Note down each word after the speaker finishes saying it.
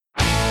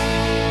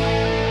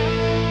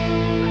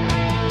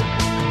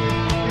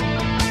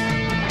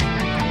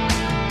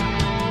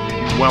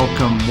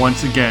welcome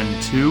once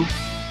again to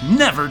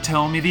Never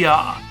Tell Me the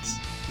Odds,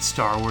 the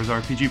Star Wars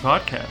RPG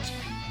podcast.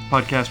 A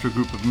podcast where a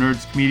group of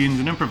nerds, comedians,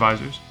 and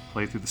improvisers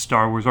play through the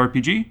Star Wars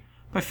RPG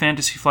by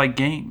Fantasy Flight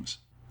Games.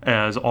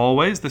 As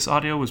always, this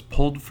audio was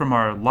pulled from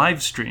our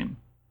live stream.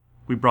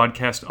 We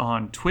broadcast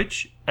on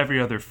Twitch every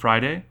other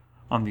Friday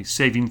on the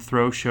Saving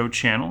Throw Show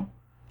channel.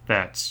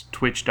 That's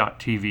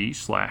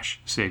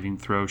twitch.tv/Saving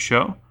Throw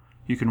Show.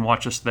 You can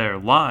watch us there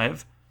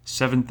live,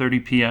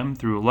 7:30 p.m.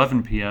 through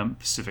 11 p.m.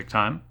 Pacific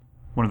Time.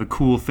 One of the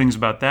cool things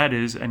about that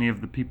is any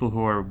of the people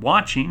who are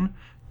watching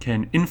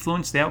can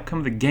influence the outcome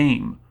of the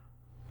game.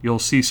 You'll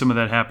see some of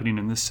that happening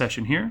in this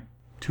session here.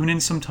 Tune in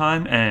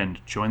sometime and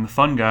join the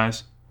fun,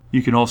 guys.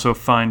 You can also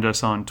find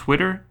us on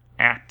Twitter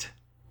at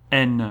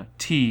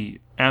NTMTO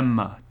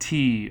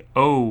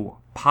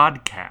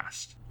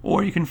Podcast.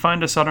 Or you can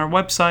find us on our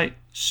website,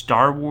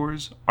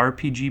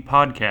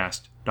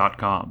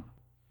 StarWarsRPGpodcast.com.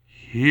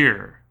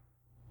 Here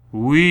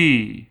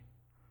we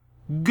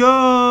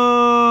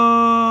go!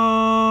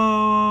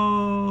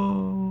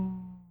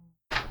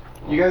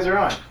 You guys are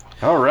on.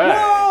 All right.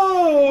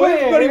 Whoa! Wait,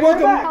 Everybody, we're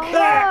welcome back.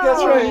 back.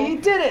 That's right. We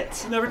did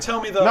it. Never tell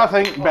me the...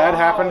 Nothing bad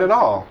happened at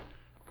all.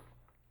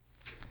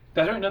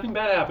 That's right, nothing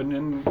bad happened,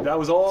 and that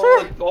was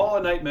all a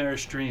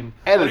nightmarish dream.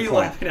 Edit What are you point.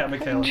 laughing at,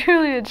 Michaela?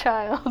 Truly a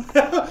child. Woo!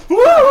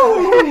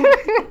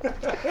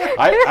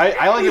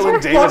 I like it when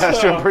David has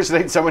to Awesome.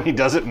 impersonate someone he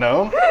doesn't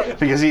know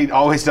because he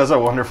always does a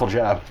wonderful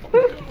job.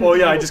 Well,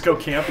 yeah, I just go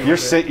camping. Your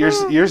with it.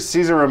 your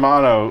Caesar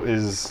Romano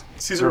is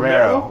Caesar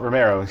Romero. Romero?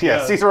 Romero. Yeah,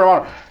 Yeah. Caesar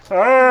Romano. Hey,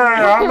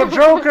 I'm the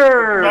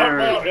Joker.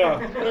 Yeah.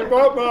 Hey,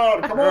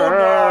 Batman, come on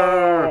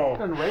now.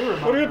 And Ray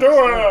What are you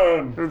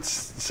doing? It's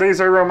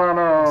Caesar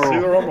Romano.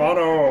 Caesar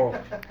Romano.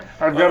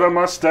 I've got a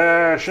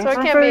mustache and So it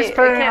some can't be, face it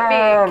paint can't be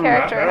on.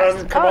 character.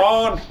 Batman, come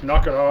on,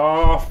 knock it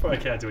off. I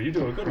can't do it. You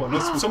do a good one.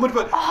 Someone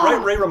put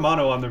write Ray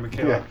Romano on there,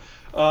 Michaela.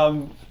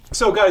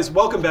 So, guys,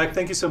 welcome back.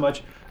 Thank you so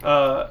much.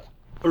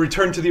 A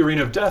return to the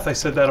Arena of Death. I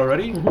said that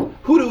already.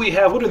 Who do we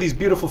have? What are these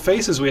beautiful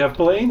faces we have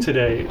playing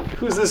today?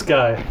 Who's this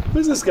guy?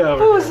 Who's this guy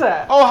over Who here? is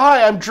that? Oh,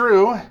 hi, I'm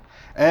Drew.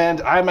 And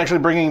I'm actually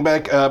bringing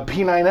back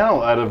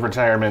P9L out of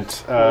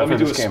retirement Let me for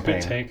do this a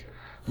campaign. spit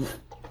take.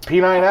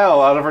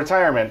 P9L out of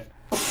retirement.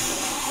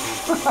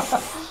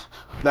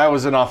 That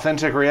was an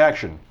authentic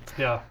reaction.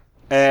 Yeah.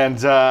 And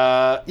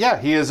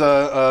he is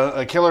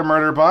a killer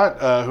murder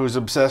bot who's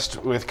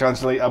obsessed with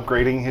constantly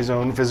upgrading his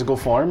own physical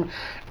form,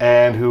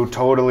 and who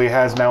totally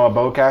has now a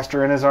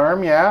bowcaster in his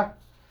arm. Yeah.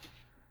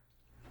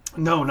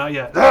 No, not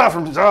yet.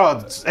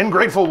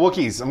 Ungrateful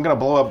Wookiees. I'm gonna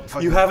blow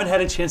up. You haven't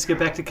had a chance to get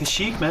back to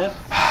Kashyyyk, man.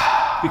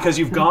 Because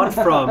you've gone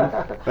from...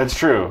 That's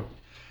true.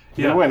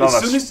 Yeah, We went on as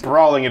a soon as...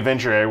 sprawling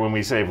adventure when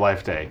we saved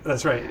Life Day.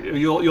 That's right.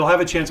 You'll have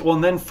a chance. Well,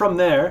 and then from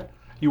there,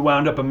 you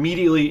wound up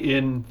immediately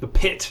in the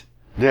pit,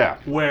 Yeah.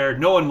 where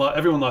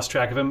everyone lost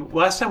track of him.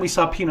 Last time we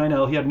saw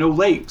P9L, he had no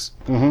legs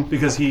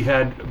because he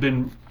had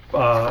been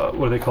what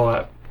do they call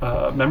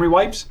that? Memory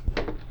wipes,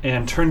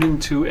 and turned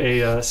into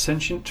a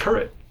sentient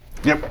turret.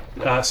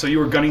 Yep. So you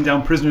were gunning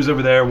down prisoners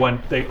over there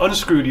when they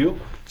unscrewed you,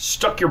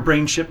 stuck your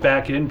brain chip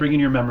back in, bringing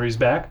your memories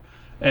back,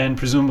 and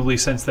presumably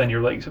since then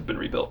your legs have been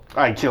rebuilt.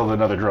 I killed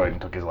another droid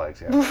and took his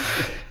legs. Yeah.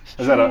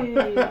 Is that I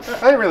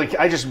didn't really.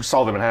 I just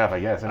sawed them in half. I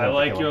guess. I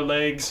like your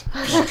legs.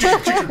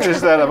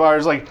 Just that of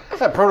ours. Like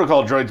that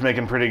protocol droid's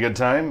making pretty good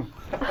time.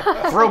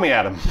 Throw me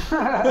at him.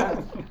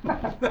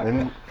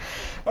 Then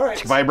All right.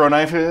 vibro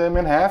knife him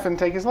in half and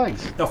take his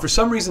legs. Now, for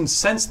some reason,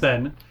 since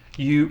then,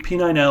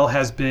 P9L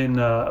has been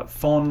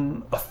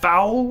fallen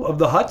afoul of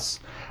the Hutts.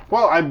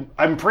 Well,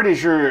 I'm pretty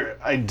sure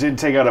I did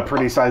take out a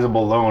pretty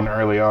sizable loan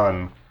early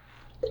on.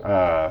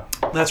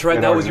 That's right.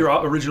 In That order was to-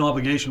 your original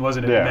obligation,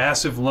 wasn't it? Yeah.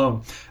 Massive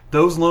loan.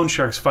 Those loan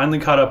sharks finally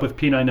caught up with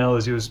P9L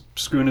as he was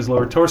screwing his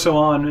lower torso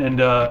on, and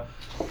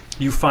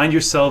you find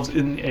yourselves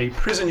in a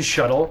prison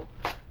shuttle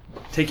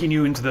taking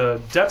you into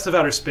the depths of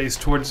outer space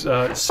towards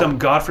some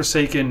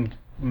godforsaken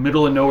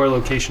middle of nowhere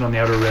location on the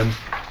Outer Rim.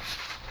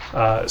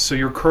 So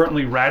you're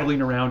currently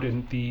rattling around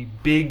in the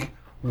big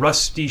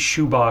rusty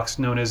shoebox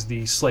known as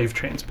the slave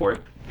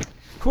transport.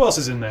 Who else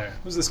is in there?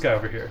 Who's this guy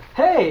over here?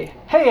 Hey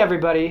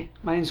everybody.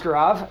 My name's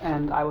Garav,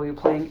 and I will be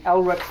playing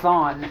Elric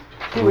Thon,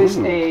 who is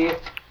a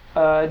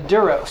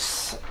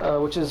Duros,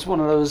 which is one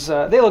of those.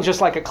 They look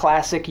just like a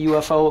classic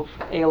UFO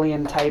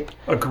alien type.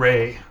 A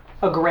gray.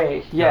 A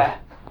gray, yeah.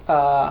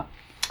 Although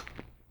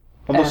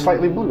And-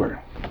 slightly bluer.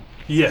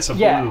 Yes, a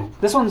Yeah. blue.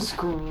 This one's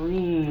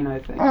green, I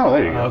think. Oh,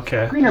 there you go.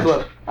 Okay. Green or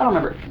blue? I don't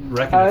remember.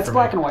 Reckon it It's for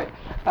black me. and white.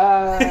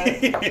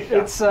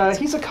 It's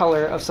he's a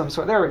color of some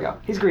sort. There we go.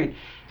 He's green.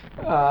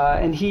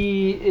 And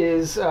he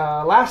is,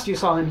 last you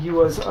saw him, he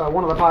was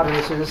one of the pod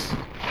racers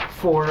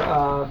for,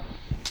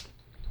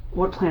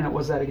 what planet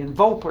was that again?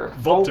 Vulpter.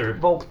 Vulpter.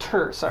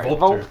 Vulpter, sorry.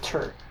 Vulpter.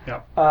 Vulpter.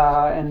 Yeah.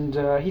 And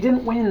he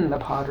didn't win the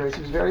pod race.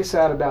 He was very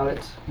sad about it.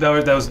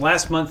 That was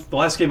last month, the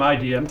last game I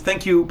DM'd.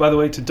 Thank you, by the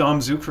way, to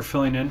Dom Zook for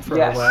filling in for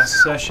Yes. our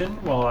last session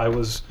while I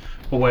was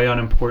away on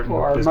important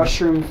For our business.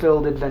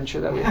 mushroom-filled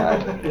adventure that we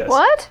had. Yes.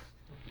 What?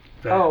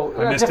 Yeah, Oh,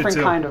 I a missed it different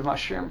too. kind of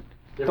mushroom.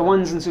 The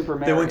ones in Super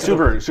Mario. went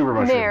Super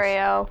mushrooms.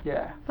 Mario.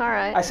 Yeah. All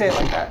right. I say it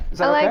like that. Is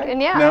that I like, okay?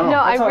 and yeah, No. no,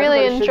 That's how I really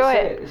everybody should enjoy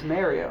say it. It's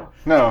Mario.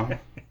 No,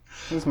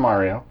 it's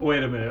Mario.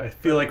 Wait a minute. I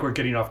feel like we're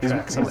getting off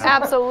track. somehow.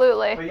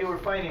 Absolutely. But you were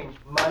fighting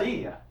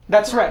Maria.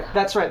 That's right.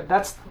 That's right.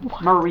 That's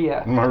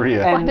Maria.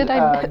 Maria. And did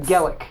I miss?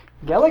 Gellick.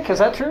 Gellick, is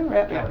that true?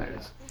 Yeah, there it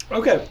is.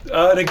 Okay,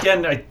 and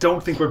again, I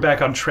don't think we're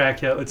back on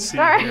track yet. Let's see.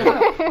 All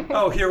right.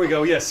 Oh, here we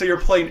go. Yes, so you're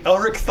playing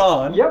Elric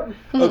Thon. Yep.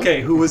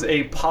 Okay, who was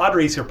a pod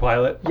racer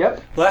pilot.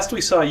 Yep. Last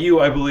we saw you,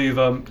 I believe,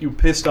 you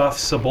pissed off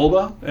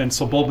Sebulba and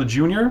Sebulba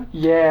Jr.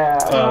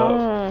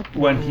 Yeah.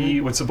 When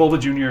Sebulba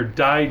Jr.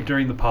 died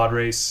during the pod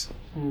race.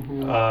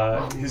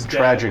 His dad.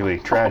 Tragically.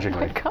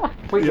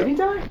 Wait, did he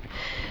die?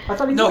 I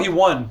thought he No, did. he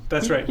won.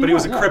 That's right. But he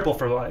was a won, yeah. cripple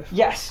for life.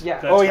 Yes,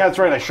 yeah. Oh yeah, that's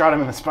right. I shot him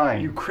in the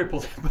spine. You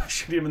crippled him by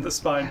shooting him in the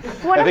spine.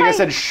 What I think am I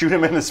said shoot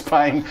him in the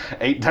spine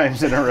 8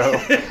 times in a row.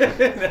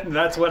 And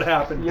that's what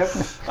happened. Yep.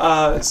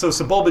 So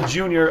Sebulba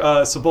Jr.,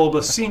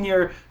 Sebulba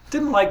Sr.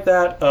 didn't like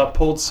that,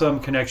 pulled some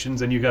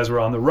connections, and you guys were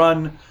on the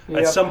run. At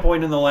Yep. some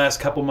point in the last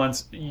couple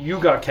months, you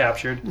got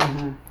captured,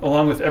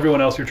 along with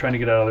everyone else you're trying to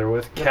get out of there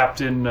with.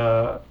 Captain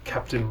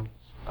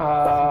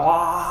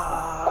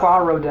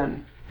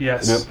Quaroden.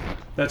 Yes, Yep.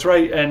 that's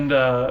right. And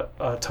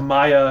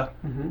Tamaya,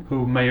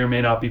 who may or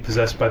may not be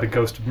possessed by the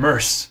ghost of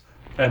Merce.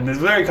 And it's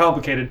very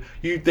complicated.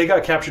 They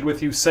got captured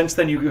with you. Since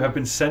then, you have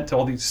been sent to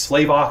all these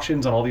slave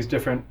auctions on all these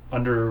different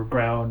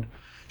underground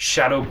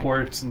shadow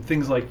ports and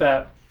things like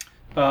that.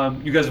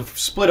 You guys have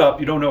split up.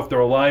 You don't know if they're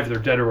alive, they're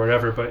dead, or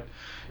whatever, but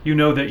you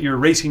know that your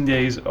racing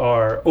days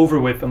are over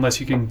with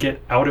unless you can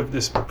get out of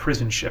this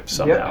prison ship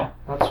somehow.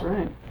 Yep, that's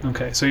right.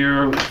 Okay, so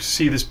you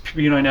see this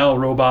P9L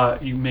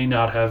robot. You may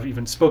not have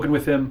even spoken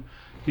with him.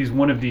 He's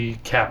one of the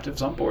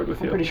captives on board with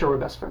I'm you. pretty sure we're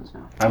best friends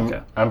now.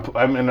 Okay.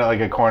 I'm in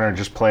like a corner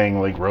just playing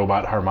like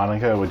robot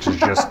harmonica, which is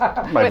just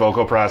my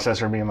vocal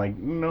processor being like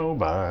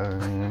nobody.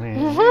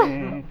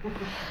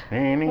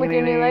 With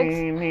your new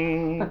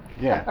legs?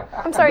 Yeah.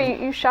 I'm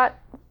sorry, you shot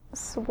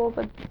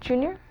Sebulba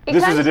Jr.?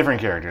 This was a different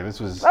character. This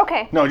was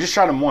Okay. No, I just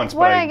shot him once,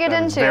 What but did I get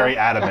I was into? very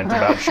adamant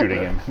about shooting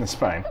him in the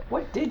spine.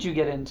 What did you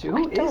get into?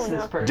 Who don't is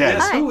this know. person? Dead.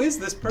 Yes, Hi. who is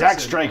this person?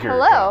 Dax Stryker.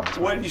 Hello.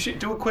 What, you should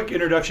do a quick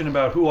introduction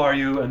about who are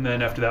you, and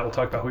then after that we'll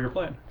talk about who you're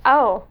playing.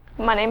 Oh,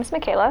 my name's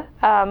Michaela.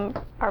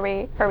 Are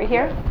we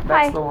here?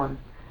 That's Hi. the one.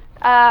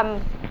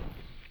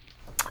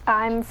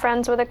 I'm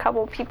friends with a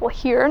couple people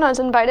here, and I was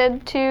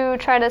invited to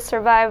try to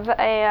survive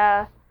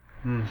a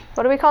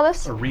what do we call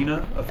this?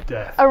 Arena of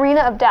Death. Arena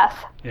of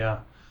Death, Yeah.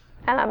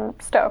 and I'm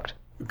stoked.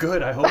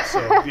 Good, I hope so.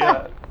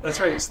 Yeah, that's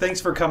right.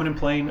 Thanks for coming and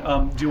playing.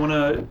 Do you want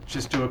to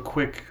just do a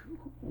quick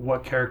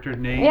what character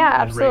name Yeah,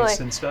 and absolutely. race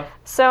and stuff?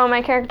 So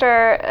my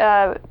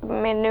character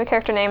made a new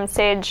character named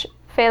Sage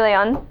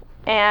Phaleon,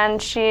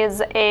 and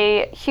she's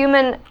a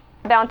human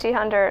bounty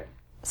hunter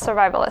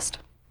survivalist.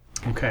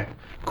 Okay,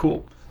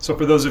 cool. So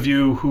for those of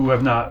you who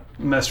have not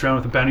messed around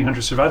with the bounty hunter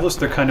survivalist,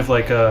 they're kind of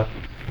like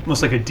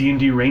almost like a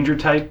D&D ranger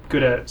type,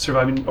 good at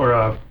surviving, or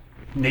a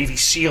Navy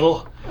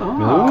SEAL,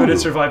 good at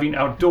surviving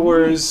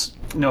outdoors,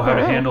 know how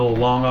to handle a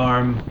long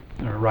arm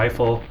or a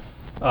rifle,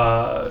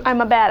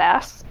 I'm a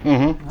badass.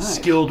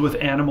 skilled with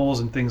animals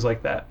and things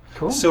like that.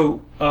 Cool.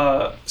 So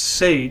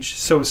Sage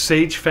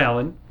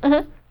Phalen,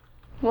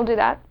 We'll do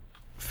that.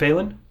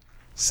 Phelan,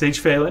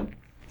 Sage Phalen,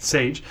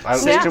 Sage.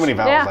 There's too many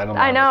vowels. Yeah, I don't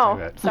know. I how know.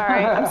 to do that.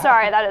 Sorry, I'm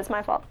sorry. That is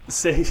my fault.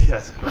 Sage,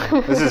 yes.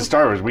 This is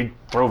Star Wars. We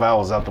throw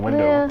vowels out the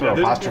window. Yeah. Throw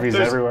apostrophes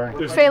everywhere.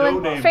 There's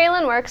Phelan, no name,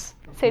 Phelan works.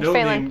 Sage no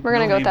Phelan. name, We're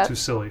gonna no go with name that. too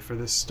silly for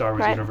this Star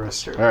Wars Right.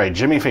 universe. All right,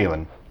 Jimmy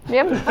Phelan.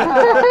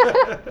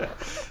 Yep.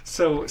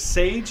 So,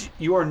 Sage,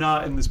 you are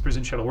not in this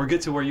prison shuttle. We'll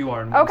get to where you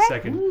are in one Okay.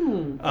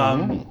 second.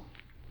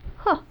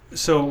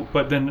 So,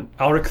 but then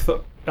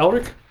Elric,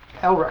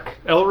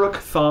 Elric.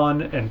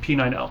 Thon, and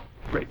P9L.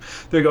 Great.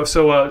 There you go.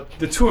 So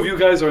the two of you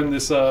guys are in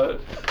this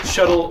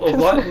shuttle.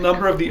 A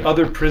number of the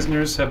other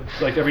prisoners have,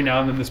 like, every now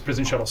and then this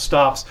prison shuttle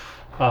stops.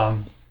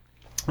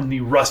 And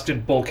the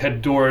rusted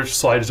bulkhead door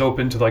slides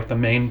open to, like, the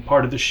main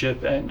part of the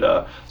ship, and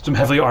some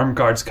heavily armed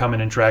guards come in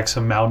and drag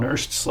some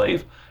malnourished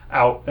slave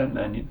out, and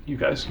then you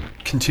guys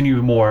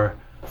continue more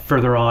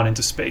further on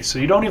into space. So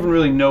you don't even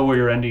really know where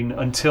you're ending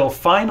until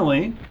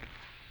finally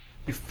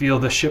you feel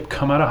the ship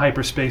come out of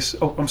hyperspace.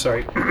 Oh, I'm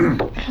sorry.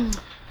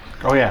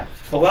 Oh yeah.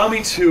 Allow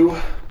me to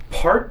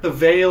part the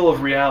veil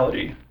of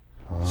reality.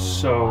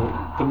 So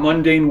the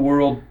mundane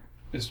world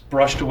is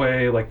brushed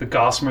away like the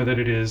gossamer that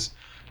it is,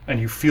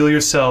 and you feel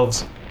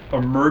yourselves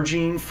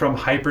emerging from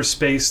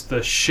hyperspace,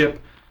 the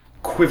ship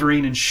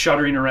quivering and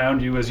shuddering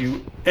around you as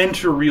you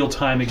enter real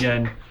time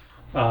again.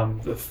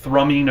 The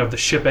thrumming of the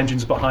ship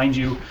engines behind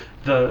you,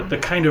 the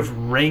kind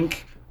of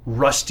rank,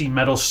 rusty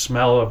metal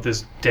smell of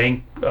this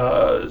dank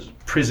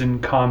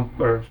prison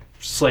or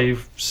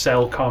slave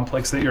cell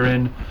complex that you're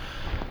in.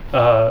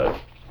 The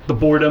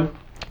boredom,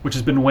 which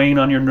has been weighing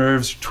on your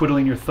nerves,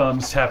 twiddling your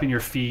thumbs, tapping your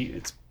feet.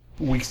 It's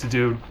weeks to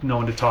do, no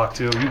one to talk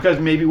to. You guys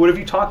maybe, would have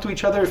you talked to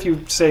each other if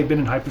you, say, been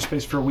in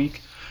hyperspace for a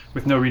week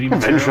with no reading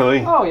material?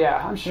 Eventually. Oh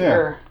yeah, I'm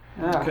sure.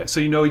 Yeah. Okay, so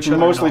you know each other.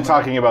 Mostly and all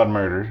that. talking about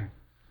murder.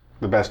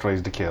 The best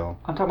ways to kill.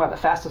 I'm talking about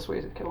the fastest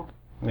ways to kill.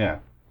 Yeah.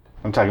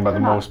 I'm talking about the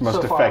not most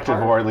so far effective,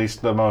 apart. or at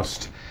least the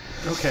most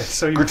Okay,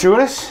 so you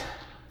gratuitous.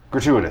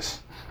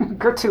 Gratuitous.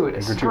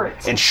 Gratuitous.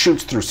 Great. And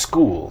shoots through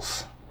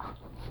schools.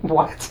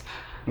 What?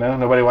 No,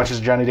 nobody watches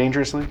Johnny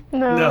Dangerously.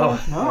 No. no.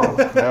 No.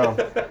 No,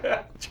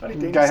 Johnny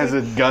the guy has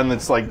Dangerous. a gun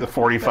that's like the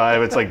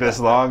 45. It's like this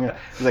long.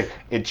 He's like,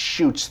 it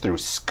shoots through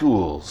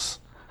schools.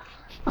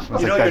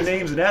 You know your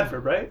name's an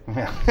adverb, right?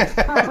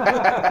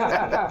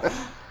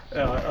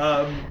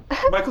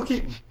 Michael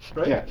Keaton,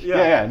 right?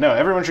 Yeah. No,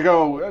 everyone should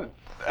go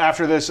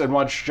after this and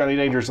watch Johnny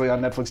Dangerously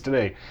on Netflix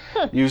today.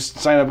 Use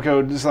sign up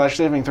code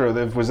 /saving throw.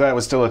 If that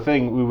was still a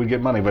thing, we would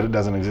get money, but it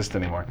doesn't exist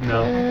anymore.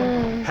 No.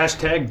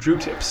 Hashtag Drew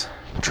Tips.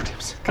 True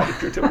tips.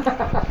 Drew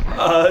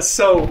Tips.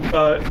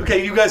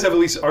 Okay, you guys have at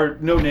least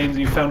no names, and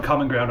you found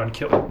common ground on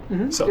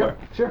killing somewhere.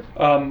 Sure.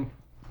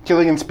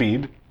 Killing and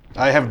speed.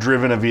 I have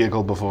driven a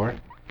vehicle before.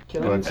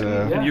 Killing. But,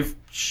 Yeah. And you've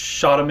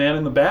shot a man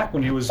in the back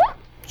when he was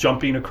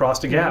jumping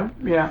across a gap.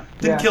 Yeah.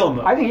 Didn't kill him,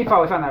 though. I think he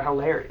probably found that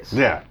hilarious.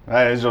 Yeah,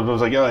 I was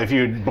like, oh, if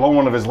you'd blown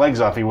one of his legs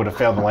off, he would have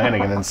failed the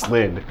landing and then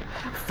slid.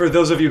 For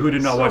those of you who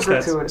did not So watch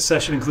that gratuitous.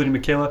 session, including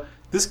Michaela,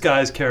 this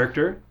guy's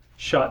character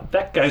shot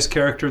that guy's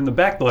character in the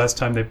back the last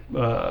time they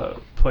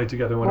played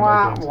together one of my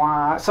Wah, games.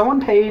 wah. Someone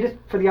paid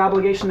for the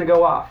obligation to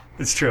go off.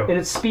 It's true. And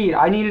it's speed.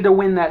 I needed to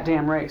win that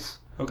damn race.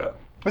 Okay.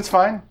 It's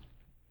fine.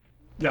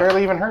 Yeah.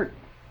 Barely even hurt.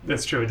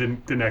 That's true. It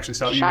didn't actually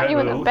stop. Shot you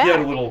in the back. You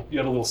had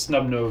a little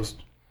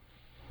snub-nosed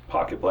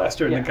pocket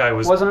blaster, and the guy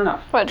Wasn't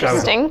enough. What, That just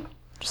was- sting?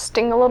 Just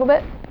sting a little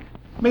bit?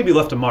 maybe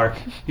left a mark.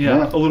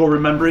 Yeah, a little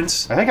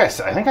remembrance. I think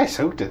I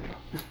soaked it.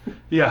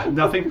 Yeah,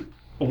 nothing.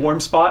 A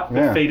warm spot that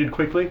Yeah. faded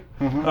quickly.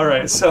 All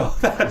right, so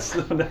that's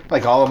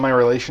Like all of my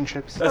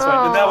relationships. fine.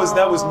 And that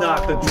was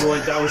not the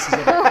droid. That was his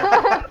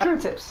other. Drew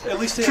tips. At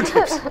least it had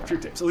tips. Drew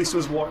tips. At least it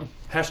was warm.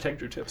 Hashtag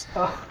Drew tips.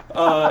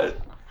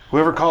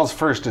 Whoever calls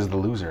first is the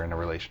loser in a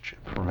relationship.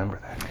 Remember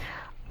that.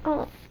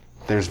 Oh.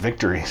 There's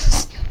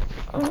victories.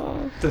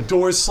 The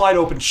doors slide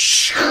open.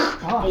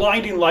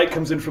 Blinding light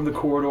comes in from the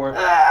corridor.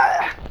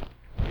 A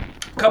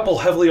couple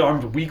heavily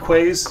armed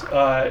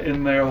Weequays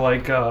in their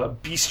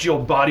bestial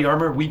body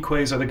armor.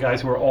 Weequays are the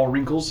guys who are all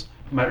wrinkles.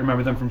 You might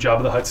remember them from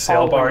Jabba the Hutt's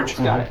sail All barge.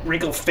 wrinkles, got it.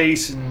 Wrinkled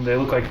face, and they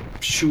look like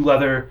shoe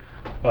leather.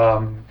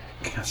 Some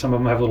of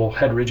them have little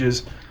head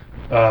ridges.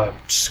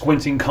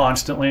 Squinting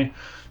constantly.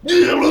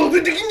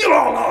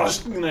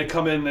 And they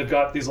come in. They've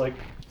got these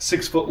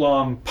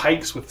 6-foot-long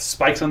pikes with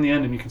spikes on the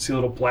end, and you can see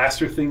little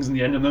blaster things in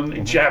the end of them. They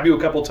jab you a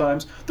couple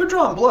times. They're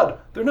drawing blood.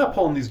 They're not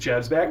pulling these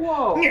jabs back.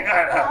 Whoa.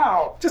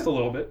 Ow. Just a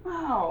little bit.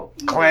 Ow.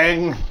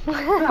 Clang.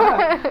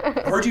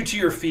 Herd you to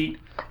your feet,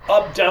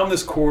 up down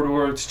this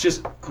corridor. It's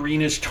just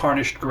greenish,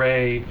 tarnished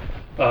gray,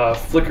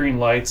 flickering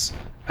lights,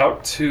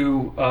 out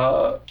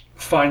to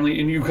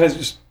finally, and you guys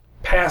just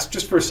passed,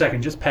 just for a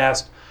second, just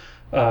past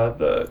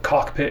the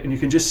cockpit, and you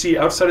can just see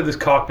outside of this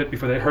cockpit,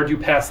 before they herd you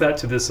past that,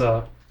 to this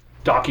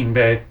docking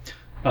bay,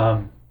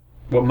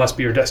 what must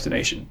be your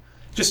destination.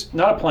 Just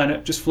not a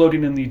planet, just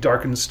floating in the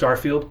darkened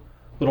starfield,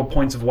 little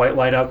points of white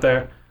light out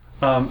there.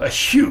 A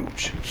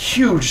huge,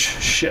 huge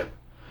ship.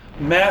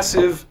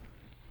 Massive,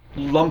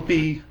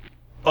 lumpy,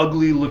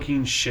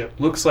 ugly-looking ship.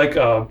 Looks like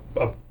a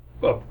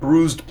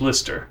bruised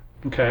blister.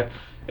 Okay,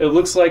 it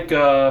looks like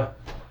that's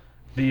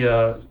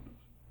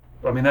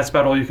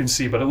about all you can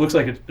see, but it looks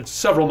like it's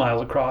several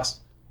miles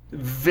across.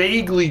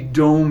 Vaguely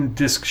dome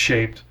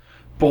disc-shaped,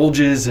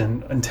 bulges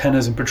and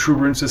antennas and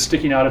protuberances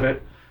sticking out of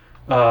it.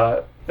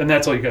 And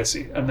that's all you guys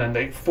see. And then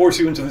they force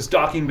you into this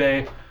docking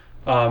bay,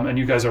 and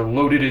you guys are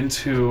loaded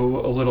into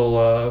a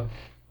little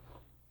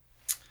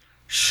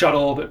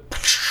shuttle that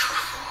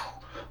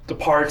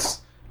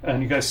departs,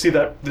 and you guys see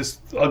that this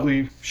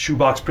ugly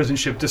shoebox prison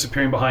ship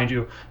disappearing behind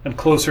you, and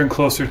closer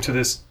to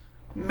this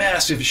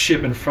massive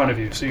ship in front of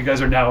you. So you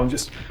guys are now in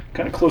just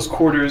kind of close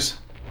quarters.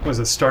 What is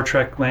it, Star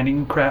Trek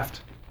landing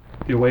craft?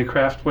 The away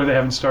craft? What do they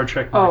have in Star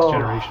Trek Next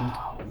Generation?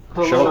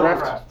 The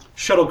Shuttlecraft?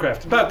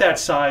 Shuttlecraft, about that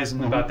size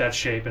and about that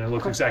shape, and it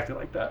looks exactly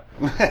like that.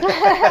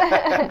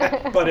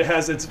 But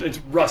it's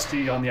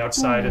rusty on the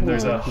outside, and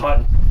there's a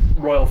Hutt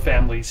royal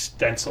family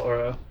stencil, or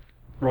a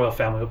royal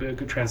family will be a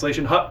good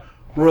translation. Hutt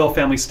royal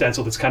family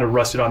stencil that's kind of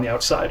rusted on the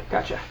outside.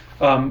 Gotcha.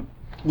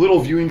 Little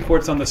viewing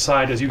ports on the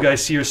side as you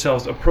guys see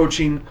yourselves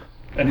approaching,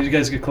 and as you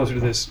guys get closer to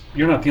this,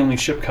 you're not the only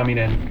ship coming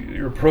in.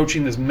 You're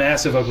approaching this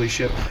massive, ugly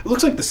ship. It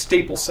looks like the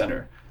Staples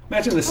Center.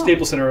 Imagine the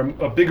Staples Center,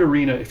 a big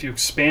arena, if you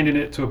expanded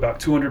it to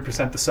about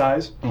 200% the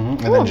size. And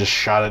then just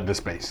shot it to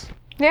space.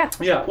 Yeah.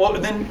 Yeah, well,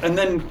 and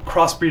then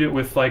crossbreed it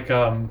with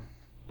a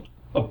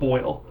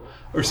boil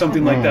or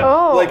something like that.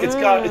 Oh,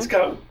 It's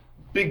got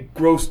big,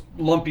 gross,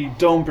 lumpy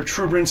dome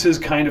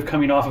protuberances kind of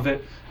coming off of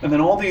it, and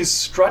then all these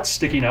struts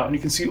sticking out, and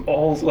you can see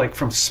all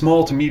from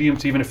small to medium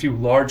to even a few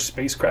large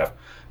spacecraft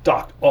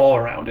docked all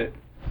around it.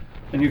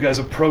 And you guys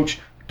approach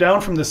down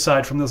from this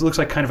side, from this looks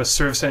like kind of a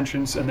service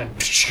entrance, and then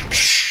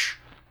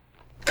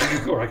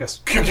or I guess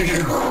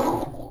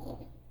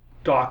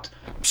docked.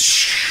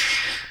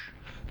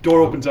 Door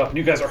opens up, and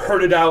you guys are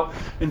herded out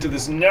into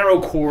this narrow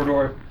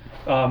corridor,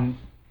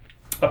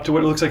 up to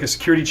what looks like a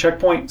security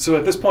checkpoint. So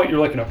at this point,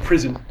 you're in a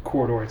prison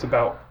corridor. It's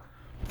about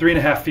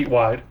 3.5 feet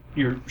wide,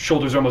 Your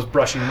shoulders are almost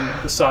brushing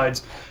the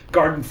sides.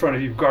 Guard in front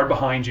of you, guard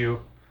behind you.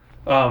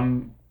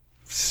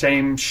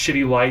 Same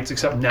shitty lights,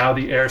 except now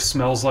the air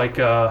smells like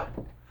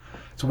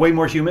it's way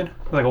more humid.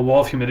 Like a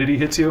wall of humidity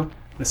hits you.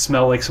 The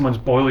smell like someone's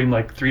boiling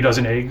like 3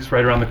 dozen eggs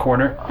right around the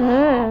corner.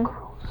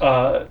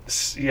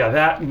 Yeah,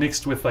 that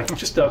mixed with like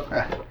just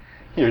a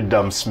Your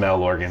dumb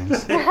smell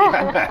organs.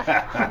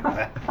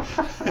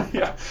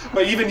 yeah.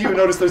 But even you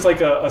notice there's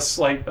like a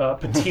slight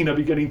patina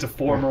beginning to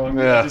form along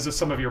the edges of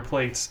some of your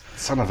plates.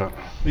 Son of a...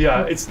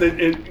 Yeah, it's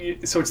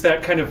so it's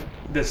that kind of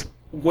this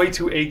way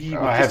too eggy.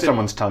 With I have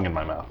someone's tongue in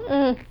my mouth.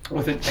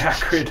 with an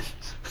acrid.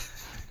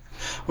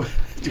 Do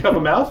you have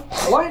a mouth?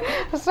 What?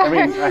 I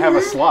mean, I have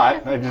a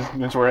slot.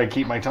 That's where I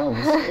keep my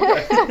tongues.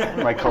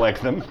 I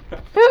collect them.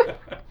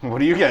 What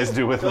do you guys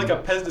do with them? Like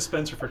a Pez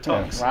dispenser for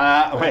tongues.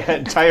 My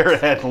entire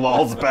head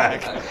lolls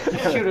back.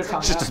 Shoot a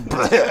tongue Just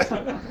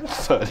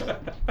out.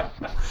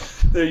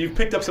 There, you've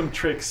picked up some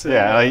tricks.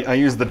 Yeah, I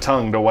use the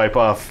tongue to wipe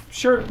off.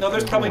 Sure. No,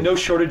 there's probably no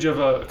shortage of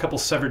a couple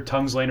severed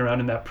tongues laying around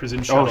in that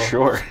prison shuttle. Oh,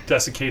 sure.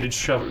 Desiccated,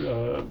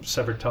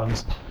 severed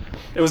tongues.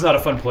 It was not a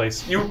fun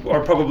place. You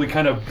are probably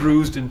kind of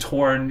bruised and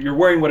torn. You're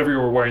wearing whatever you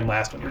were wearing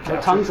last when you were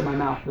captured. Tongue's in my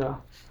mouth, though.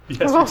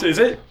 Yes, is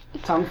it?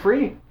 Tongue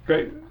free.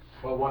 Great.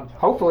 Well, one time.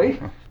 Hopefully.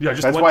 Yeah,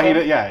 just That's one why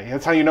tongue?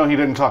 that's how you know he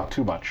didn't talk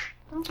too much.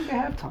 I don't think I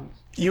have tongues.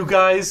 You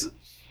guys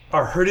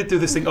are herded through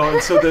this thing. Oh,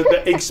 and so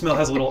the egg smell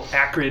has a little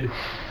acrid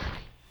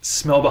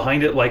smell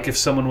behind it, like if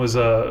someone was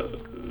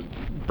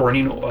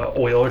burning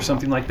oil or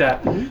something like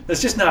that.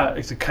 That's just not.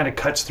 It kind of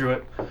cuts through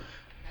it.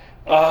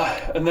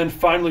 And then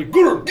finally,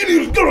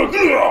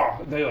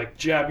 they like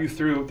jab you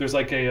through. There's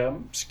like a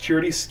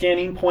security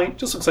scanning point.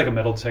 Just looks like a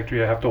metal detector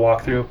you have to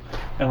walk through,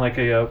 and like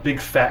a big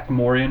fat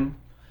Gamorrean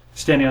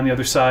standing on the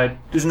other side.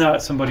 This is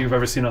not somebody you've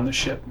ever seen on the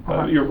ship.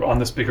 You're on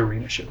this big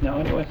arena ship now,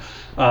 anyway.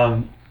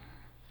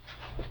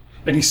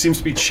 And he seems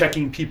to be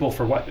checking people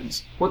for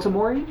weapons. What's a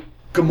Mori?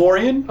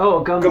 Gamorrean?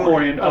 Oh,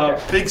 Gamorrean. Gamorrean.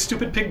 Okay. Big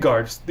stupid pig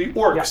guards. The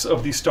orcs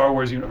of the Star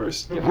Wars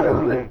universe.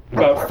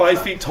 About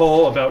 5 feet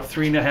tall, about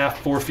 3.5,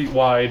 4 feet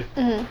wide.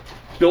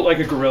 Built like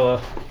a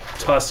gorilla.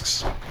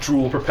 Tusks,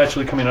 drool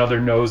perpetually coming out of their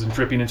nose and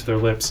dripping into their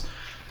lips,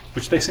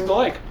 which they seem to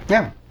like.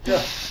 Yeah.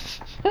 Yeah.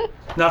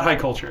 Not high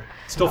culture.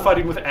 Still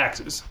fighting with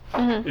axes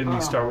in the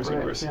Star Wars Right,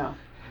 universe. Yeah.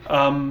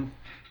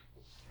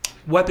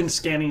 Weapon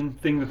scanning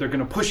thing that they're going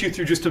to push you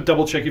through just to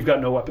double check you've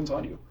got no weapons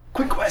on you.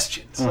 Quick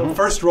question. So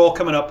first roll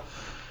coming up.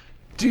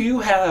 Do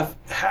you have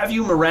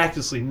you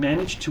miraculously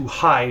managed to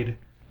hide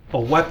a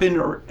weapon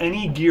or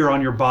any gear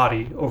on your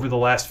body over the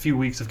last few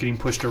weeks of getting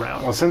pushed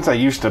around? Well, since I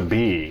used to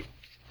be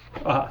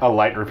a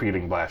light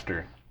repeating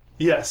blaster,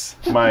 Yes.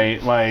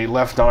 my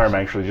left arm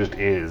actually just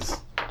is.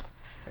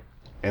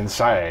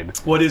 Inside,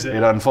 What is it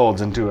it?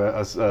 unfolds into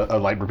a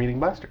light repeating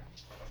blaster.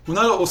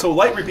 No, so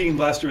light repeating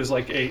blaster is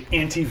like a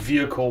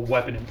anti-vehicle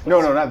weapon in place.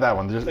 No, not that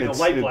one. Like a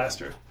light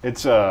blaster. It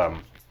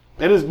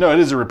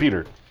is a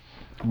repeater,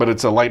 but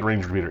it's a light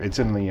range repeater. It's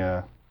in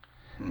the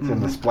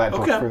splat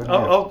book. Okay. For the,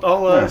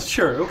 I'll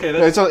sure. Okay.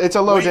 That's, it's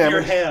a low wave your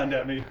damage. hand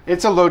at me.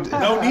 It's a low.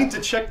 No need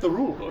to check the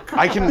rule book.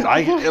 I can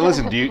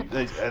listen. Do you?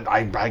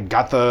 I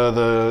got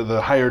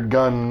the hired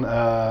gun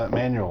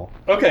manual.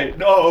 Okay.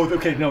 No.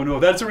 Okay. No.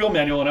 That's a real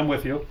manual, and I'm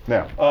with you.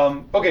 Yeah.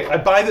 Okay. I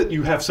buy that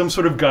you have some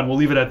sort of gun. We'll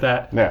leave it at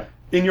that. Yeah.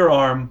 In your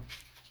arm.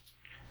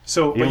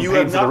 So, but you paid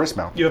have for not. the wrist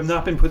mount. You have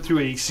not been put through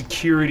a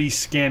security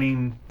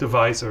scanning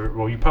device, or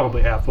well, you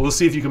probably have. But we'll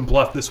see if you can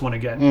bluff this one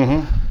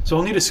again. So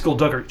I'll need a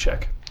skullduggery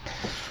check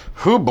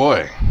Oh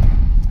boy.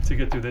 to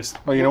get through this.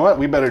 Well, you know what?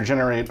 We better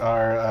generate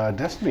our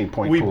destiny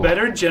point We pool.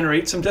 better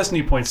generate some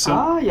destiny points.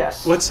 So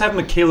Yes. let's have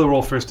Michaela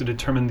roll first to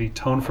determine the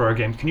tone for our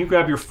game. Can you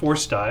grab your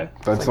force die,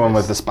 That's the one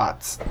with the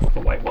spots.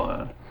 the white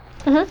one?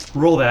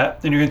 Roll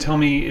that, and you're going to tell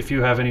me if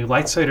you have any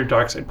light side or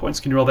dark side points.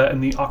 Can you roll that in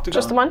the octagon?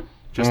 Just the one?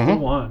 Just the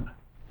one.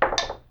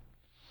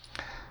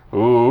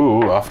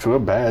 Ooh, off to a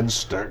bad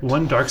start.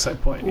 One dark side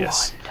point,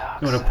 yes.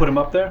 You want to put him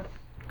up there?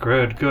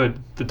 Good.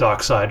 The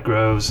dark side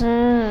grows.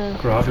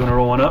 Graf, you want to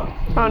roll one up?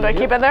 Oh, do I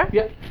keep it there?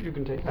 Yep, you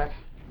can take it back.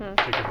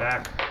 Take it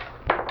back.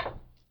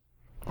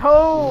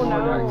 Oh,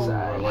 Dark no. I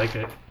side. like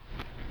it.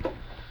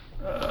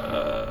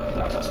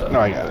 No,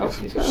 I got Oh, it.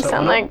 he's got You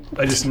sound like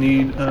I just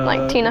need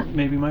Like Tina.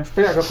 maybe my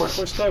Yeah, go for it.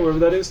 force die, wherever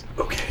that is.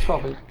 Okay.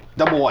 Probably.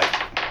 Double white.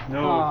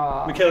 No.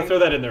 Aw. Michaela, throw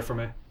that in there for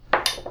me.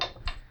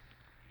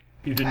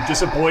 You didn't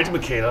disappoint,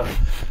 Michaela.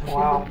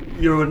 Wow.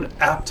 You're an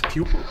apt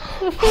pupil.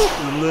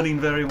 You're learning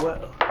very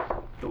well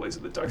the ways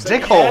of the dark side.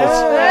 Dick holes.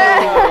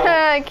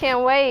 I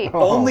can't wait.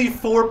 Only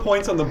 4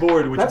 points on the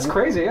board, which That's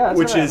crazy, yeah.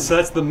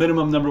 that's the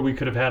minimum number we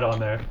could have had on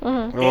there.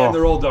 Mm-hmm. And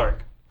they're all dark.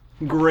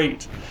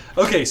 Great.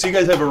 Okay, so you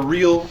guys have a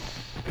real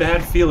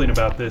bad feeling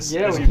about this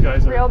Yeah, as we you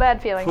guys are Real bad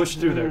feeling. pushed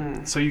through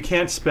there. So you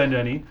can't spend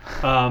any.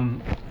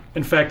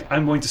 In fact,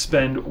 I'm going to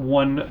spend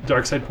one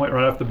dark side point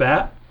right off the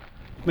bat.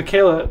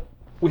 Michaela,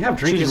 we have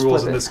drinking just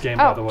rules split in it. this game,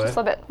 by the Oh, way. just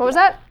a little bit. What was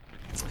that?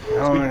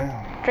 Oh, We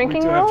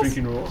Drinking do have rules?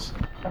 drinking rules.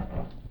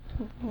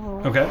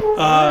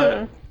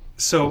 Okay.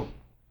 So,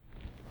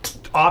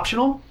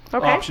 optional.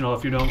 Okay. optional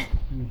if you don't.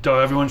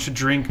 Everyone should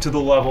drink to the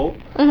level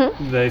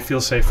they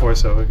feel safe for.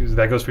 So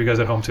that goes for you guys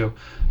at home too.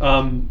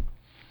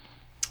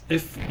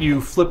 If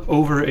you flip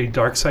over a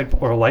dark side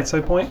or a light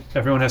side point,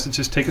 everyone has to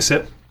just take a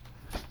sip.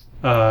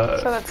 So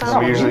that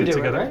sounds we usually do it,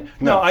 together. right?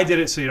 No, I did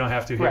it so you don't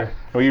have to here. Right.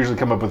 We usually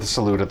come up with a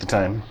salute at the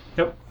time.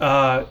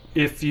 Yep.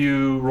 If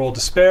you roll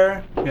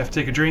despair, you have to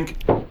take a drink.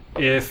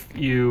 If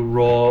you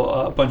roll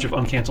a bunch of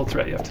uncanceled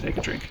threat, you have to take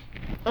a drink.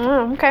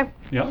 okay.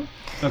 Yeah.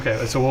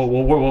 Okay. So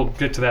we'll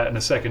get to that in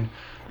a second.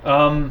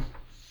 I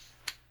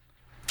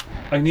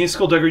need a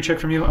skullduggery check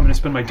from you. I'm going to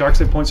spend my dark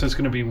side points, so it's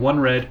going to be 1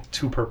 red,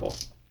 2 purple.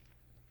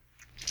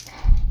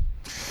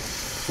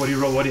 What do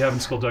you roll? What do you have in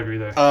skullduggery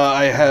there?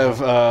 I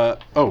have.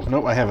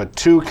 I have a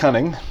 2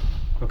 cunning.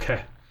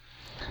 Okay.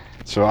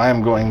 So I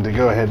am going to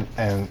go ahead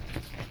and.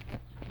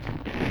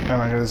 I'm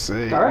going to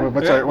say. All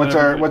right.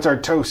 What's our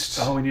toast?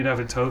 Oh, we need to have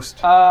a toast.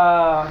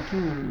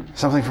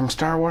 Something from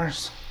Star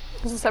Wars.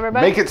 Is this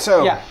everybody? Make it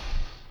so. Yeah.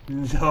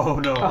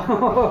 No.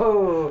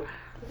 Oh.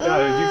 You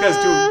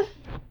guys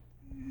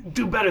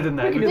do better than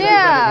that. can do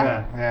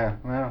Yeah.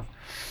 Yeah.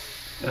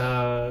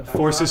 Well,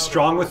 Force is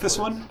strong with this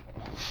one.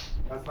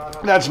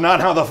 that's not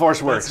how the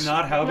Force works. That's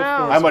not how the No.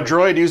 Force I'm a works.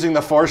 droid using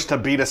the Force to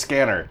beat a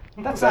scanner.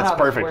 That's not how the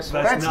perfect. Force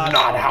That's That's not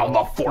not, how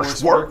how the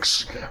Force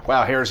works.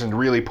 Wow, Harrison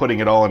really putting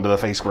it all into the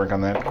face work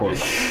on that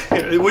quote.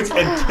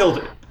 And killed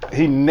it.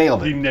 He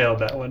nailed He it. nailed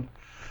that one.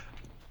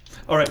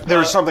 All right.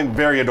 There's something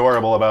very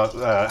adorable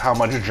about how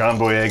much John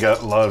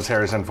Boyega loves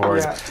Harrison Ford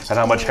Yeah. and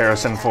how much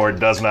Harrison Ford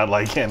does not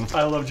like him.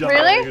 I love John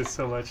Really? Boyega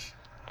so much.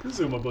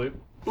 Presumably.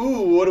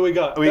 Ooh, what do we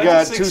got? We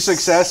That's got a 2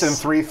 success and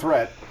 3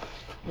 threat.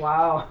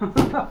 Wow.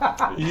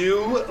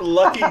 You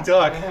lucky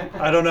duck.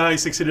 I don't know how you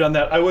succeeded on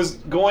that. I was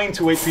going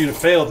to wait for you to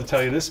fail to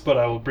tell you this, but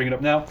I will bring it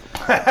up now.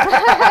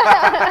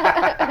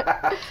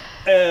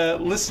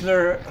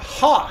 Listener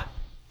Ha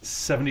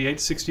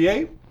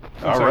 7868.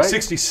 I'm All sorry, right.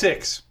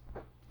 66.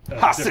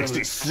 Ha,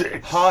 Differently.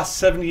 66. Ha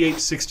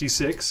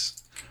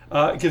 7866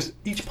 gives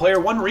each player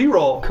 1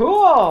 reroll.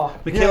 Cool.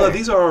 Michaela, Yeah.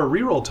 these are our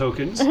reroll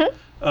tokens.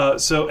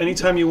 So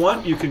anytime you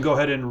want, you can go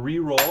ahead and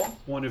re-roll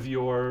one of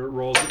your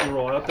rolls that you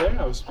roll out there.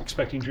 I was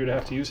expecting Drew to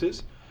have to use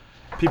his.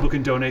 People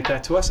can donate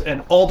that to us,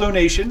 and all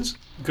donations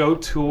go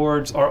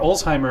towards our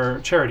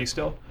Alzheimer charity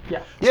still.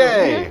 Yeah.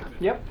 Yay!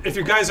 Yep. If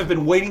you guys have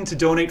been waiting to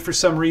donate for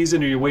some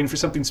reason, or you're waiting for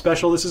something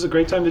special, this is a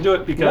great time to do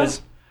it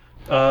because,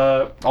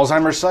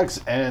 Alzheimer's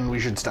sucks, and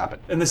we should stop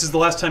it. and this is the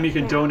last time you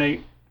can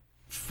donate.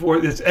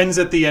 It ends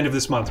at the end of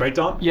this month, right,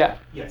 Dom? Yeah.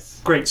 Yes.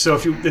 Great. So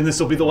and this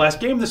will be the last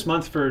game this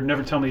month for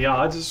Never Tell Me the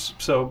Odds.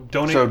 So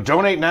donate. So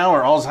donate now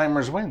or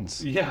Alzheimer's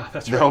wins. Yeah,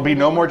 that's right. There'll be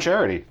no more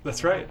charity.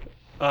 That's right.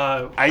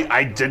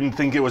 I didn't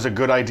think it was a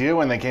good idea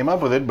when they came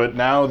up with it, but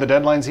now the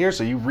deadline's here,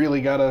 so you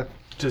really gotta.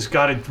 Just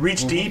got to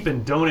reach deep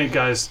and donate,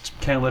 guys.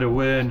 Can't let it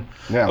win.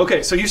 Yeah.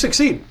 Okay, so you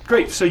succeed.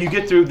 Great. So you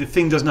get through. The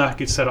thing does not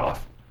get set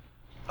off.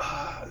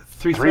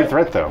 3 3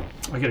 threat, though.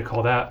 I get to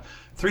call that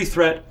 3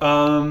 threat.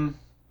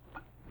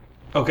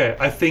 Okay,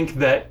 I think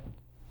that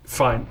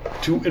fine.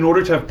 In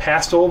order to have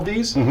passed all of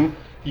these,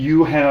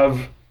 you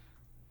have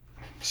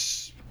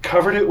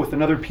covered it with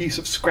another piece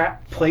of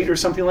scrap plate or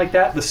something like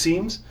that. The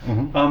seams,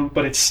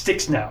 but it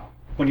sticks now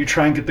when you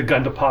try and get the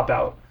gun to pop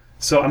out.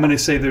 So I'm going to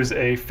say there's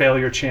a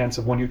failure chance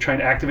of when you try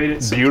and activate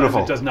it. Sometimes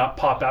Beautiful. It does not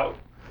pop out.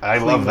 I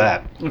love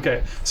that.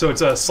 Okay, so it's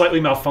a slightly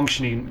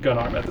malfunctioning gun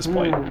arm at this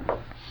point.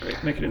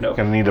 Great, making a note.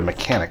 Gonna need a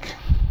mechanic.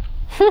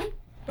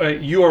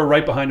 You are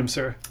right behind him,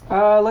 sir.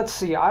 Let's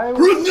see. I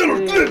would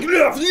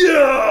say...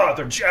 Yeah,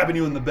 they're jabbing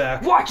you in the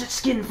back. Watch it,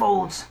 skin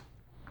folds.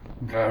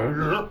 They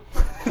don't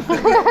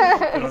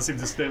seem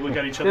to look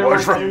at each other. They're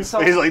like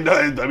insult- He's like, no,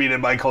 I mean, in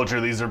my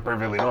culture, these are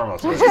perfectly normal.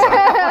 So it's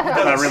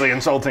not really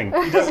insulting.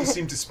 He doesn't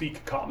seem to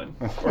speak common.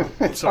 Or,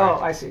 Oh,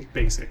 sorry, I see.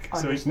 basic.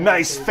 So he's,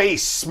 Nice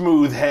face,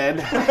 smooth head.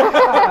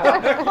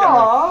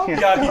 Aw.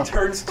 yeah, he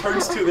turns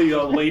to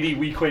the lady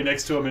Weequay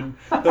next to him,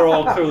 and they're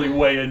all clearly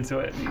way into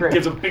it. He Great.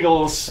 gives a big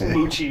old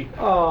smoochie.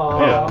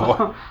 Aw. Yeah.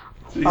 Boy.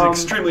 He's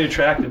extremely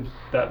attractive.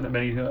 That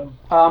many.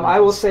 I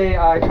will say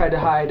I tried to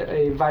hide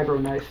a vibro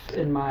knife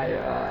in my.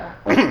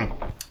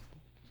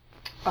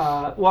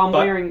 Well, I'm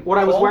wearing what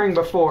I was wearing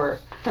before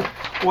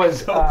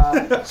was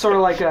sort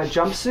of like a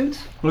jumpsuit.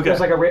 Okay. It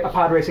was like a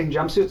pod racing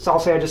jumpsuit. So I'll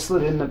say I just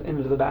slid it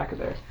into the back of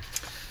there.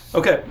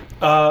 Okay,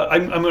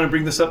 I'm going to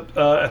bring this up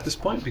at this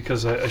point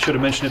because I should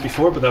have mentioned it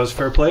before, but that was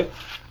fair play.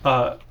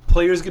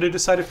 Players get to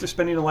decide if they're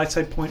spending a light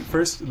side point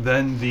first,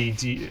 then the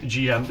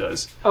GM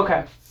does.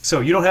 Okay.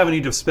 So you don't have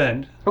any to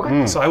spend.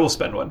 Okay. So I will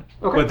spend one.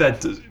 Okay. But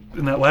that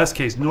in that last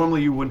case,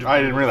 normally you wouldn't have. I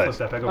didn't been able to realize.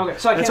 flip that back over. Okay.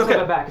 So I can't It's okay.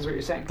 flip it back, is what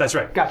you're saying. That's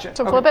right. Gotcha.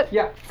 So Okay. flip it?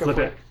 Yeah. Go Flip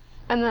for it.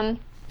 And then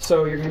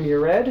So you're gonna be a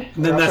red.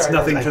 And then Oh, that's sorry,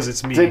 nothing that's- because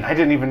it's me. I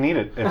didn't even need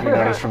it, if you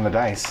noticed from the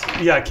dice.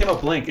 Yeah, it came up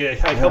blank. I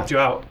helped you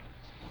out.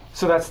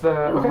 So that's the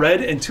okay.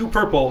 Red and 2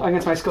 purple.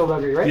 against my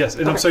skullduggery, right? Yes,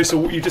 and I'm Okay. sorry.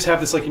 So you just have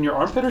this like in your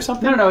armpit or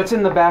something? No, it's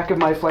in the back of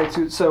my flight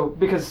suit. So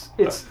because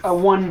it's a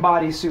one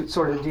body suit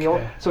sort of deal,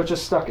 Okay. so it's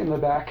just stuck in the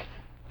back.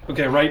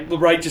 Okay,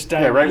 right, just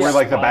down. Yeah, right where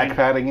like the spine. back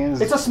padding is.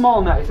 It's a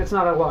small knife. It's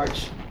not a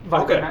large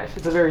vibro Okay. knife.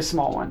 It's a very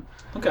small one.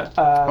 Okay.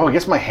 Oh, I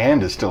guess my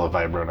hand is still a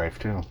vibro knife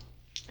too.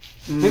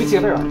 Maybe it's the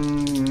other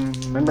one.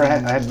 Remember, I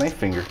had knife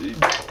finger.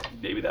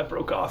 Maybe that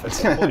broke off at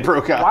some It point.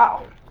 broke out.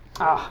 Wow.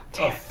 Ah, A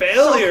damn.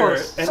 failure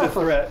close, and so a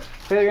close. threat.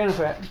 Failure and a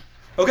threat.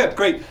 Okay,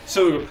 great.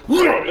 So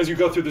as you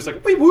go through this,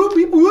 like, whoop,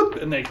 whoop, whoop,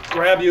 and they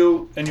grab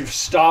you, and you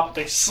stop.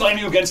 They slam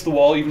you against the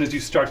wall, even as you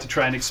start to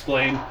try and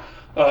explain.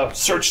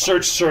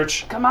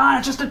 Search. Come on,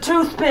 it's just a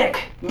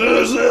toothpick.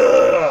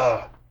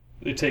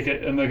 They take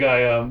it, and the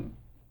guy,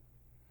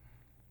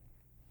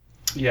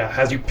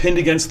 has you pinned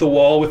against the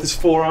wall with his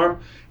forearm.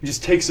 He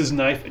just takes his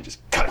knife and just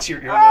cuts your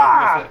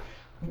earlobe with it.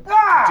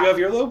 Do you have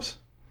earlobes?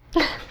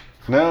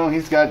 No,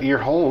 he's got ear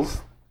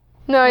holes.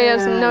 No, he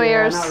has no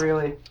Yeah, ears. Not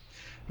really.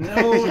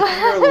 No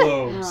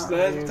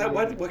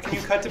earlobes. What can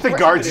you cut to The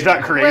guard's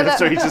not creative, the-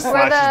 so he just where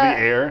slashes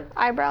the- the air.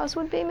 Eyebrows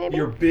would be, maybe?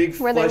 Your big,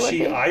 Where they would fleshy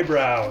be.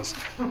 eyebrows.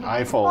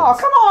 Eye folds. Oh,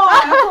 come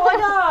on! That's all I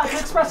got to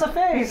express a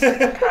face.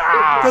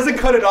 Doesn't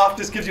cut it off,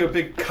 just gives you a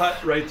big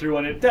cut right through,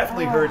 and it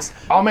definitely hurts.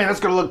 Oh man, that's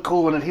gonna look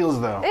cool when it heals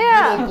though.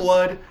 Yeah. Little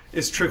blood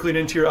is trickling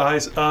into your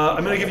eyes.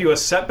 I'm going to give you a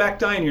setback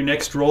die in your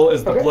next roll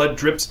as the Okay. blood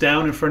drips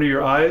down in front of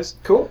your eyes,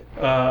 Cool.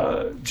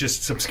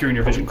 just obscuring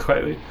your vision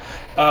slightly.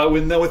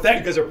 With that,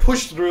 you guys are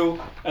pushed through,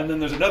 and then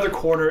there's another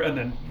corner, and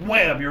then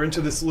wham, you're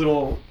into this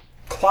little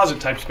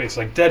closet-type space,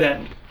 like dead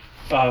end.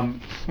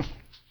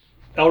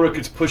 Elric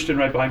gets pushed in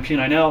right behind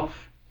P9L.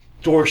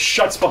 Door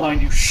shuts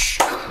behind you.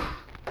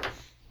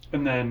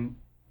 And then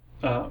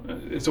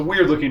it's a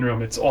weird-looking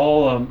room. It's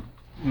all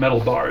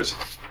metal bars.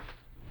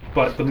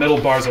 But the metal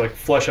bars are like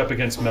flush up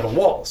against metal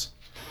walls.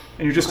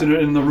 And you're just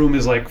in the room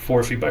is like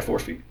 4 feet by 4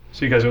 feet.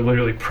 So you guys are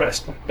literally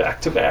pressed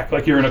back to back,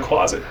 like you're in a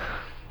closet.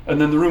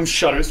 And then the room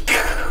shutters.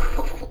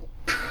 And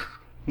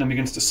then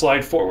begins to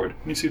slide forward.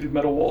 And you see the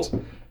metal walls.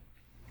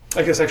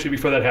 I guess actually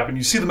before that happened,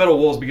 you see the metal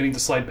walls beginning to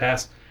slide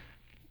past.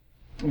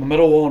 And the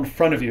metal wall in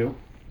front of you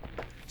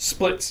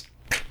splits.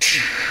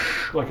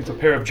 Like it's a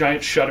pair of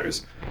giant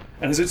shutters.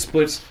 And as it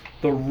splits,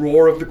 the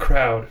roar of the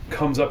crowd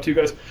comes up to you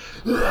guys.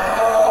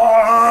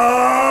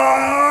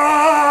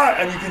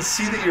 And you can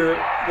see that you're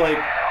like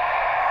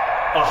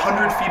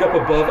 100 feet up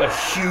above a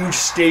huge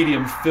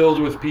stadium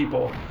filled with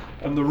people.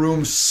 And the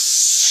room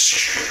slides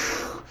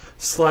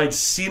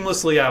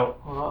seamlessly out.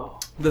 Whoa.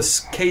 The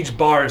cage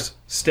bars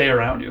stay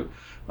around you.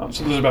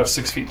 So those are about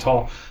 6 feet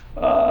tall.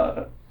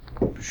 The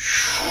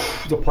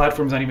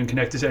platform's not even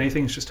connected to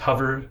anything. It's just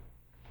hovered,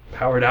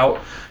 powered out,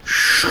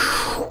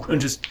 and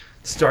just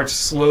starts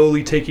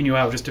slowly taking you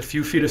out just a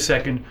few feet a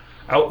second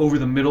out over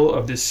the middle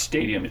of this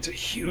stadium. It's a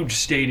huge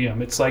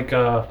stadium. It's like,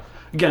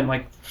 again,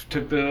 like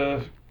took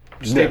the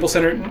Staples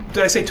Center. Did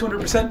I say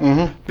 200%?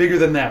 Mm-hmm. Bigger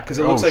than that, because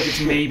it looks like it's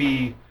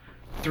maybe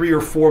 3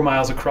 or 4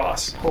 miles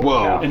across.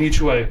 Whoa. And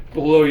each way,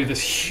 below you,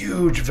 this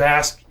huge,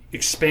 vast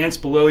expanse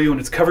below you,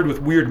 and it's covered with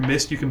weird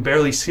mist. You can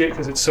barely see it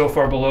because it's so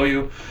far below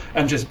you.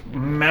 And just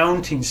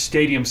mounting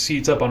stadium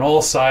seats up on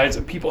all sides,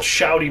 and people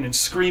shouting and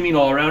screaming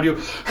all around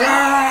you.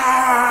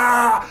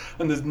 Ah!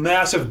 And this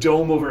massive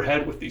dome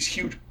overhead with these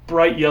huge,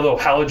 bright yellow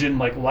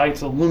halogen-like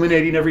lights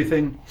illuminating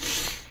everything.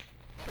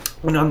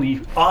 And on the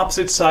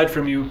opposite side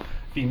from you,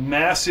 the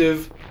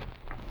massive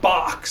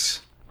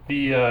box,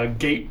 the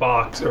gate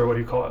box, or what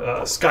do you call it,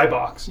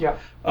 skybox, Yeah.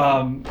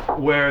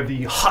 where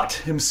the Hutt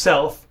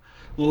himself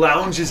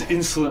lounges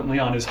insolently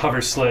on his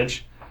hover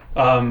sledge,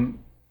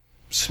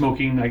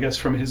 smoking, I guess,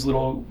 from his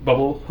little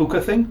bubble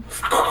hookah thing.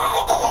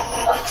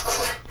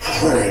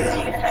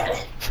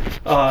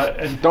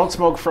 And Don't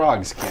smoke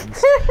frogs,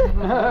 kids.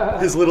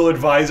 his little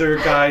advisor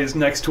guy is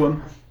next to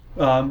him.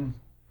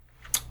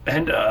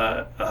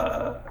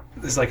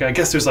 There's like, I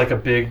guess there's like a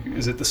big,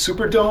 is it the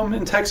Superdome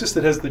in Texas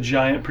that has the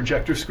giant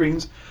projector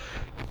screens?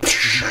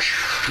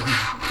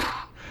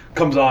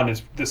 Comes on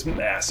is this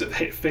massive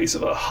face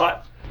of a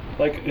Hutt,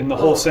 like in the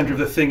whole center of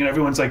the thing, and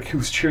everyone's like,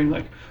 who's cheering,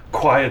 like,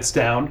 quiets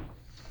down.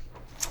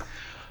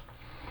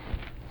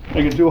 I'm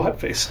gonna do a Hutt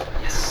face.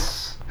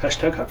 Yes.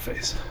 Hashtag Hutt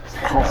face.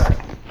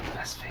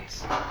 Best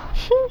face.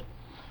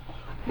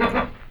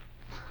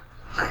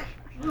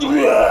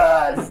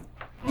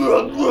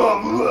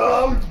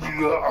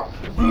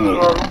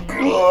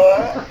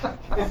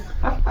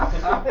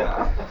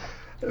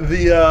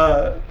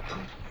 The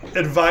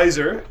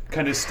advisor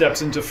kind of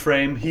steps into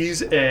frame.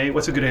 He's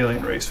what's a good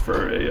alien race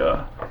for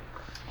a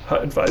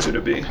Hutt advisor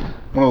to be? One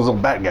of those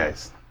little bat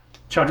guys.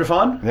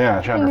 Chadrafan?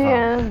 Yeah, Chadrafan.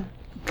 Yeah.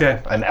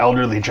 Okay. An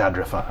elderly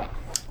Chadrafan.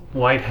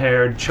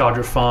 White-haired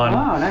Chadrafan.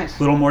 Oh, nice. A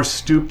little more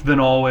stooped than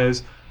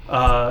always.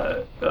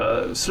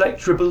 Slight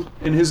dribble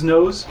in his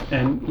nose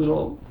and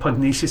little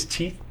pugnacious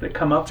teeth that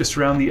come up just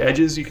around the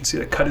edges. You can see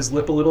that cut his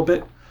lip a little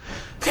bit.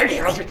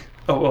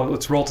 Oh, well,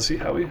 let's roll to see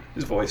how he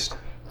is voiced.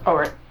 All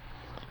right.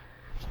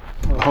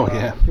 Oh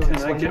yeah.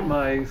 Can I get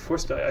my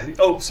force die?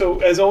 So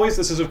as always,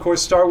 this is of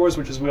course Star Wars,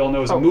 which as we all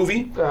know is a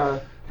movie.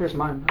 Here's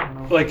mine. I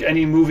don't know. Like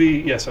any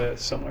movie, yes,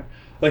 somewhere.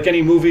 Like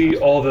any movie,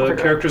 all the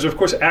Okay. characters are of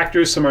course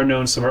actors. Some are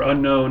known, some are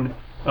unknown.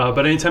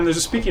 But anytime there's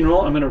a speaking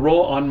role, I'm going to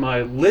roll on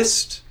my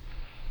list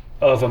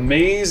of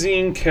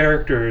amazing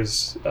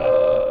characters.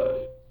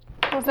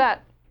 What's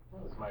that?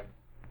 That's my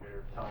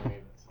computer telling me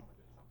that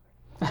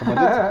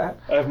I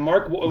have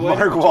Mark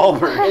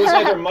Wahlberg. It was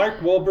either Mark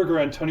Wahlberg or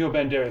Antonio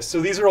Banderas.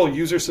 So these are all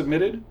user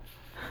submitted.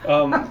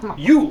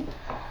 You,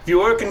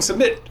 viewer, can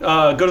submit.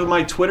 Go to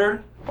my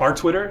Twitter, our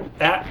Twitter,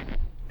 at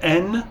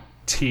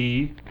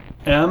NTMTO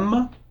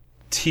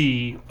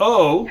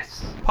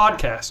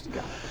podcast.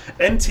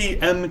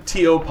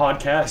 NTMTO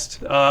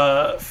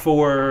podcast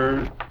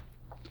for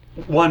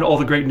one, all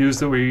the great news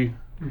that we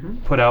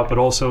put out, but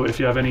also if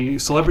you have any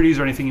celebrities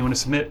or anything you want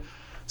to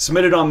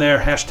submit it on there.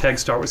 Hashtag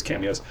Star Wars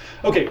cameos.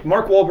 Okay,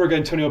 Mark Wahlberg,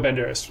 Antonio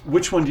Banderas.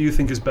 Which one do you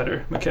think is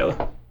better,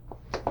 Michaela?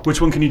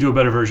 Which one can you do a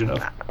better version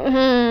of?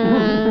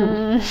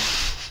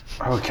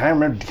 Oh, can I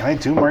remember? Can I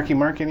do Marky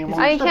Mark anymore?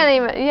 I can't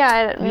even.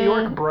 Yeah. New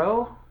York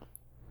bro?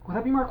 Would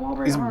that be Mark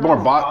Wahlberg? He's I don't more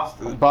know.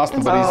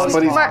 Boston,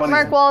 but he's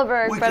Mark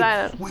Wahlberg, but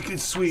I don't. Wicked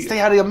sweet. Say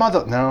hi to your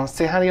mother. No,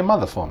 say hi to your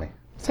mother for me.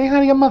 Say hi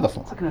to your mother for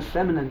me. It's like an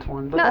effeminate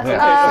one, but No, that's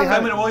it's, Okay,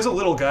 effeminate. Well, he's a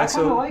little guy, I kind of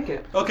so like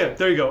it. okay,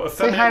 there you go.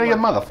 Say hi to your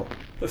mother for me.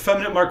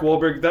 Effeminate Mark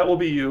Wahlberg. That will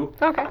be you.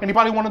 Okay.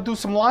 Anybody want to do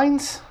some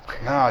lines?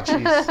 Ah,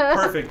 jeez.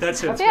 Perfect.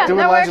 That's it. Yeah, Doing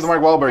that lines works.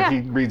 with Mark Wahlberg, Yeah.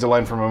 he reads a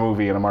line from a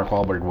movie in a Mark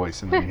Wahlberg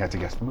voice, and then you have to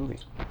guess the movie.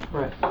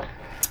 Right.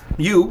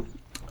 You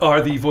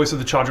are the voice of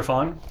the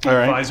Chadrafan, the All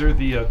right. advisor,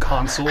 the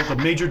consul, the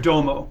major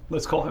domo.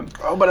 Let's call him.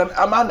 Oh, but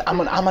I'm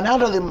an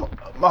elderly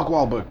Mark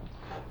Wahlberg.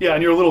 Yeah,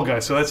 and you're a little guy,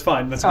 so that's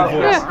fine. That's a good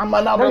voice. I'm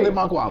an elderly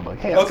Mark Wahlberg.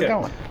 Hey, how's it Okay,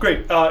 going?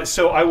 great.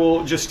 So I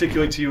will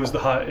gesticulate to you as the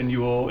Hutt, and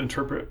you will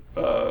interpret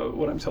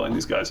what I'm telling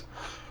these guys.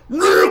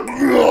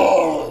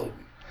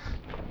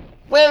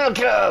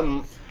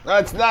 Welcome.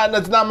 That's not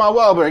my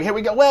Wahlberg. Here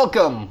we go.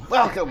 Welcome.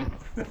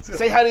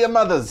 Say hi to your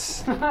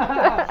mothers.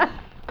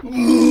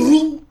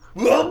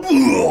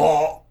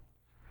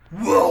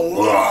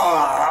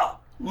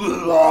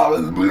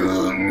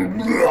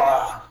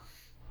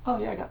 Oh,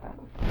 yeah, I got that.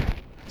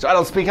 So I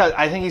don't speak out.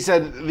 I think he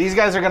said, these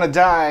guys are going to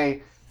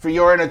die for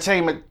your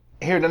entertainment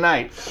here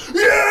tonight.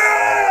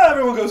 Yeah!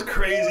 Everyone goes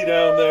crazy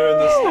down there in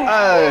this.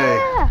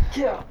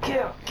 Hey.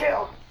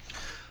 Kill.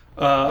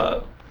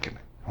 I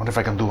wonder if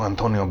I can do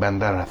Antonio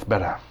Banderas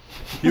better.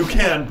 You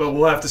can, but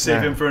we'll have to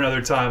save Yeah. him for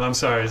another time. I'm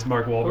sorry, it's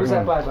Mark Wahlberg. Who's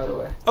that by the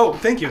way? Oh,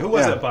 thank you. Who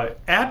was Yeah. that by?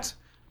 At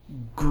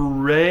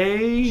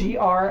Gray.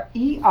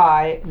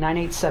 GREI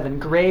 987.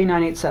 Gray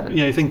 987.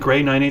 Yeah, you think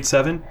Gray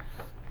 987?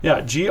 Yeah,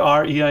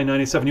 GREI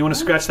 987. You want to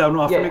scratch that one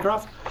off for me, Yeah.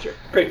 Groff? Sure.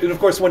 Great. And of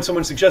course, when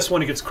someone suggests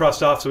one, it gets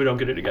crossed off so we don't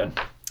get it again.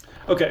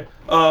 Okay.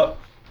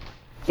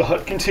 The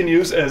Hutt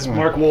continues as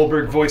Mark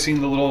Wahlberg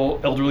voicing the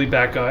little elderly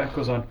bat guy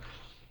goes on.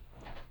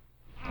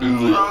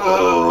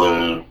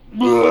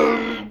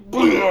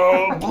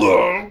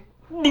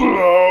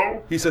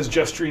 He says,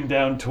 gesturing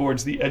down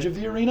towards the edge of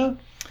the arena,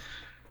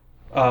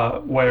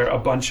 where a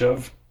bunch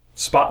of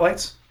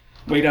spotlights,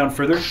 way down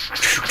further,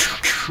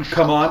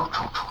 come on,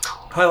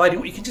 highlighting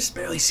what you can just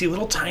barely see.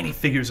 Little tiny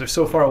figures are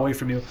so far away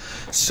from you,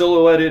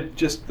 silhouetted,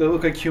 just they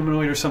look like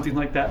humanoid or something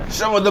like that.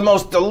 Some of the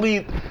most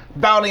elite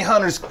bounty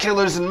hunters,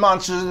 killers, and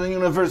monsters in the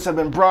universe have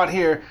been brought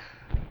here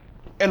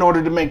in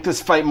order to make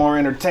this fight more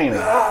entertaining.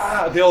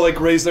 They all like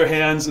raise their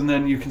hands, and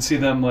then you can see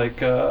them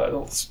like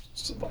lights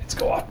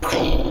go off.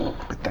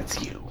 But that's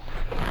you.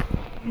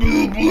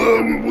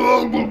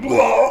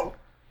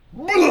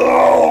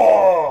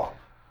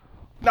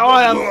 Now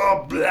I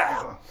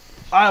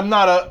am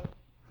not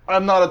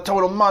a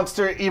total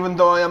monster, even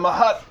though I am a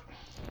Hutt.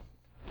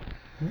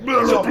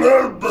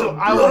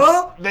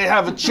 They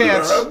have a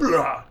chance.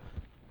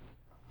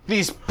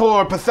 These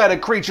poor,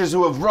 pathetic creatures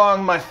who have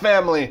wronged my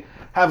family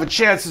have a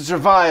chance to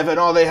survive, and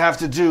all they have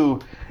to do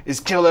is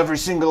kill every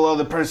single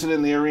other person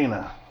in the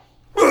arena.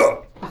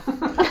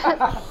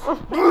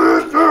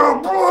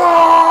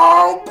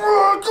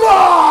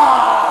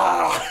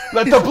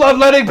 Let the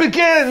bloodletting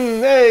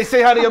begin! Hey,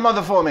 say hi to your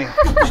mother for me.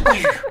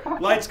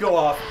 Lights go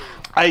off.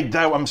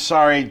 I'm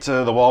sorry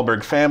to the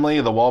Wahlberg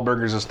family, the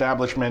Wahlburgers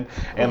establishment,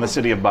 and the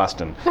city of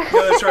Boston. Yeah,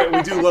 that's right.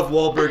 We do love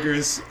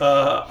Wahlburgers.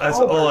 That's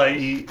all I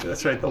eat.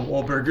 That's right, the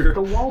Wahlburger.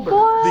 The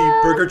Wahlberg. The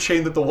burger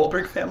chain that the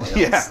Wahlberg family owns.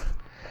 Yeah.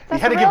 He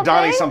had to a give real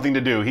Donnie thing? something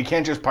to do. He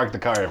can't just park the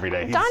car every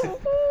day. Donnie.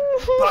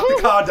 Park the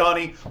car,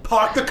 Donnie.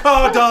 Park the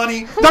car,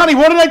 Donnie. Donnie,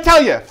 what did I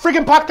tell you?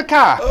 Freaking park the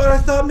car. I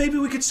thought maybe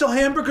we could sell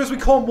hamburgers. We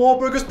call them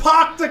Wahlburgers.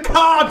 Park the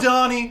car,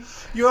 Donnie.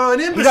 You're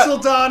an imbecile,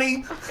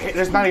 Donnie. Hey,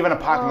 there's not even a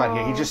parking lot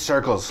here. He just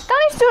circles.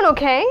 Donnie's doing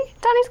okay.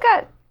 Donnie's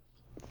got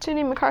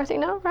Jenny McCarthy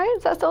now, right?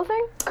 Is that still a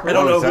thing? I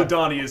don't know is who that?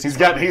 Donnie is. He's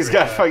got He's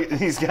got.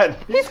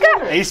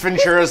 Ace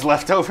Ventura's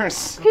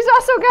leftovers. He's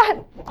also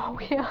got. Oh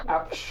yeah.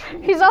 Ouch.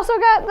 He's also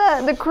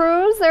got the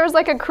cruise. There was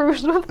like a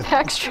cruise with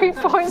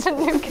Backstreet Boys and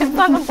New Kids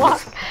on the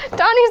Block.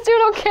 Donnie's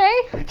doing okay.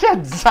 Yeah,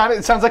 Donnie,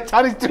 it sounds like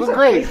Donnie's doing Big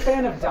great.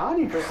 fan of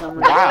Donnie for some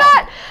reason.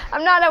 Wow.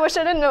 I'm not. I wish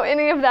I didn't know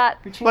any of that.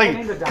 You changed your name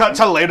to Like, Donnie? cut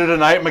to later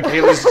tonight,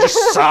 Michaela's just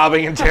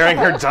sobbing and tearing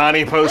her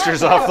Donnie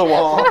posters off the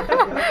wall.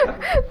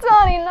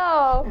 Donnie,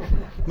 no.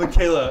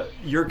 Michaela,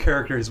 your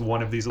character is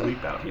one of these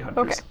elite bounty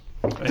hunters.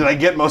 Okay. Did I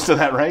get most of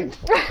that right?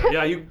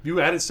 Yeah, you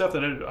added stuff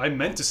that I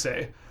meant to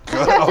say.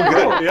 Oh,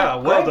 good. Yeah,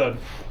 well done.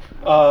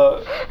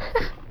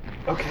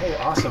 Okay,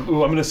 awesome.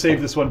 Ooh, I'm going to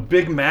save this one.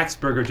 Big Max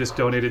Burger just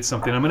donated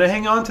something. I'm going to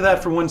hang on to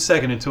that for 1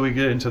 second until we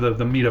get into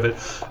the meat of it.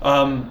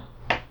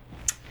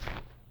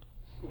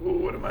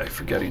 What am I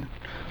forgetting?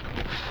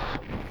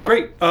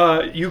 Great.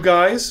 You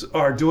guys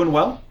are doing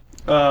well.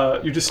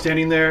 You're just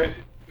standing there,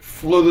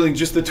 floating,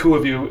 just the two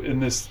of you in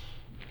this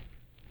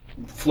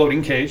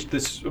floating cage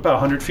that's about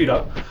 100 feet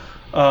up.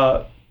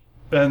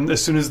 And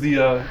as soon as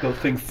the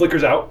thing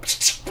flickers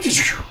out,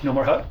 no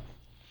more hut.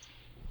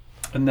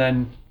 And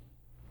then,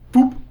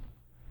 boop,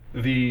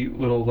 the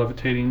little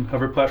levitating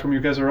hover platform you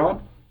guys are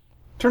on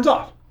turns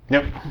off.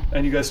 Yep.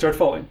 And you guys start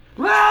falling.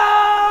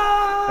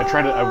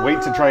 I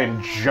wait to try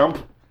and jump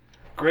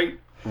Great.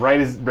 right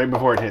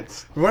before it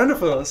hits.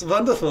 Wonderful. It's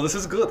wonderful. This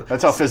is good.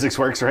 That's how physics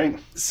works, right?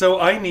 So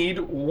I need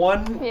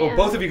one, Yeah. or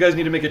both of you guys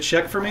need to make a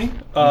check for me.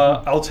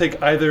 I'll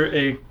take either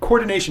a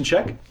coordination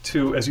check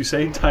to, as you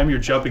say, time your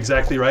jump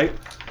exactly right.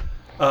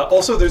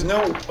 Also, there's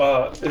no,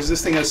 as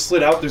this thing has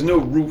slid out, there's no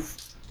roof.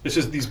 It's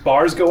just these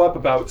bars go up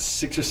about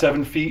 6 or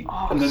 7 feet,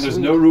 and then there's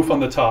sweet. no roof on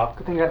the top.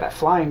 Good thing I got that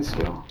flying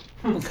skill.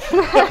 God,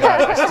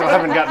 I still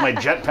haven't got my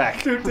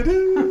jetpack.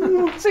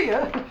 Doo-doo-doo. See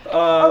ya.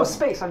 Oh,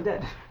 space, I'm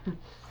dead.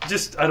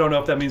 Just, I don't know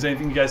if that means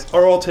anything, you guys.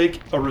 Or I'll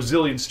take a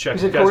resilience check.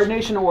 Is You it guys-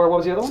 coordination or what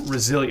was the other one?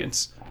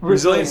 Resilience. Resilience.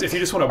 Resilience, if you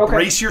just want to Okay.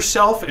 brace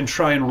yourself and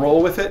try and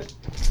roll with it.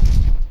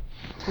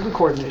 We'll do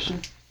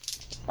coordination.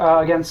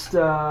 Against 2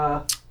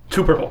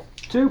 purple.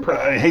 2 per.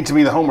 I hate to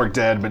be the homework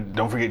dad, but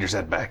don't forget your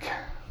setback.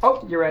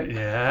 Oh, you're right. Yeah.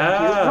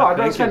 No, I'd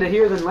rather thank spend you. it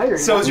here than later.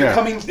 So as you're Yeah.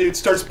 coming, it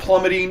starts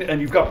plummeting,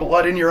 and you've got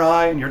blood in your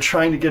eye, and you're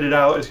trying to get it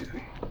out.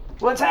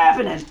 What's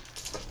happening?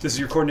 This is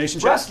your coordination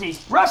check? Rusty!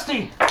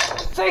 Rusty!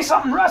 Say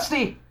something,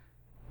 Rusty!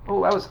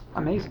 Oh, that was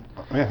amazing.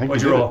 Yeah, I think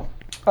What'd we you did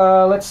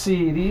roll? Let's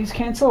see. These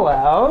cancel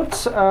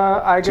out.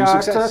 I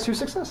got success. 2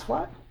 success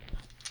flat.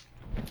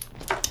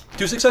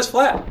 2 success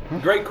flat.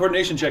 Great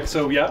coordination check.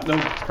 So yeah, no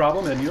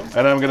problem. And you? it.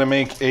 And I'm going to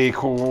make a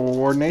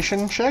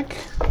coordination check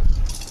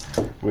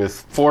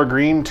with 4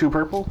 green, 2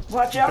 purple.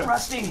 Watch out,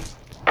 Rusty!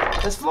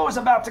 This floor's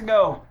about to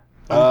go.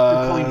 You're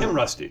calling him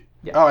Rusty.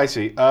 Oh, I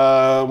see.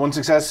 1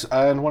 success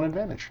and 1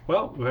 advantage.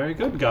 Well, very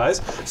good,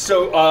 guys.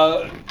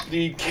 So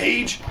the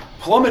cage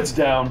plummets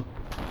down,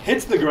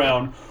 hits the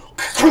ground.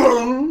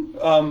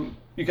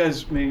 You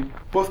guys made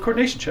both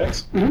coordination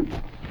checks. Mm-hmm.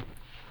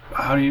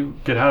 How do you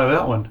get out of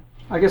that one?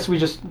 I guess we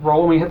just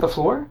roll when we hit the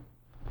floor?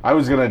 I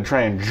was going to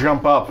try and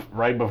jump up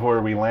right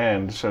before we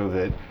land so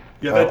that...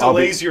 Yeah, that I'll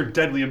be- delays your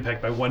deadly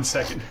impact by 1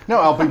 second. No,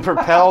 I'll be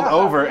propelled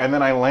over and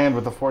then I land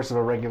with the force of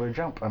a regular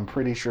jump. I'm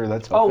pretty sure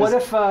that's how Oh, what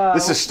if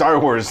This is Star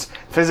Wars.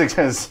 Physics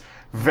has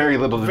very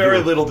little to do Very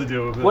with little to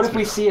do with this. what if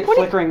we see it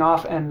flickering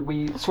off and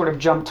we sort of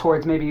jump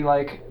towards maybe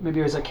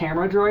there's a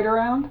camera droid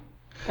around?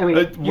 And we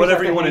use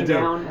whatever that you wanna hang do.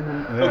 down and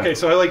then Yeah. Okay,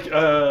 so I like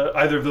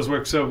either of those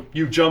work. So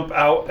you jump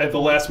out at the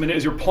last minute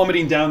as you're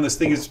plummeting down. This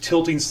thing is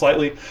tilting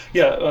slightly.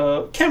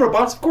 Yeah, camera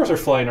bots, of course, are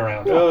flying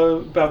around.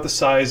 About the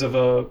size of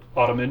a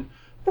ottoman.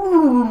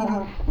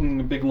 A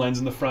big lens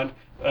in the front.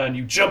 And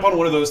you jump on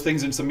one of those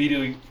things and it's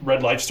immediately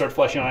red lights start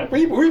flashing on it.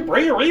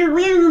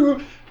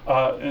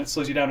 And it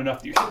slows you down enough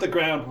that you hit the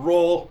ground,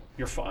 roll,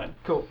 you're fine.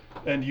 Cool.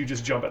 And you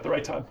just jump at the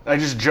right time. I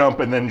just jump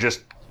and then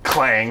just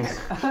clang.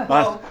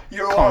 Well,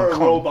 you are a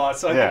clunk. robot,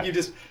 so I Yeah. think you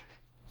just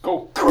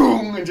go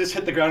boom and just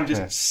hit the ground and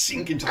just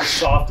sink into the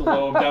soft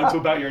loam down to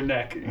about your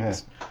neck. You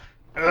just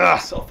Ugh,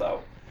 yourself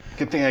out.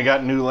 good thing I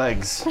got new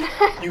legs.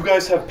 You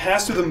guys have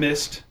passed through the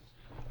mist.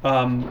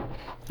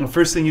 The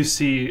first thing you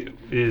see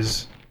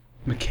is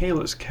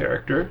Michaela's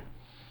character.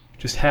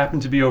 Just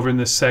happened to be over in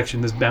this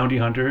section, this bounty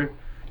hunter.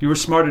 You were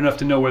smart enough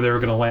to know where they were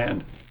going to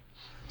land.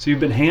 So you've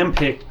been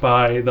handpicked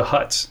by the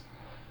Hutts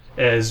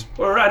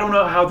or I don't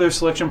know how their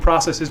selection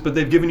process is, but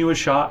they've given you a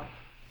shot.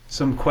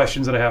 Some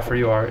questions that I have for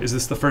you are, is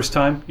this the first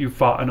time you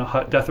fought in a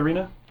Hutt death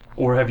arena?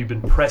 Or have you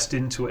been pressed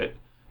into it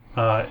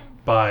by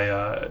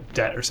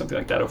debt or something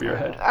like that over your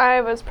head?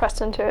 I was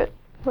pressed into it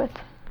with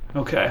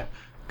Okay,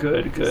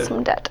 good.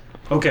 some debt.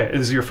 Okay,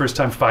 this is your first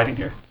time fighting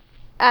here.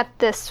 At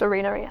this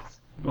arena, yes.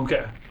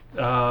 Okay.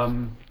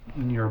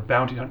 You're a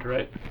bounty hunter,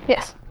 right?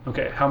 Yes.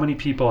 Okay, how many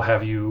people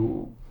have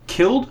you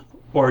killed?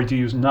 Or do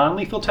you use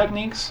non-lethal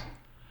techniques?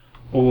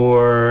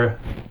 Or,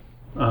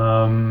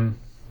 or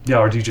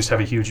do you just have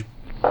a huge,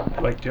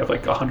 do you have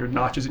 100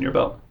 notches in your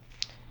belt?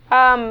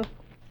 Um,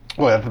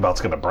 Well, that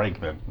belt's going to break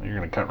then. You're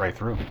going to cut right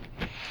through.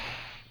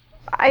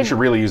 I You should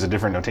really use a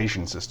different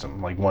notation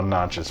system. Like 1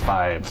 notch is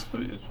 5.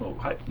 Well,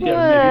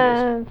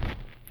 yeah, maybe it is.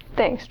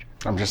 Thanks.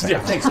 I'm just saying. Yeah,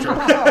 thanks, Drew.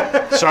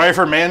 Sorry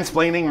for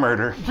mansplaining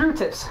murder. Drew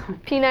tips.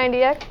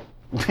 P90X.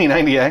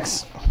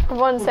 P90X. I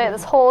wanted to say it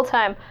this whole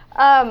time.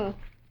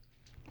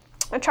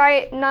 I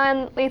try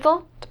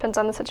non-lethal. Depends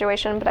on the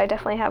situation, but I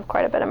definitely have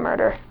quite a bit of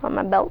murder on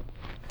my belt.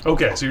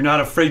 Okay, so you're not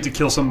afraid to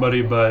kill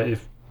somebody, but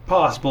if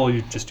possible,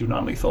 you just do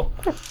non-lethal.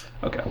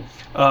 Okay.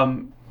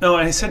 No,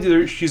 I said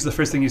to her, she's the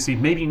first thing you see.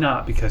 Maybe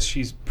not, because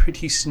she's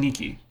pretty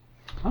sneaky.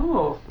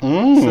 Oh.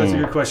 So that's a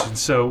good question.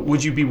 So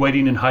would you be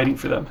waiting and hiding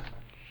for them?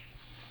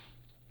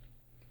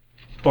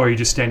 Or are you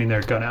just standing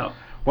there, gun out?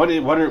 What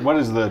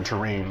is the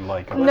terrain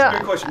like? No. That's a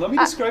good question. Let me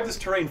describe this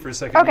terrain for a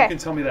second. Okay. You can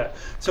tell me that.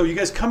 So you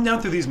guys come down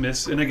through these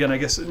mists, and again, I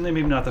guess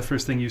maybe not the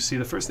first thing you see.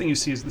 The first thing you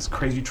see is this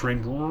crazy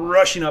terrain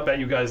rushing up at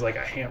you guys like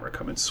a hammer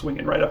coming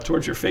swinging right up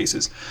towards your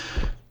faces.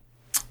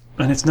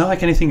 And it's not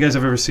like anything you guys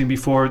have ever seen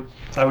before.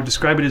 I would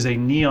describe it as a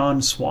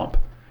neon swamp.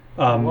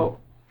 Whoa.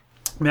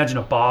 Imagine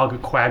a bog, a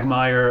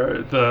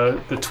quagmire,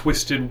 the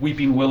twisted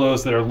weeping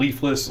willows that are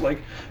leafless, like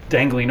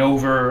dangling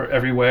over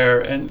everywhere,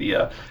 and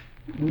the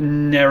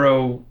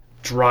narrow,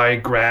 dry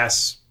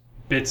grass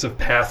bits of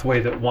pathway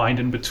that wind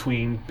in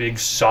between big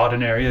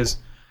sodden areas.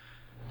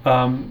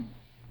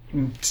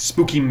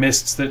 Spooky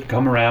mists that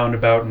come around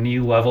about knee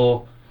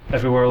level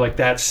everywhere, like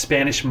that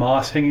Spanish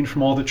moss hanging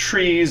from all the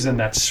trees, and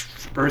that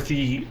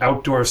earthy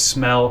outdoor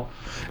smell.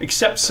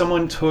 Except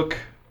someone took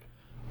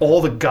all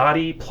the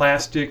gaudy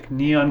plastic,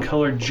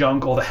 neon-colored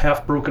junk, all the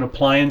half-broken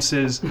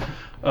appliances,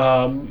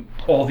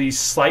 all these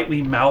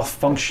slightly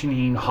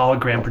malfunctioning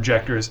hologram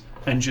projectors,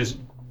 and just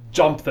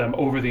dumped them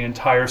over the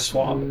entire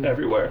swamp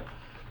everywhere.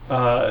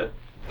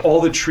 All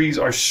the trees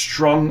are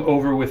strung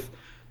over with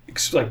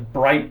like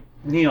bright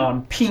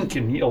neon pink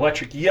and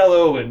electric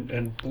yellow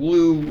and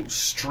blue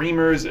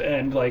streamers,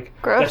 and like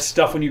Gross. that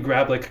stuff when you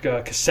grab like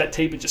a cassette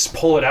tape and just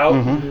pull it out,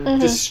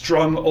 just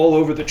strung all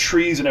over the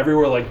trees and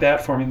everywhere like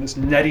that, forming this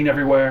netting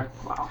everywhere.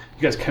 Wow.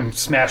 You guys can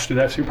smash through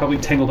that, so you're probably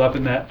tangled up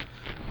in that.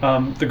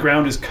 The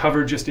ground is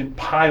covered just in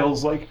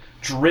piles, like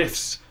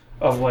drifts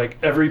of like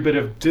every bit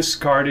of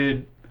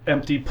discarded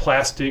empty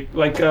plastic,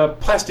 like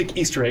plastic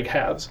Easter egg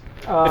halves.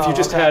 If you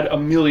just had a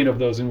million of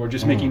those and were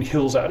just making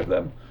hills out of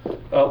them.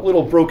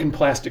 Little broken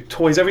plastic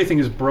toys. Everything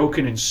is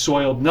broken and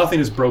soiled. Nothing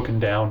is broken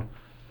down.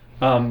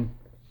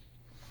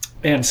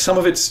 And some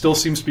of it still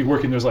seems to be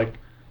working. There's like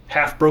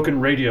half-broken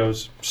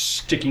radios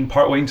sticking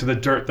partway into the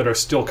dirt that are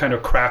still kind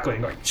of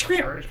crackling, like,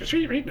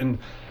 and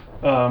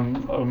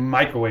a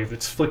microwave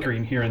that's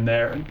flickering here and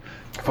there. And,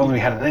 If only we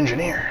had an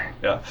engineer.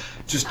 yeah,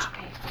 just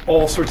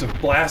all sorts of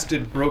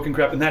blasted, broken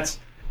crap, and that's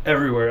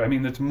everywhere. I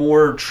mean, it's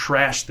more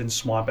trash than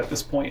swamp at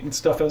this point, and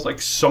stuff has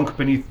like sunk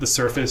beneath the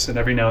surface, and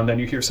every now and then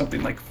you hear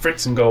something like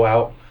fritz and go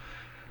out.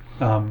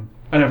 And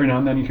every now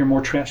and then you hear more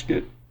trash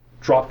get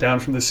dropped down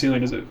from the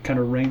ceiling as it kind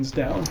of rains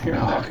down here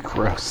and there. Oh,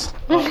 gross.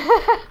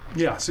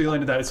 Yeah, so you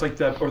landed that. It's like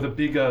that, or the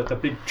big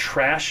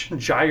trash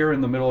gyre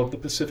in the middle of the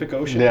Pacific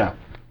Ocean. Yeah.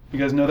 You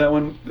guys know that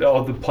one?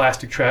 All the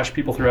plastic trash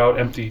people throw out,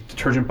 empty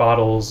detergent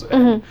bottles,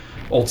 and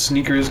old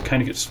sneakers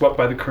kind of get swept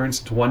by the currents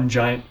into one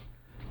giant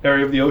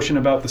area of the ocean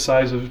about the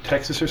size of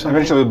Texas or something.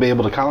 Eventually we'll be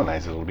able to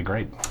colonize it. It'll be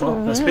great.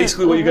 Well, that's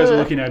basically what you guys are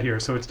looking at here.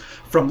 So it's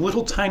from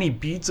little tiny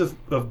beads of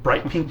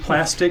bright pink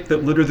plastic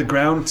that litter the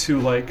ground to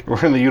like,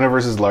 We're in the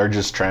universe's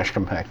largest trash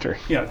compactor.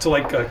 yeah, to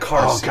like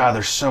cars. Oh god,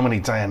 there's so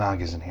many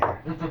Dianagas in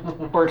here.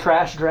 Or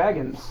trash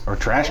dragons. Or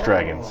trash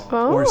dragons.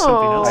 Or something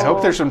else. I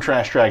hope there's some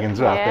trash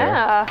dragons out there.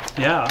 Yeah.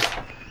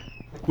 Yeah.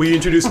 We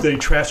introduced a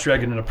trash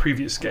dragon in a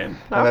previous game.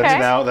 And Okay.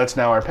 that's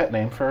now our pet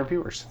name for our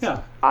viewers. Yeah.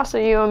 Also,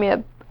 you owe me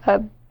a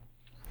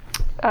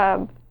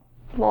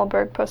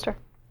Wahlberg poster.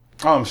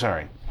 Oh, I'm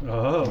sorry.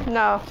 Oh.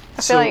 No,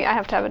 I So- feel like I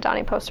have to have a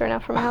Donnie poster now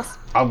for my house.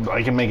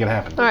 I can make it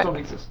happen. All right. Don't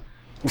exist.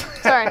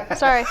 Sorry. No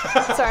way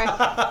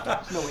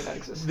that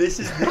exists.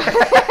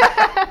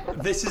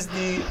 This is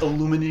the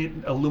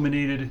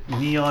illuminated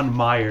neon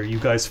mire you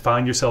guys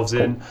find yourselves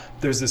in.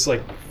 There's this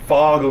like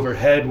fog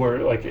overhead where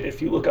like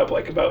if you look up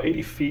like about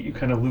 80 feet, you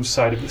kind of lose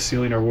sight of the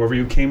ceiling or wherever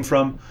you came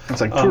from.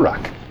 It's like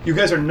Turok. You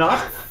guys are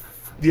not.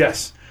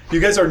 Yes, you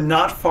guys are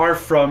not far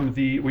from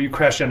the where you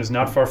crashed down. Is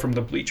not far from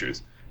the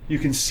bleachers. You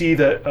can see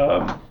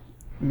that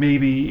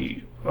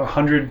maybe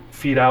 100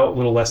 feet out, a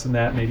little less than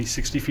that, maybe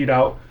 60 feet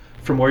out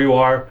from where you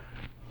are.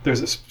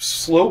 There's a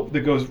slope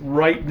that goes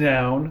right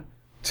down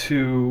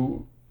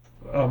to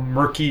a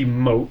murky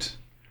moat,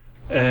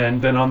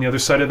 and then on the other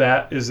side of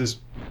that is this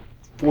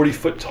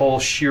 40-foot tall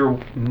sheer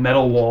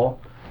metal wall,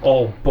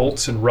 all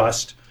bolts and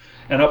rust.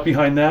 And up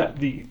behind that,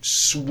 the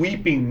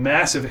sweeping,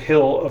 massive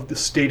hill of the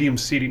stadium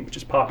seating, which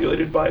is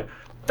populated by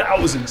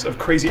thousands of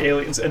crazy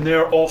aliens. And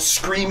they're all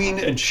screaming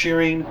and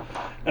cheering.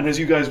 And as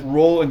you guys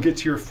roll and get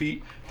to your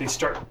feet, they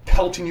start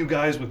pelting you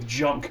guys with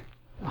junk.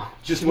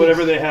 Just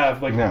whatever they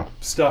have, like Yeah.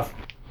 stuff.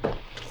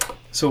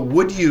 So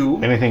would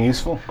you Anything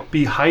useful?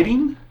 be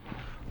hiding?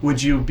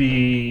 Would you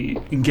be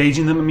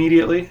engaging them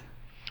immediately?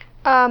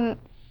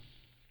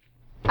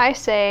 I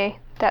say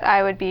that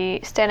I would be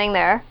standing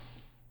there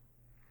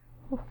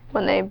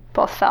when they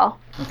both fell,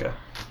 Okay.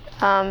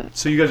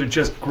 So you guys are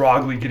just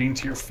groggily getting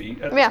to your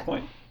feet at Yeah. this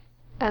point.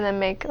 and then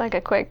make like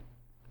a quick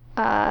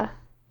eye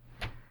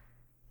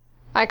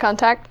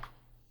contact,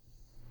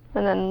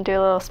 and then do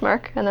a little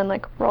smirk, and then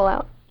like roll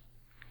out.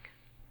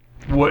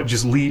 What?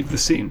 Just leave the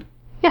scene.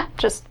 Yeah,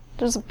 just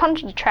there's a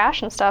bunch of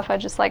trash and stuff. I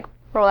just like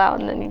roll out,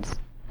 and then it's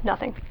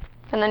nothing,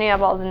 and then you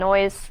have all the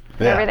noise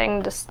and Yeah.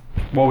 everything. Just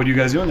What would you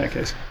guys do in that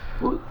case?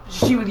 Is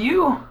she with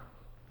you?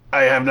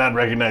 I have not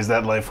recognized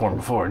that life form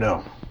before,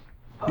 no.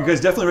 You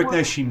guys definitely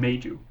recognize she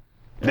made you.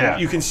 Yeah.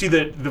 You can see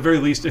that, at the very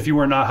least, if you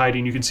were not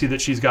hiding, you can see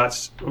that she's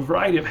got a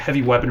variety of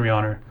heavy weaponry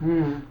on her.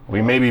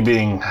 We may be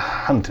being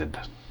hunted.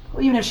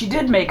 Well, even if she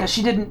did make us,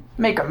 she didn't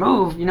make a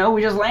move, you know?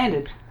 We just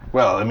landed.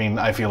 Well, I mean,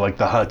 I feel like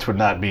the Hutt would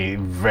not be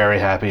very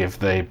happy if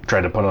they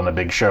tried to put on a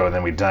big show and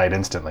then we died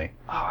instantly.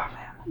 Oh, man.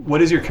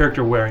 What is your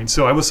character wearing?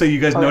 So I will say you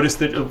guys noticed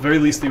that at the very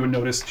least you would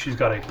notice she's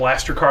got a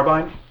blaster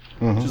carbine,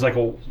 which is like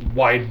a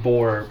wide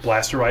bore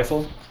blaster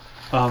rifle.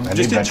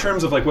 Just in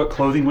terms of like what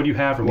clothing would you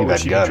have or what would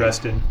she be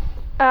dressed in?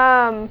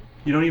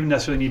 You don't even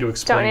necessarily need to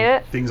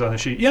explain things on the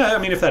sheet. Yeah, I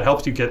mean if that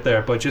helps you get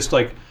there, but just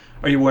like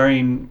are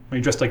you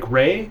dressed like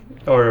Rey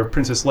or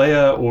Princess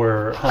Leia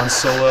or Han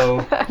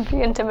Solo? That'd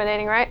be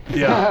intimidating, right?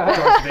 Yeah,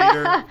 Darth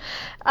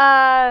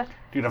Vader.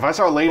 Dude, if I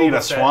saw a lady in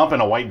a swamp in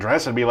a white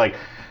dress, I'd be like,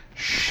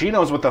 she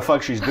knows what the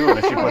fuck she's doing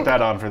if she put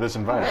that on for this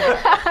environment.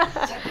 Is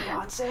that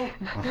Beyonce?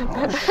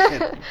 Oh,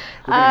 shit.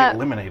 We're gonna get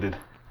eliminated.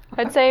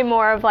 I'd say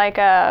more of like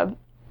a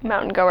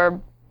mountain goer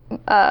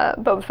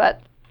Boba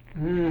Fett.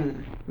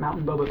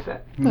 Mountain Boba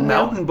Fett.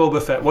 Mountain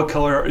Boba Fett. What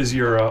color is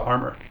your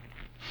armor?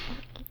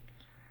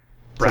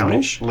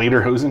 Brownish?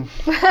 Lederhosen?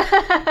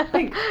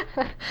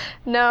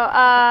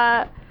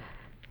 No,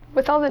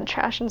 with all the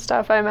trash and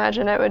stuff, I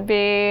imagine it would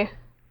be...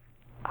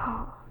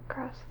 Oh,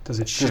 gross. Does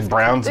it Just shift?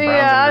 browns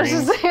Yeah, and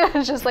greens?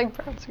 it's just like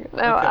browns.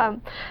 No,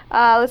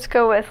 let's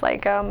go with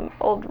like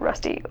old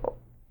rusty.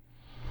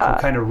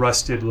 Kind of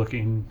rusted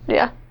looking,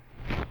 Yeah.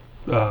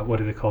 what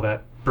do they call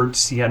that? Burnt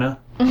sienna?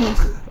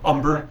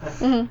 Umber?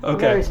 Very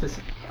Okay.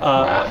 specific.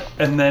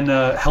 And then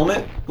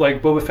helmet,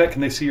 like Boba Fett,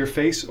 can they see your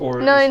face?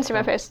 Or No, I didn't see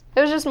my face.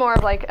 It was just more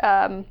of like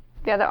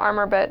the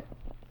armor, but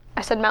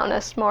I said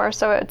mountainous more,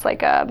 so it's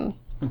like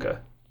Okay.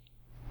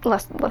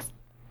 less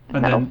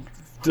And metal. then,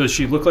 does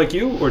she look like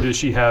you, or does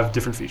she have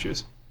different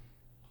features?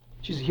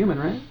 She's a human,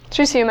 right?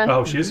 She's human.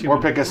 Oh, she is Or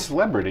human. pick a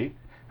celebrity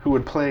who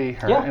would play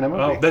her Yeah. in a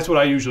movie. Oh, that's what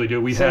I usually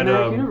do. We had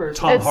Cinematic universe.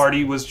 Tom It's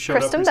Hardy showed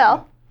Kristen up.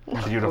 Bell.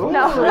 Beautiful.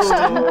 No.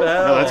 Bell.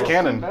 No, that's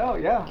canon. Oh,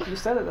 yeah. You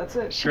said it. That's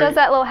it. She does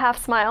that little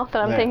half smile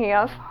that I'm Yeah. thinking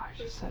of. I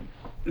just said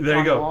There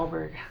you go.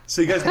 Wahlberg.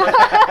 So you guys,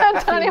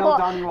 Donnie Female Wal-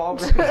 Donnie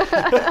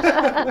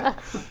Wahlberg.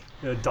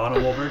 Donna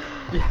Wahlberg,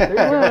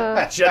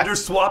 Ugh. gender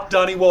swap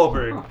Donnie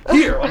Wahlberg.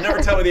 Here on Never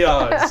Tell Me the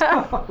Odds.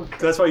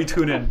 That's why you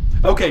tune in.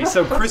 Okay,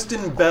 so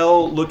Kristen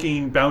Bell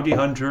looking bounty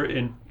hunter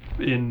in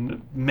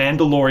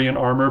Mandalorian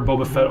armor,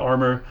 Boba Fett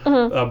armor,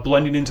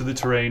 blending into the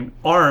terrain,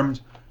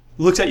 armed,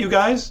 looks at you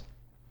guys,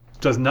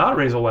 does not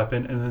raise a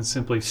weapon, and then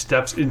simply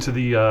steps into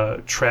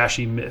the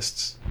trashy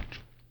mists.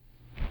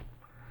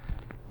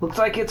 Looks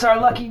like it's our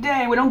lucky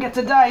day. We don't get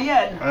to die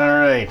yet. All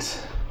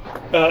right.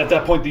 At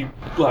that point, the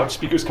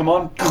loudspeakers come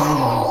on,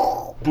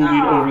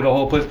 booming over the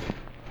whole place.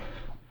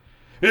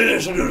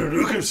 Yes,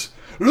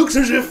 looks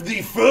as if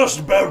the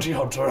first bounty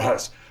hunter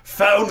has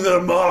found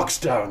their marks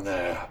down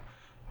there.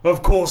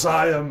 Of course,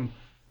 I am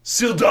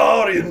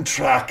Sildarian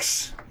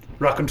Trax,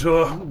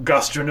 raconteur,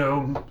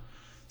 gastronome,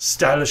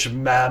 stylish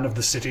man of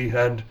the city,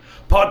 and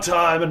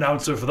part-time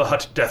announcer for the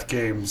Hutt Death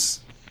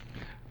Games.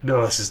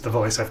 No, this is the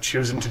voice I've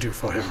chosen to do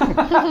for him.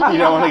 You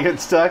don't want to get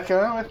stuck,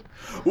 huh?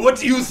 What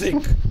do you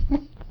think?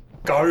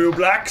 Garu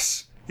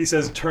Blacks? He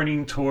says,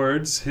 turning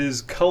towards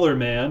his color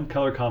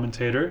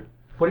commentator,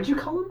 What did you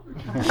call him?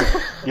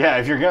 Yeah,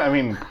 if you're gonna, I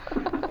mean,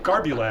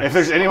 Garbulax. if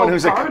there's anyone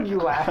who's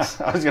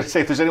Garbulax. I was gonna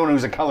say, if there's anyone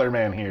who's a color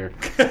man here,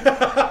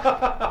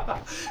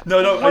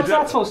 No, What's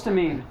that supposed to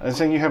mean? I'm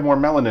saying you have more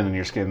melanin in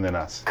your skin than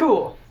us.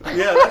 Cool.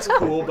 Yeah, that's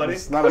cool, buddy.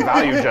 It's not a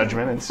value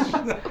judgment. It's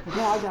Yeah,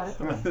 I got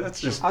it. That's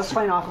just I was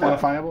playing off of it.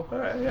 quantifiable. all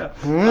right. Yeah.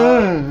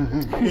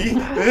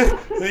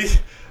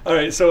 All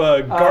right. So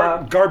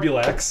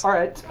Garbulax. All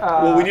right.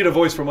 Well, we need a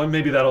voice from one.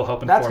 Maybe that'll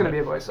help inform That's going to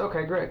it be a voice.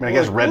 Okay, great. I mean, I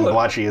guess red and Cool.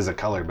 blotchy is a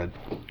color, but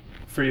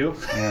for you.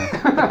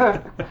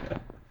 yeah.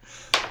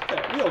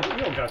 Yeah,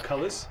 we all got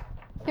colors.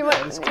 You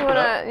let's keep it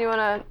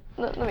wanna?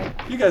 Let me.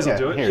 You guys will Yeah,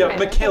 do it. here. Yeah,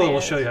 Michaela will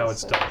show you how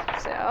it's done.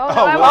 So,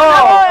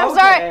 wow. I'm Okay.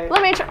 sorry.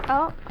 Let me try.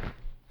 Oh,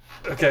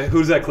 Okay,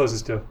 who's that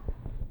closest to?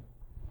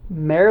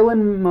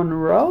 Marilyn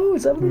Monroe?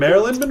 Is that what it is?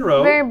 Marilyn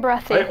Monroe. very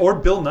breathy. Right, or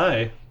Bill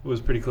Nye was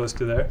pretty close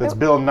to there. That's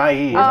Bill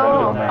Nye.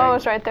 Oh,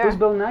 it's right there. Who's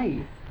Bill Nye?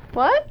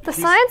 What? The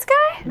science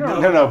guy?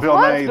 No, Bill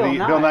What? Nye.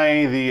 Bill Bill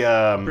Nye,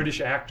 the British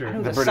actor.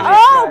 the British.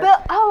 Oh, Bill.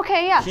 Oh,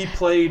 okay, yeah. He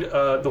played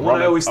the one I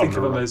Robert always think of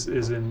him Underwood. as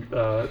is in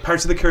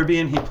Pirates of the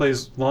Caribbean. He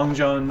plays Long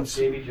John's.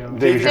 Davy Jones.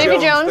 Davy Davy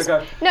Jones, Jones. the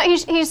guy- No,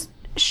 he's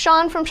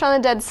Sean from Shaun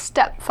of the Dead's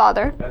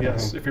stepfather.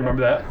 Yes, if you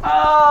remember that.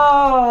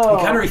 Oh!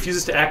 He kind of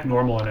refuses to act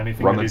normal in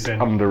anything that he's Run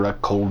in. under a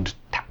cold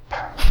tap.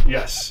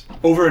 Yes,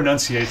 over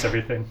enunciates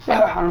everything. I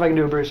don't know if I can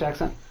do a British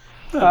accent.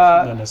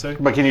 Not necessary.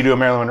 But can you do a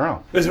Marilyn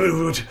Monroe?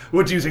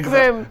 What do you think of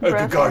Very that?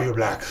 breathy. Garu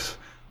Blacks.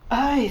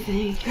 I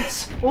think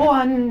it's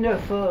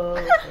wonderful.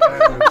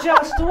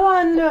 Just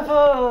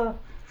wonderful.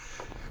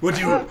 What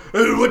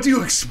do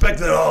you expect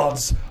the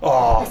odds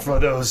are for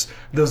those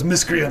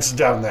miscreants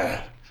down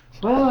there?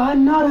 Well,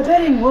 I'm not a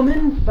betting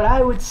woman, but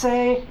I would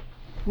say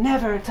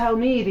never tell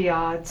me the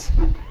odds.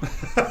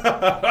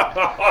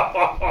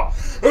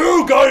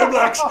 Oh, Garu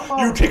Blacks,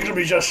 you tickled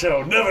me just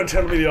so. Never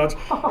tell me the odds.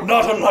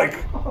 Not unlike.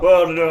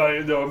 Well,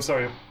 no, I'm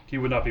sorry. He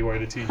would not be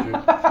wearing a t-shirt.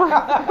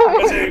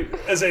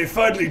 As a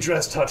finely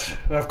dressed Hutt,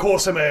 of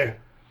course I'm a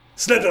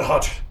slender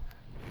Hutt.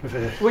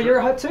 Well, you're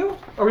a hut too?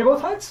 Are we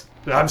both huts?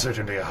 I'm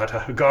certainly a hut.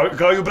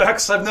 Are you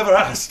blacks? I've never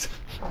asked.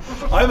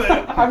 I'm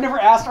a... I've never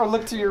asked or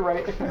looked to your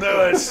right.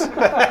 No, it's...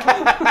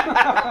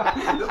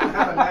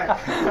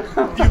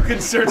 You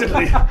can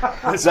certainly...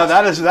 So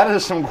that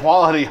is some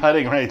quality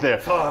hutting right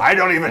there. I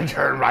don't even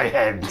turn my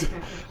head.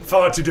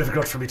 Far too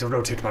difficult for me to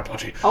rotate my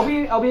body. I'll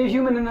be a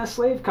human in a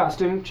slave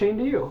costume chained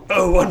to you.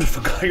 Oh,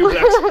 wonderful, you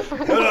blacks.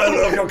 Well, I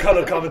love your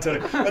color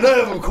commentary. And I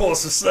am, of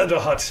course, a slender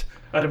hut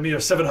at a mere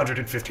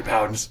 750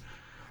 pounds,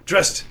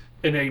 dressed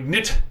in a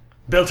knit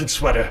belted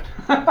sweater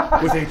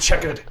with a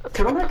checkered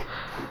Turtleneck?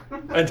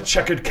 and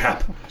checkered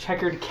cap.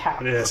 Checkered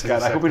cap. Yes,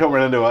 God, I hope we don't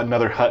run into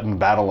another hut in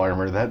battle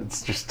armor.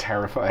 That's just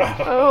terrifying.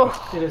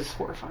 Oh. It is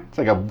horrifying. It's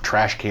like a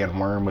trash can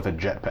worm with a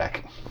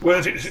jetpack.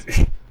 Well,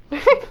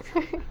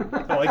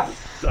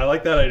 I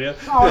like that idea.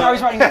 Oh, now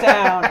he's writing it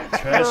down.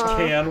 Trash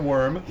can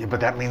worm. Yeah, but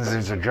that means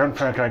there's a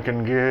jetpack I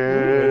can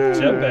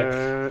get.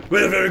 Jetpack.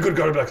 Well, very good,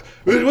 Garbax.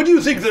 What do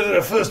you think that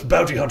our first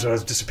bounty hunter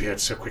has disappeared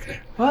so quickly?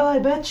 Well, I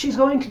bet she's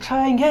going to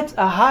try and get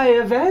a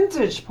higher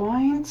vantage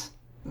point.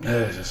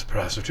 Yes,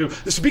 perhaps so too.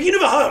 Speaking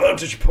of a high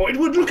vantage point,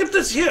 well, look at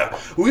this here.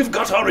 We've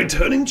got our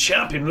returning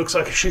champion. Looks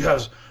like she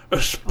has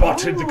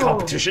spotted the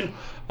competition.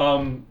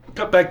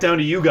 Cut back down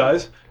to you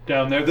guys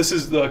down there. This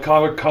is the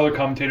color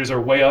commentators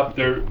are way up.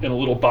 They're in a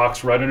little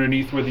box right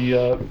underneath where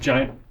the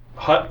giant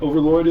hut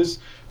overlord is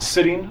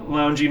sitting,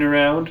 lounging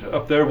around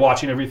up there,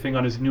 watching everything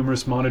on his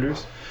numerous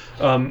monitors.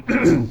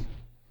 Down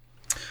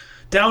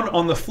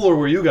on the floor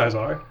where you guys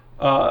are.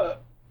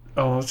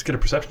 Let's get a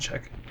perception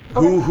check.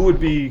 Who would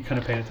be kind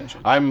of paying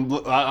attention?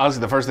 Honestly,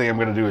 the first thing I'm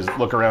going to do is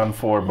look around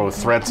for both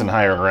threats and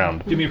higher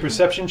ground. Give me a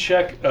perception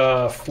check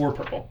for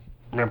purple.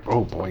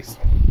 Oh, boys.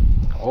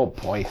 Oh,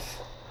 boys.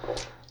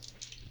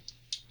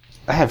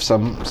 I have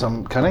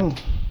some cunning,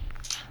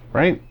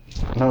 right?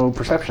 No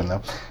perception,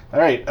 though. All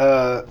right.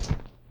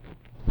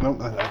 Nope,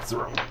 that's the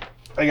wrong.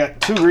 I got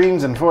 2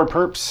 greens and 4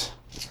 perps,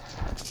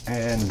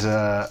 and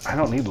I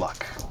don't need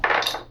luck.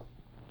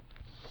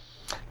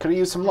 Could have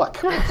used some luck.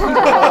 You're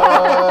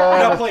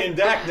not playing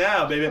Dak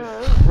now, baby.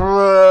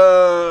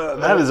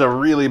 That is a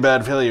really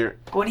bad failure.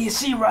 What do you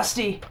see,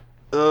 Rusty?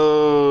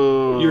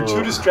 Oh. You're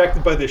too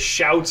distracted by the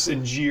shouts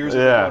and jeers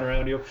Yeah. going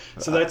around you.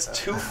 So that's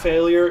 2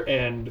 failure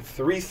and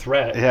 3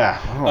 threat. Yeah.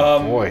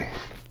 Oh, boy.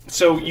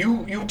 So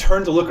you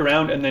turn to look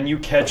around and then you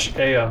catch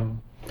a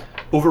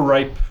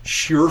overripe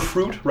sheer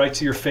fruit right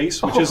to your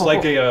face, which is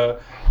like a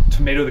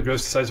tomato that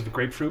grows the size of a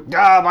grapefruit.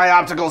 Ah, my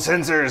optical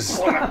sensors.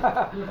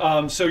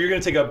 So you're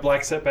going to take a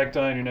black setback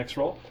die on your next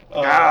roll.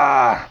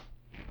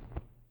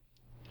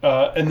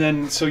 And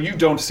then, so you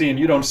don't see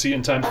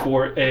in time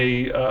for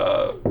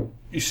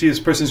you see this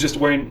person's just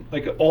wearing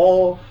like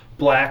all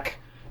black,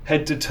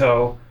 head to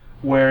toe,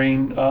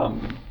 wearing,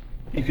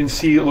 you can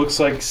see it looks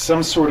like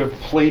some sort of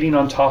plating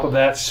on top of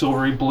that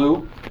silvery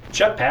blue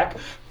jetpack.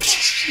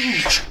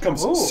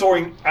 Comes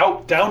soaring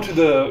out down to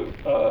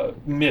the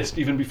mist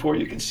even before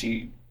you can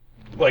see,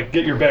 like,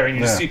 get your bearing.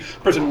 You see the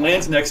person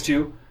lands next to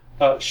you,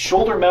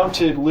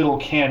 shoulder-mounted little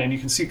cannon. You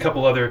can see a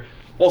couple other,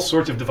 all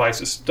sorts of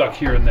devices stuck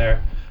here and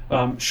there.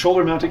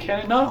 Shoulder-mounted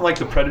cannon, not like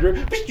the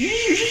Predator,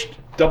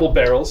 double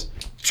barrels,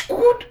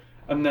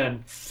 and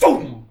then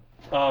boom,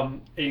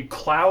 a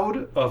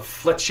cloud of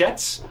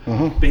flechettes,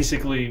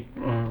 basically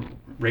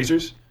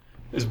razors,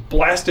 is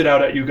blasted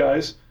out at you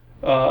guys.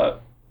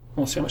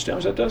 We'll see how much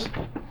damage that does.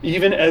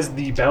 Even as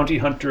the bounty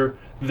hunter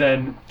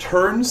then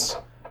turns,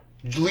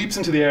 leaps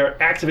into the air,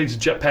 activates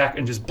jetpack,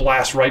 and just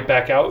blasts right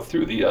back out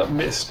through the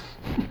mist.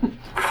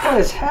 What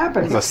is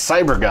happening? The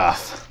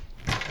Cybergoth.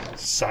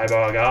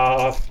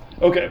 Cybergoth.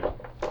 Okay.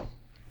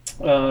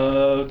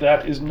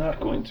 That is not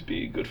going to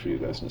be good for you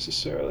guys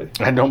necessarily.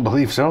 I don't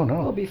believe so,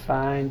 We'll no. be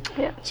fine.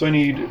 So I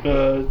need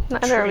Neither 2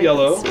 of you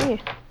yellow, can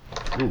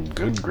see. Ooh,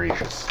 good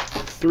gracious.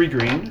 3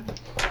 green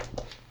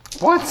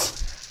What?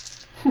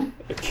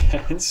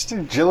 against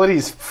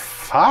Agility's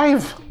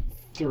 5?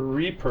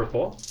 3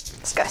 purple.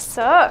 This guy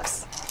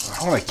sucks.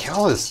 I want to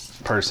kill this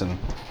person,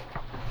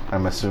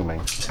 I'm assuming.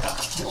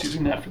 Just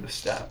using that for the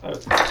stat.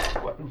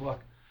 Weapon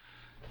block.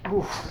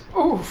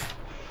 Oof.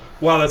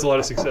 Wow, that's a lot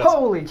of success.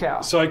 Holy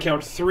cow. So I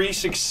count 3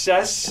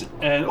 success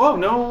and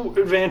no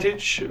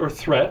advantage or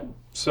threat.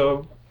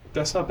 So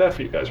that's not bad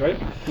for you guys, right?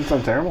 That's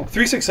not terrible.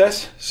 3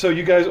 success. So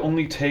you guys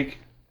only take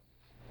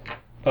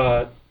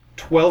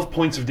 12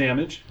 points of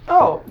damage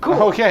Oh, cool.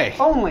 Okay.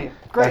 Only.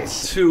 Great.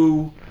 That's-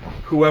 to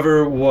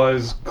whoever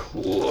was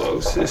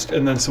closest,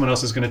 and then someone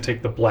else is going to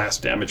take the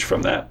blast damage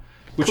from that.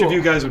 Which of Cool.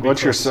 you guys would be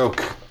What's your closest?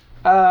 soak?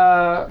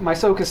 My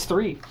soak is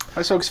 3.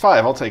 My soak's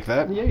 5. I'll take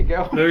that. There you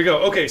go. There you go.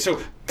 Okay, so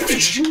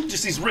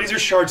just these razor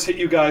shards hit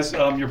you guys.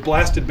 You're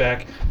blasted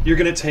back. You're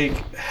going to take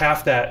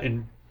half that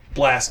in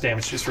blast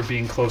damage just for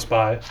being close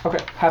by. Okay,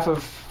 half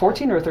of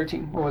 14 or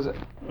 13? What was it?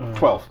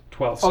 12.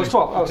 12. Oh, it's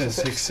 12. Oh, then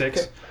so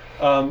 6.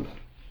 Okay.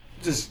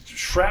 Just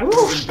shrapnel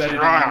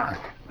embedded in you.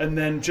 And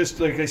then just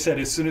like I said,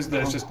 as soon as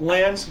that just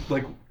lands,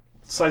 like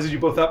sizes you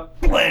both up,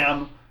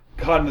 blam,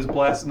 caught in this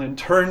blast, and then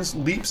turns,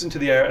 leaps into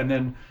the air, and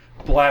then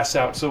blasts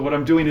out. So what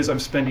I'm doing is I'm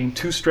spending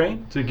 2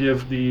 strain to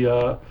give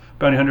the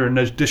bounty hunter an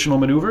additional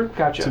maneuver.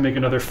 Gotcha. To make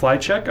another fly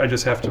check. I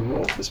just have to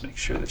roll this, make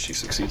sure that she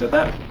succeeds at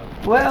that.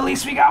 Well, at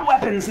least we got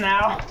weapons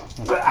now.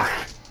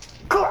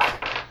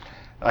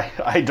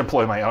 I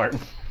deploy my arm.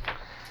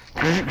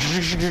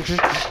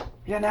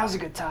 Yeah, now's a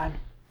good time.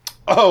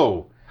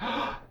 Oh!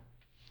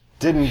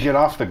 Didn't get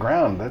off the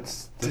ground.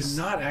 That's Did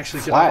not actually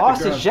get flat.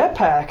 off Lost the his ground.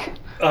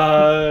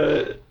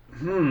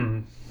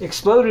 jetpack.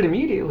 Exploded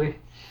immediately.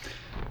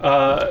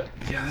 Yeah,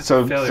 that's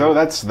a failure. so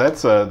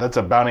that's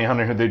a bounty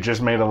hunter who they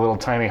just made a little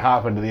tiny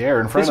hop into the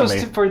air in front This of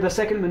was me. for the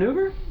second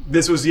maneuver?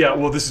 This was,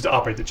 this is to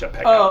operate the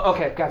jetpack out. Oh,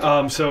 okay,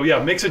 gotcha. So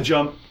yeah, makes a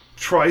jump,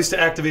 tries to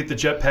activate the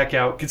jetpack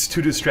out, gets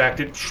too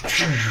distracted,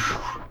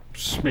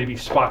 maybe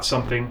spots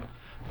something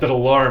that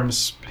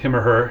alarms him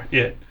or her.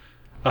 It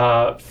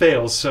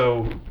fails.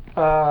 So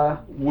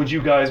would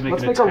you guys make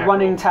Let's an make attack a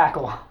running roll?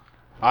 tackle.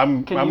 I'm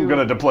you-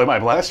 gonna deploy my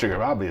blaster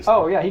gun, obviously.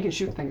 Oh, yeah, he can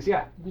shoot things.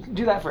 Yeah,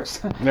 do that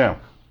first. Yeah.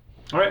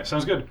 All right,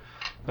 sounds good.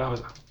 That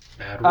was a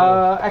bad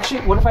roll. Actually,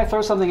 what if I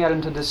throw something at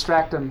him to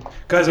distract him?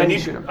 Guys, I then you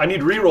shoot need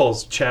him?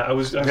 rerolls, chat. I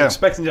was Yeah.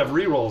 expecting to have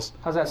rerolls.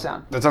 How's that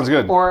sound? That sounds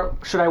good. Or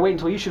should I wait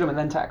until you shoot him and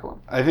then tackle him?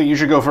 I think you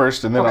should go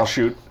first, and then Okay. I'll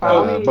shoot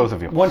We- both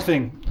of you. One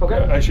thing Okay.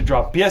 I should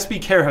drop. BSB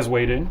Care has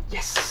weighed in.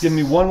 Yes. Give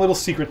me one little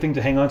secret thing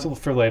to hang on to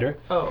for later.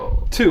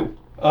 Oh. 2.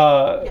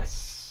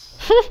 Yes.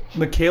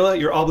 Michaela,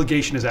 your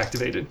obligation is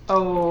activated.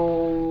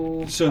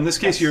 Oh. So in this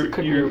case, Yes,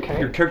 could be your okay.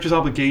 your character's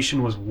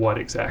obligation was what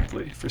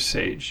exactly for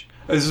Sage?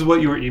 This is what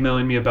you were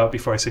emailing me about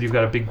before. I said you've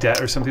got a big debt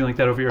or something like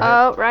that over your head.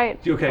 Oh, right.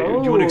 Okay,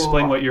 do you want to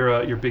explain Oh. what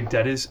your big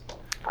debt is?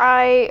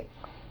 I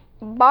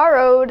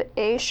borrowed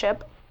a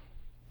ship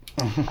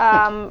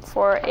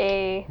for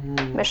a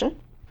mission,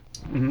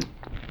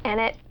 and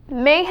it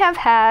may have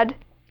had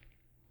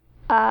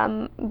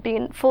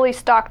been fully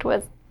stocked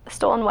with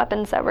stolen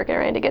weapons that were getting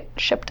ready to get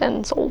shipped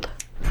and sold.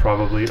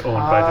 Probably owned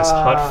by this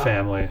Hutt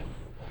family.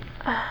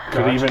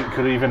 Could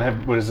it even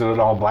have, was it an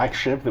all black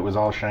ship that was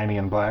all shiny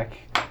and black?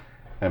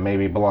 That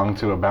maybe belonged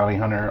to a bounty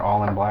hunter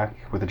all in black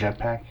with a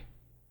jetpack?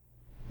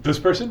 This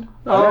person?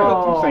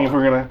 I'm saying if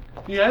we're gonna.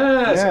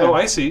 Yes. Yeah. Oh,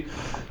 I see.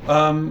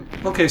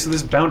 Okay, so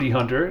this bounty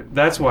hunter,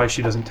 that's why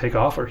she doesn't take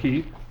off, or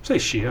he. Say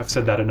she, I've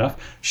said that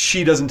enough.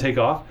 She doesn't take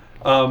off.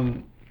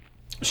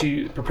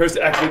 She prepares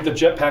to activate the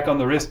jetpack on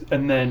the wrist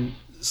and then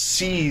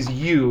sees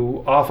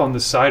you off on the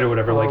side or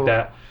whatever like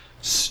that,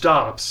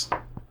 stops,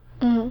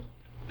 and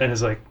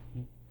is like,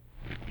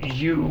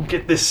 you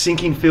get this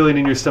sinking feeling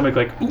in your stomach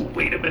like, ooh,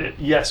 wait a minute.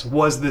 Yes,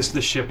 was this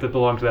the ship that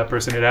belonged to that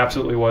person? It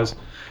absolutely was.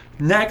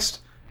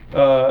 Next,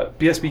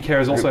 BSB Care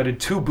has also added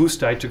 2 boost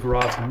die to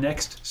Garov's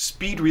next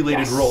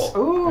speed-related roll.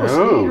 Ooh, Ooh.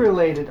 speed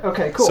related.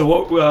 Okay, cool. So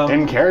what?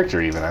 In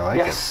character, even. I like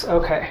yes,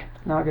 okay.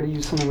 Now I gotta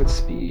use something with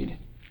speed.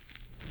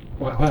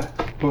 What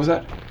was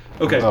that?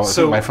 Okay, it. Oh, I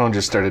so think my phone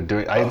just started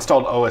doing. I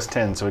installed OS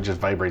 10, so it just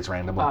vibrates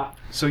randomly.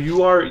 so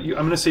I'm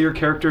gonna say your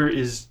character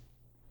is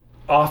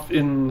off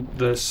in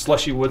the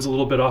slushy woods, a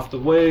little bit off the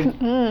way.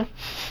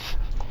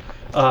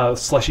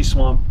 Slushy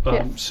swamp.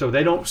 Yeah. So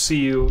they don't see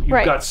you. You've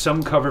Right. got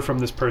some cover from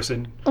this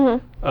person,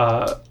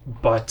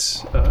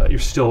 but you're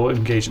still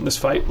engaged in this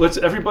fight. Let's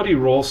everybody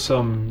roll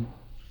some.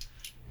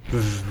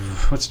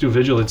 Let's do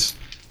vigilance.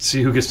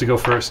 See who gets to go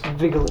first.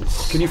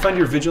 Vigilance. Can you find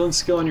your vigilance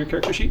skill on your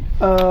character sheet?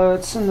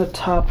 It's in the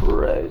top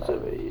right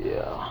of it,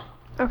 yeah.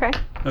 Okay.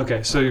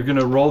 Okay, so you're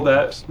gonna roll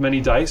that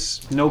many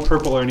dice, no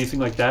purple or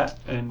anything like that,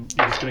 and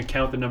you're just gonna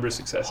count the number of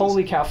successes.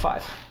 Holy cow,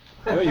 5.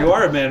 Oh, you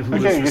are a man who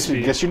lives Okay, for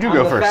guess speed. you do I'm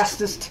go the first.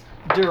 fastest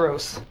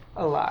Duros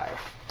alive.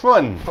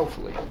 1,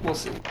 Hopefully. We'll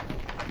see.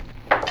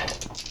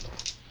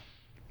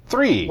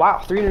 3. Wow,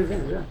 3 in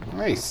advantage, yeah.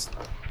 Nice.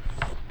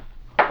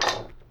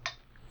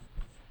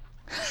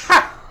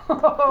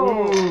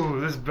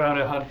 Ooh, this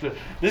bounty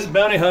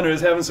hunter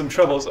is having some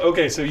troubles.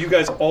 Okay, so you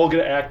guys all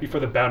gonna act before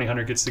the bounty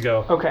hunter gets to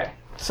go. Okay,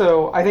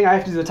 so I think I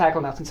have to do the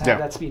tackle now since I have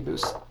Yeah. that speed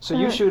boost. So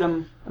you shoot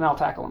him, and I'll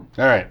tackle him.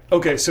 All right.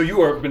 Okay, so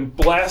you are been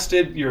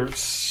blasted. Your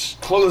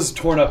clothes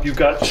torn up. You've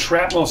got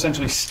shrapnel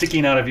essentially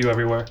sticking out of you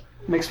everywhere.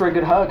 Makes for a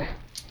good hug.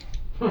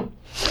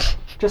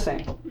 Just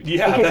saying.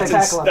 Yeah, In case I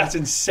tackle him. that's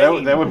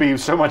insane. That would be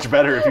so much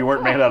better if you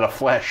weren't made out of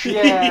flesh.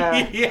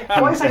 Yeah. Yeah.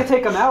 Well, I guess I could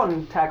take him out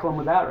and tackle him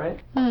with that,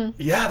 right?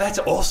 Yeah, that's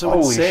also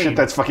Holy insane. shit,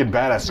 that's fucking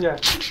badass. Yeah.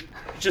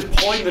 Just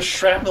pulling the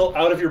shrapnel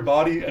out of your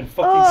body and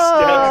fucking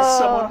stabbing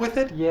someone with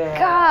it. Yeah.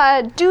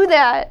 God, do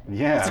that.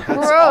 Yeah, that's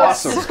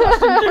Gross.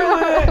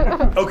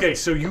 awesome. Okay,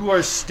 so you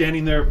are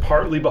standing there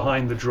partly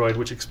behind the droid,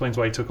 which explains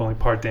why he took only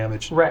part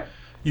damage. Right.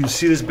 You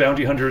see this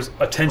bounty hunter's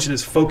attention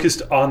is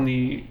focused on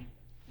the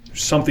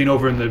something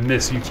over in the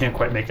mist you can't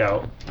quite make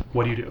out.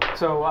 What do you do?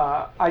 So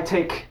I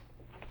take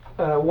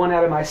one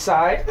out of my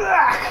side,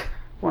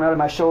 one out of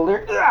my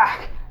shoulder,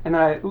 and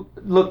then I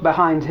look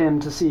behind him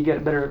to see, get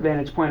a better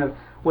vantage point of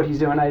what he's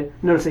doing. I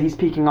notice that he's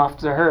peeking off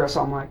to her,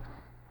 so I'm like,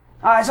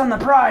 eyes on the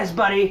prize,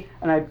 buddy.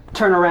 And I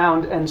turn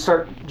around and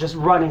start just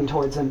running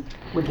towards him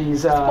with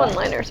these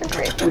One-liners are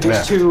great. with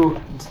these two,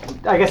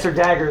 I guess they're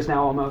daggers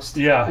now almost.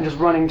 Yeah. And just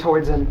running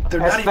towards him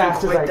They're as not even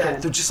fast as I quite that.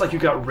 can. They're just like you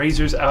got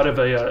razors out of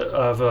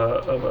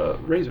a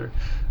razor.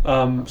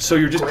 So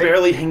you're just Great.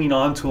 barely hanging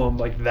on to them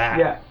like that.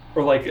 Yeah.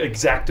 Or like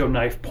X-Acto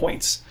knife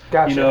points.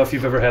 Gotcha. You know, if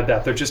you've ever had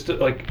that, they're just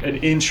like an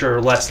inch or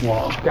less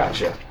long.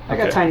 Gotcha. I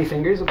got Okay. tiny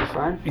fingers, it'll be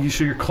fine.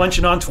 So you're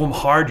clenching onto them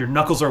hard. Your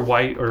knuckles are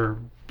white or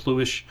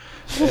bluish,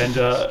 and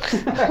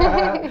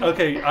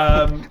okay.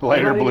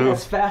 Lighter Running blue.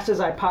 as fast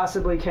as I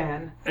possibly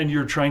can. And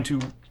you're trying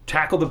to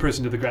tackle the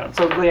person to the ground.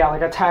 So yeah,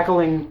 like a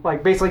tackling,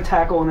 like basically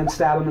tackle and then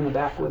stab him in the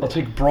back with I'll it.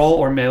 take brawl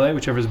or melee,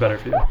 whichever is better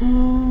for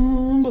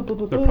you.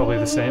 They're probably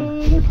the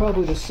same. They're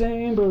probably the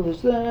same, but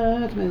there's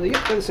that.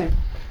 Yep, they're the same.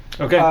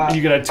 Okay, and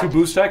you can add 2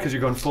 boost die because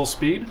you're going full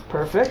speed.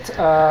 Perfect.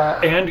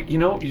 And you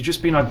know, you're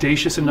just being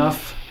audacious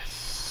enough.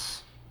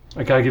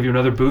 I gotta give you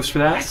another boost for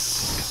that.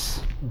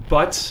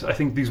 But I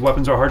think these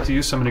weapons are hard to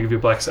use, so I'm gonna give you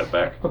a black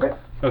setback. Okay.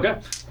 Okay.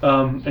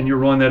 And you're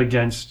rolling that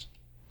against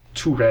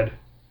 2 red.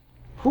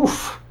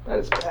 Oof, that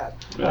is bad.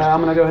 I'm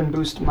gonna go ahead and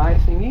boost my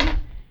thingy.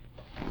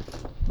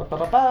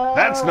 Ba-ba-ba-ba.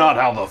 That's not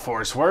how the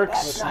Force That's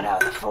works. not how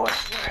the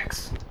Force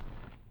works.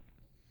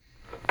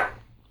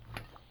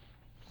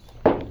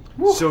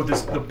 So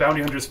the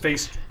bounty hunter's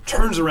face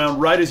turns around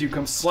right as you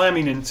come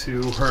slamming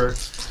into her.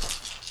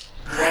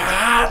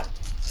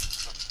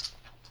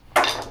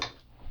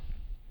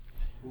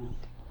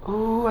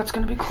 Ooh, that's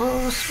gonna be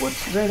close.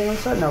 Is there anything on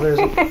the side? No, there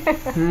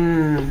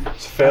isn't.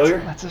 It's a failure.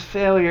 That's a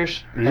failure.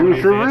 Use your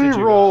advantage you got?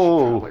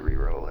 reroll.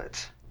 Reroll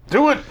it.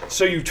 Do it.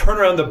 So you turn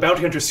around, the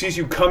bounty hunter sees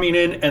you coming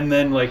in, and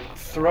then like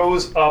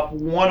throws up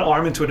one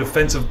arm into a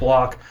defensive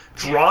block,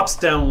 drops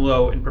down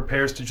low, and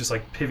prepares to just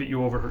like pivot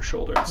you over her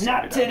shoulder. and stab you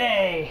Not down.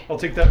 today. I'll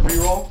take that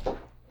reroll.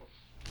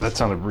 That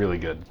sounded really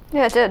good.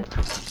 Yeah, it did.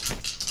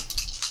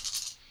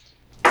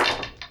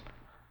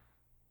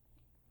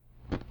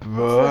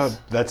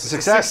 That's a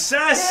success.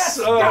 Success!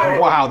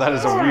 Wow, that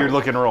is a weird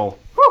looking roll.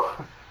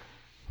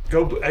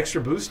 Extra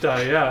boost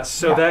die, yeah.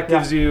 So that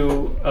gives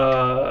you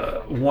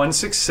 1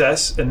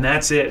 success, and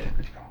that's it.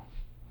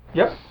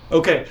 Yep.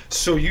 Okay,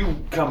 so you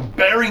come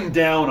bearing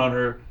down on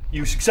her.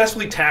 You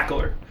successfully tackle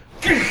her.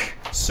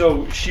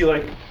 So she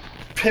like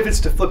pivots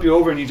to flip you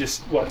over, and you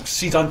just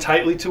seize on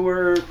tightly to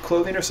her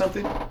clothing or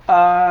something.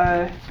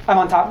 I'm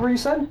on top of her, you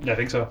said? Yeah, I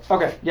think so.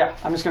 Okay, yeah.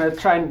 I'm just gonna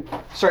try and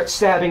start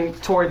stabbing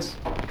towards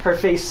her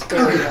face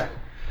area.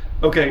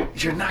 Okay,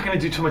 you're not gonna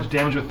do too much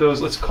damage with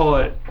those. Let's call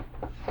it.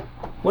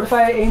 What if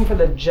I aim for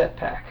the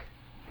jetpack?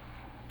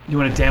 You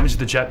want to damage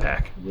the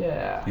jetpack.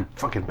 Yeah. You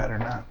fucking better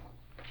not.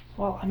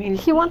 Well, I mean,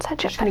 He wants that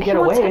she's jetpack. gonna He get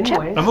wants away that jetpack.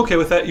 anyway. I'm okay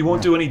with that. You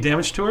won't do any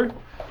damage to her,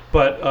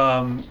 but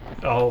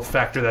I'll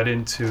factor that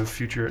into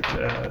future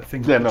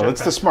things. Yeah, with no, the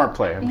it's the jetpack. smart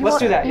play. Let's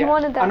do that. You Yeah.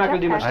 wanted that I'm not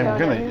gonna do much jetpack,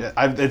 damage.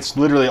 though. It's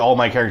literally all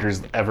my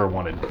characters ever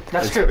wanted.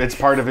 That's it's, true. It's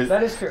part of it.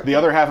 That is true. The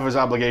other half of his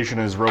obligation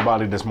is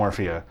robotic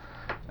dysmorphia,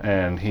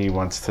 and he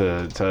wants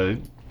to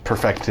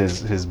perfect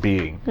his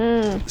being.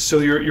 So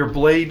your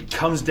blade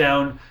comes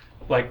down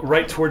like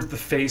right towards the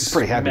face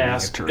pretty happy being a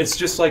mask. turret. It's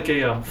just like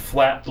a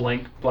flat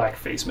blank black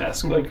face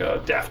mask, like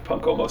Daft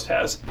Punk almost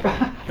has.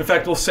 In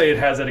fact, we'll say it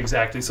has that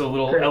exactly. So a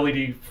little Great.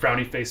 LED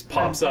frowny face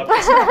pops up.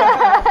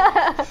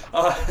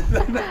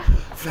 Then the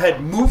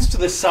head moves to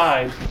the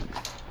side,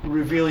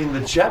 revealing the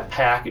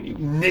jetpack, and you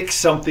nick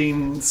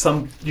something.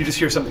 You just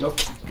hear something go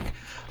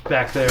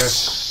back there.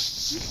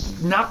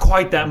 Not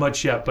quite that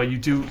much yet, but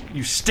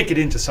you stick it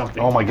into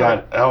something. Oh my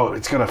god! Oh,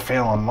 it's gonna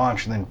fail on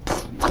launch, and then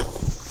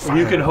And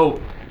you can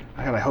hope.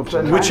 I gotta hope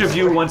so. Which of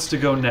you wants to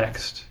go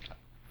next?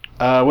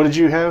 What did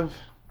you have?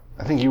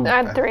 I think you. I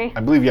had 3. I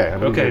believe yeah. I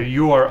believe Okay,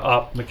 you- you are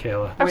up,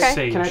 Michaela. Okay.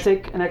 Sage. Can I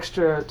take an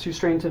extra 2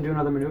 strain to do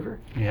another maneuver?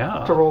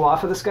 Yeah. To roll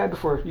off of this guy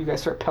before you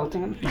guys start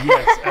pelting him?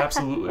 Yes,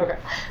 absolutely. Okay.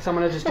 So I'm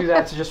gonna just do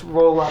that to just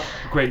roll up.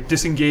 Great.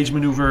 Disengage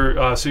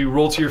maneuver. So you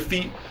roll to your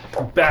feet,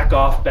 back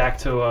off, back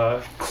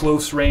to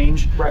close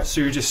range. Right.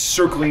 So you're just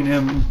circling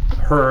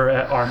her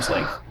at arm's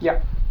length. Yeah.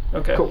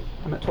 Okay. Cool.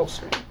 I'm at 12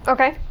 strain.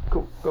 Okay.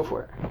 Cool. Go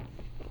for it.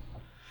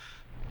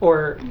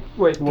 Or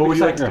wait. What would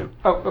you like to do?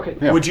 Oh, okay.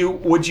 Yeah. Would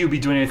you be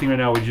doing anything right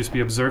now? Would you just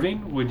be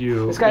observing? Would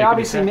you? This guy make an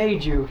obviously attack?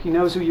 made you. He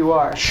knows who you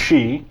are.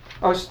 She.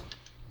 Oh,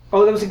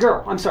 that was a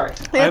girl. I'm sorry. I'm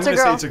It's a gonna say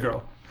girl. it's a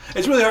girl.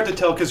 It's really hard to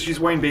tell because she's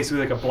wearing basically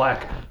like a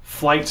black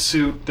flight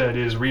suit that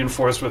is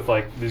reinforced with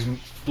like these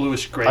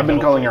bluish gray. I've been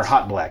metal calling her plates.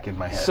 hot black in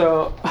my head.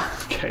 So,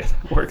 Okay,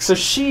 that works. so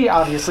she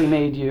obviously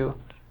made you.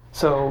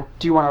 So,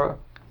 do you want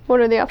What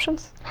are the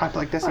options? hot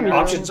black this. mean,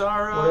 Options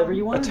are Whatever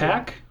you want to do.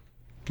 attack,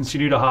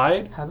 continue to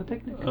hide, to have a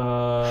picnic?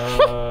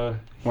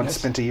 Once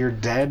spent a year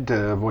dead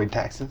to avoid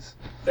taxes.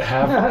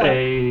 have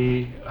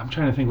a. I'm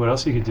trying to think what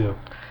else you could do.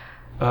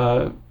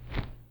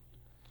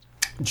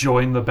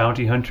 Join the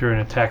bounty hunter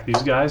and attack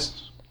these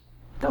guys.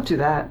 Don't do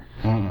that.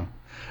 It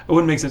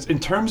wouldn't make sense in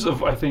terms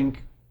of I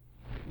think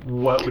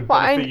what would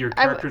Well, benefit your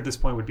character at this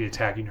point would be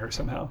attacking her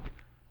somehow.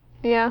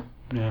 Yeah.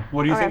 Yeah.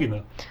 What are you Okay. thinking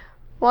though?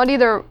 Well, I'd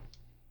either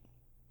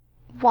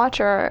watch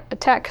or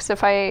attack, because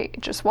if I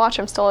just watch,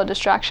 I'm still a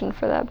distraction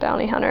for that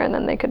bounty hunter, and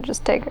then they could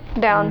just take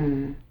it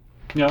down.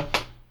 Yeah.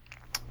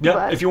 Yeah,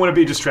 But- if you want to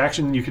be a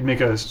distraction, you could make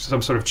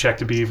some sort of check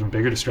to be even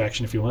bigger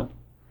distraction if you want.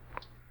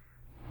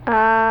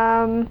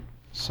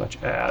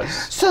 Such as...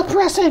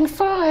 Suppressing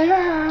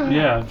fire!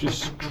 Yeah,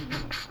 just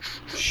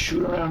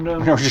shoot around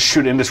them. No, just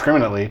shoot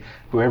indiscriminately.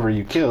 Whoever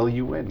you kill,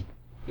 you win.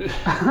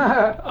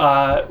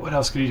 What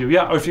else could you do?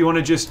 Yeah, or if you want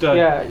to just...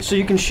 Yeah, so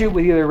you can shoot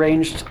with either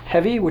ranged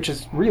heavy, which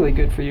is really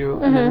good for you,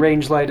 and then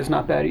ranged light is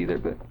not bad either.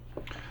 But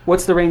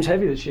what's the ranged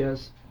heavy that she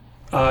has?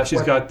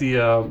 she's got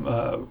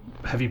the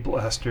heavy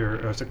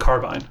blaster, or it's a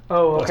carbine.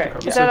 Oh, Blaster okay.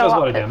 carbine. Yeah. So it does a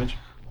lot of damage.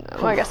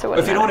 Well, I guess it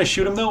wouldn't If you don't want to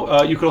shoot him,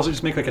 though, you could also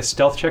just make like a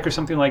stealth check or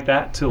something like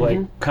that to like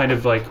kind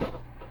of like,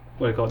 what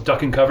do you call it,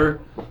 duck and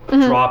cover,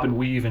 drop and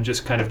weave, and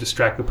just kind of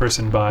distract the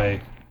person by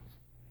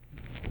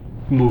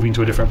moving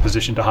to a different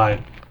position to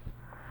hide.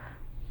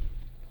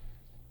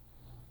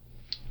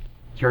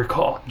 Your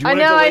call. Do you I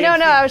wanna know, delay I know, and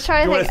no, think- I was trying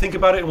Do you to want to think. think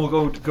about it, and we'll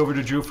go over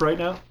to Drew for right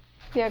now?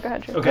 Yeah, go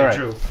ahead, Drew. Okay, All right.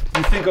 Drew.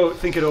 You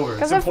think it over. It's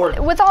Because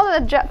important. with all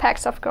the jetpack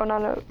stuff going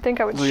on, I think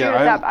I would Well, shoot yeah, at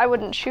I'm- that. I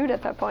wouldn't shoot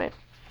at that point.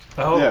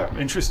 Oh, Yeah.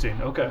 interesting.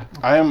 Okay.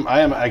 I am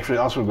actually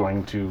also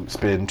going to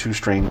spin 2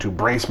 strain to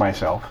brace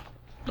myself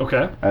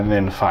Okay. and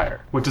then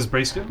fire. What does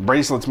brace do?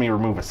 Brace lets me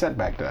remove a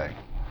setback die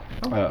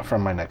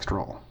from my next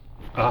roll.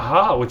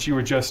 Aha, which you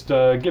were just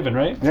given,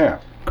 right? Yeah.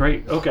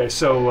 Great. Okay,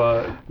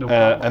 so no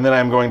problem. And then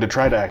I'm going to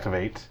try to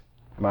activate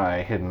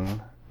my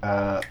hidden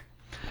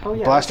Oh,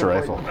 yeah, blaster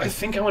that's rifle. I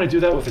think I want to do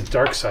that with a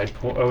dark side,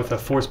 with a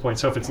force point.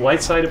 So if it's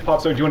light side, it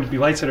pops out. Do you want it to be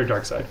light side or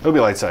dark side? It'll be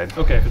light side.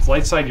 Okay, if it's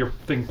light side, your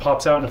thing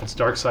pops out, and if it's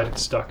dark side,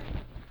 it's stuck.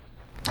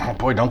 Oh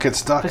boy, don't get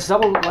stuck. If it's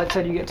double light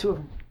side, you get 2 of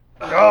them.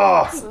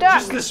 Oh!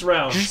 Just this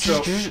round. So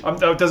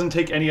that doesn't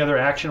take any other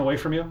action away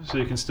from you, so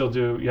you can still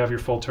you have your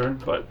full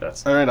turn, but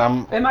that's... All right,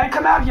 It might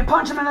come out if you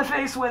punch him in the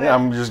face with it.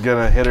 I'm just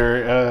gonna hit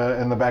her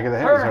in the back of the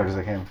head as Alright. hard as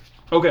I can.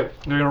 Okay,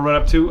 they're going to run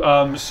up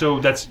to, so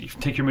that's, you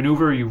take your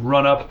maneuver, you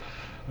run up,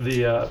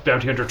 the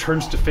bounty hunter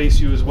turns to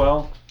face you as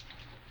well.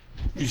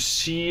 You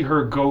see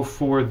her go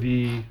for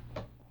the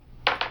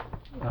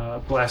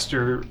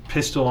blaster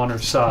pistol on her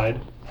side.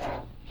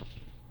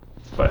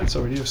 But it's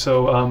over to you.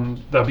 So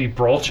that'll be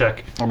brawl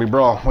check. I'll be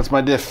brawl. What's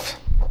my diff?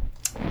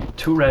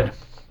 2 red.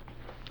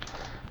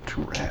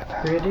 2 red.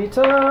 Pretty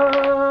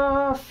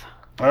tough.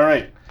 All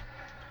right.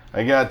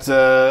 I got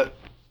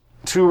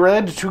 2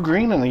 red, 2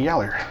 green, and a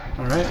yeller.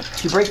 All right.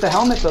 If you break the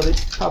helmet, though, they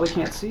probably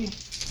can't see.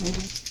 Maybe.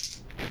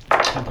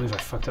 I can't believe I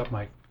fucked up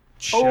my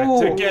check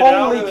Oh, to get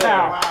out holy of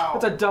cow. there.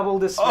 That's a double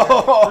despair.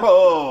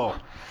 Oh!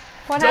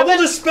 What Double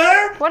happened?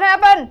 despair? What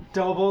happened?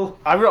 Double.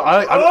 I Oh,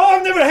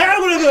 I've never had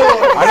one of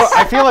those!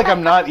 I feel like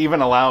I'm not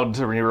even allowed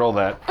to re-roll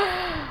that.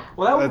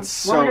 Well,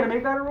 That's we're so- going to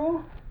make that a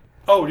roll?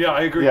 Oh, yeah,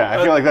 I agree. Yeah,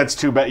 I feel like that's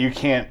too bad. You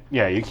can't.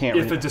 Yeah, you can't.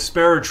 If a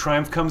despair or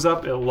triumph comes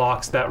up, it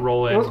locks that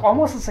roll in. It was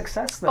almost a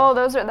success, though. Oh,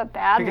 those are the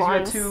bad because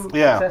ones. you had 2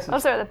 Yeah. successes.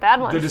 Those are the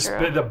bad ones,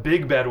 Drew. The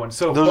big bad one.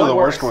 So Those are the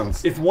works. worst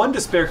ones. if one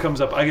despair comes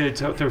up, I get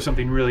to throw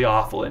something really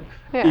awful in.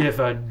 Yeah. If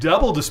a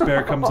double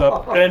despair comes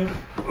up, and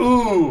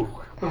ooh,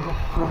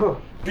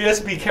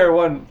 BSB Care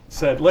 1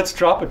 said, let's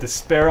drop a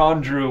despair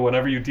on Drew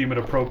whenever you deem it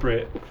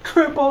appropriate.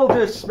 Triple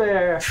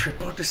despair.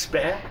 Triple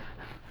despair?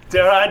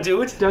 Dare I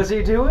do it? Does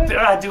he do it? Dare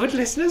I do it,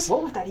 listeners?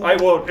 What was that even? I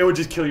won't. It would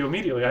just kill you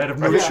immediately. I had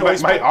no my,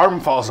 choice. my but- arm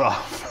falls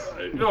off.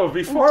 No, it'd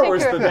be far Take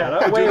worse your- than that.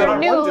 I would Wait, do that on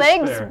New one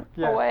legs despair.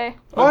 Yeah. away.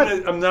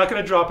 I'm not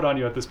going to drop it on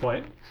you at this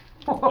point.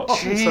 So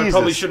I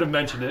probably should have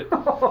mentioned it.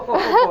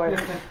 Oh, boy.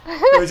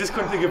 I just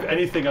couldn't think of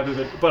anything other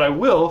than. But I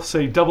will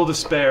say double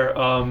despair.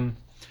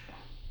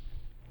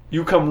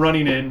 You come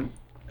running in,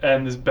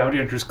 and this bounty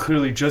hunter's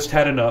clearly just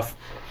had enough.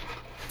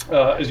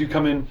 As you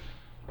come in,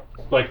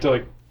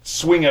 to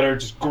swing at her,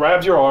 just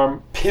grabs your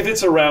arm,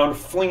 pivots around,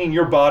 flinging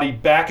your body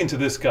back into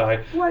this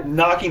guy, What?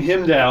 knocking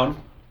him down.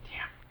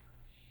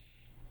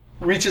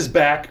 Reaches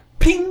back,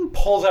 ping,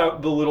 pulls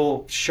out the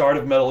little shard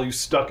of metal you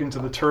stuck into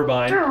the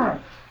turbine.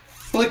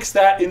 Flicks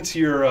that into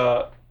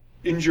your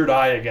injured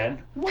eye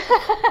again,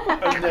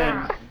 and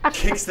then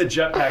kicks the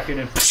jetpack in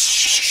and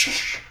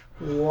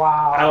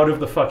Wow. out of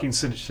the fucking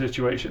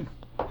situation.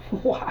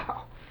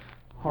 Wow.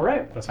 All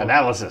right. That's what,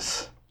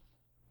 Analysis.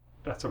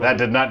 that's what That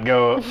did not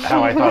go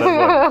how I thought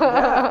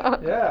it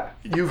would. Yeah.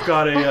 You've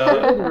got a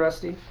Hidden,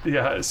 Rusty.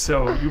 yeah.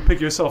 So you pick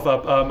yourself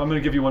up. I'm going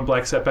to give you 1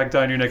 black setback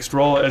die on your next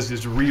roll as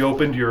is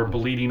reopened your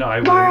bleeding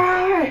eye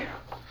wound.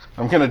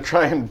 I'm gonna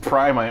try and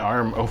pry my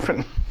arm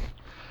open.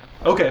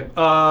 Okay.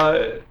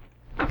 Yeah,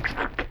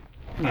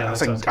 that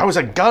sounds I was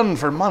a gun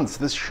for months.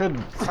 This should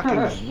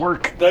fucking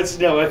work. I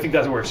think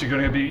that works.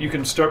 You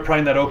can start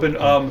prying that open.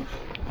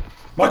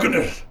 My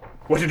goodness,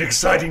 what an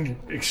exciting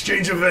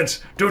exchange of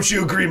events! Don't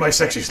you agree, my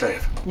sexy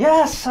slave?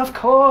 Yes, of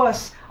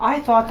course. I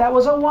thought that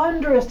was a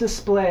wondrous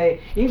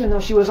display, even though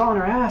she was on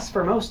her ass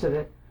for most of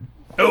it.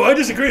 Oh, I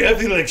disagree. I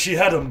feel like she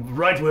had them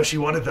right where she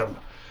wanted them.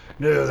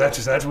 No,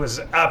 that was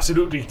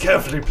absolutely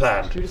carefully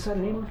planned. Do you just have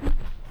a name?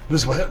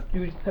 This what?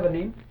 Do you have a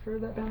name for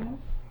that bounty?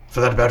 For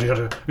that bounty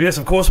hunter? Yes,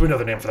 of course we know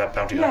the name for that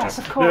bounty hunter. Yes,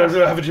 of course.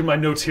 I have it in my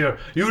notes here.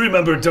 You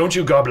remember, don't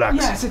you, Garblax?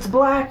 Yes, it's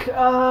Black.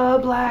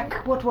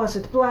 Black. What was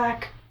it?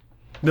 Black.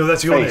 No,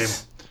 that's your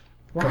Face. name.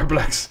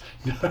 Garblax.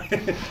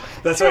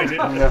 That's right.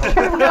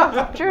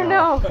 Drew,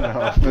 no.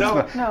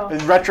 No. In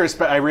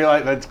retrospect, I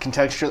realize that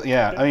contextually,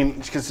 yeah. I mean,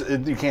 because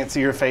you can't see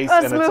your face,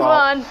 Let's and it's move all.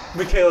 on.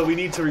 Michaela, we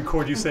need to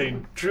record you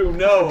saying, Drew,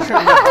 no. And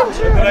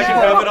I can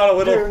have it on a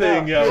little Drew,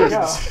 thing. no. Yeah, Drew, we can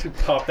no. just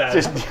pop that.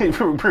 Just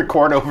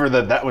record over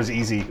that was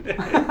easy.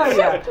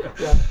 Yeah.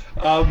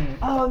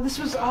 This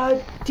was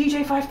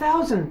DJ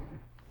 5000.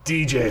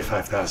 DJ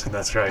 5000,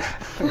 that's right.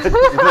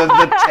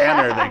 the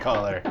Tanner, they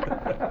call her.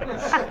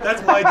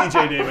 That's my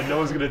DJ name, and no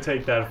one's going to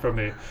take that from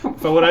me.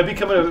 But when I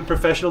become a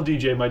professional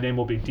DJ, my name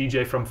will be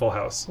DJ from Full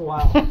House.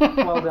 Wow.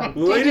 Well done.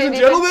 Ladies and DJ.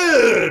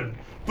 gentlemen,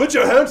 put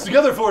your hands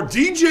together for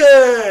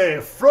DJ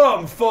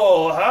from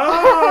Full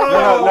House.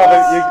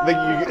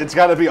 No, it's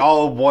got to be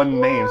all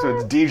one name. So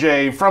it's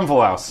DJ from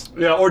Full House.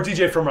 Yeah, or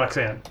DJ from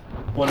Roxanne.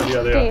 One or the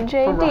other. Yeah.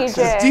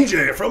 DJ.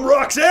 DJ from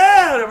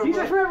Roxanne. everybody.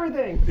 DJ for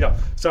everything. Yeah,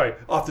 sorry,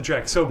 off the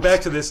track. So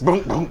back to this.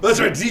 Boom, boom. That's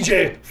right,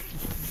 DJ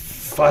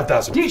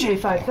 5000. DJ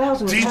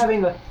 5000 was DJ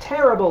having a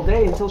terrible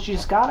day until she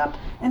just got up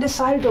and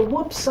decided to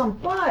whoop some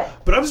butt.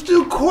 But I'm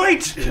still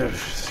quite.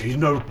 You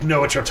know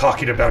what you're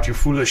talking about, you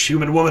foolish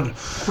human woman.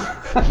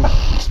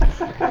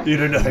 You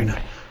know nothing.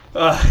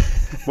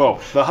 Whoa,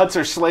 the Hutts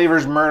are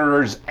slavers,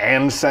 murderers,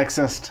 and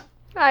sexist.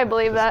 I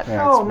believe that.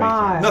 Yeah, Oh it's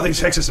my. Nothing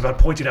sexist about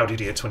pointing out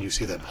idiots when you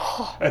see them.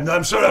 And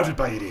I'm surrounded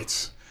by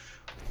idiots.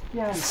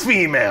 Yes.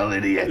 Female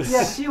idiots.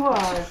 Yes, you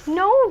are.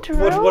 No, Drew.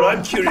 What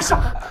I'm curious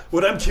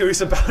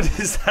about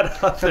is that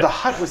The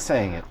Hutt was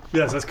saying it.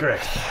 Yes, that's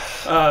correct.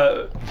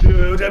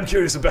 What I'm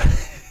curious about.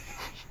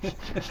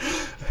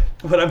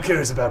 What I'm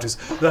curious about is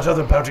that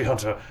other bounty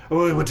hunter.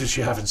 Oh, what does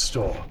she have in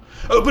store?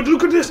 Oh, but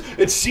look at this!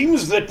 It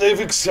seems that they've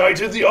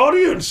excited the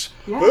audience.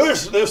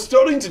 Yes. They're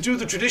starting to do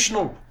the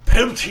traditional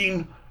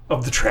pelting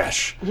of the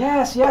trash.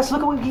 Yes,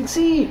 look at what we can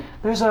see.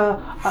 There's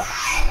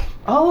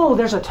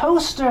there's a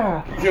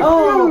toaster.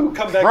 Come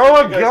back. Throw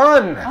a you guys.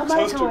 gun! A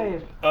Toaster.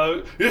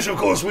 microwave. Yes, of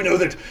course, we know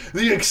that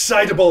the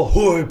excitable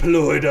hoi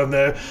polloi down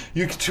there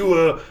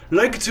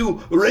like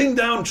to rain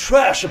down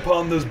trash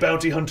upon those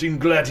bounty hunting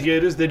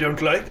gladiators they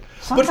don't like.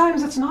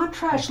 Sometimes it's not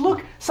trash.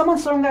 Look,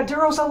 someone's throwing that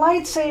Durosa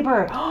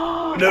lightsaber.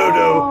 No,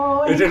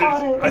 Oh, he it didn't.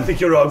 caught it. I think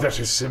you're wrong. That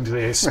is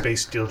simply a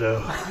space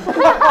dildo.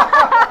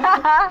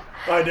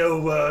 I know.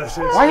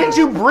 Why did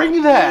you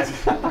bring that?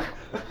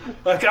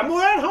 Like, I'm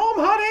more at home,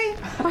 honey.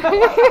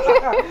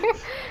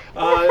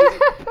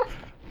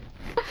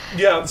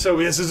 Yeah, so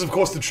this is, of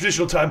course, the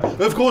traditional time.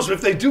 Of course, if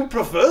they do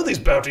prefer these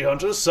bounty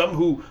hunters, some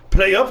who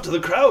play up to the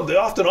crowd, they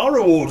often are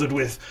rewarded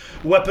with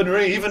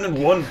weaponry. Even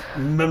in one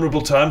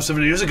memorable time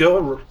several years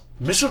ago,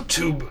 a missile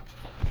tube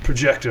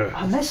projector.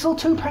 A missile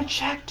tube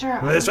projector.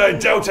 Yes, I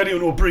doubt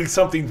anyone will bring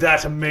something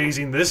that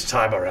amazing this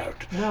time around.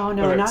 No,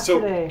 Okay, not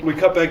so today. we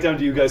cut back down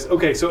to you guys.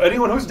 Okay, so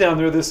anyone who's down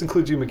there, this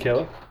includes you,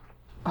 Michaela.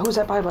 Who's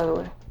that by the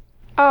way?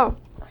 Oh,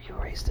 You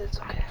erased it. It's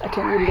okay. I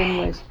can't read it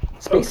anyways.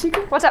 Space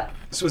Seeker? what's up?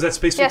 So is that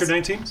Space Seeker Yes.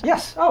 19?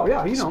 Yes. Oh,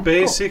 yeah, you know.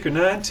 Space Cool. Seeker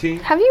 19.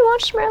 Have you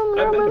watched Marilyn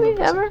I've Monroe been movie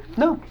to ever?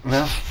 No.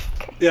 No.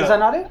 Yeah. Is that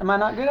not it? Am I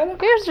not good at it?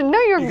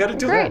 You're You gotta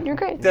do great. that. You're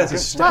great. That's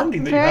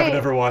astounding that you Very- haven't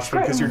ever watched it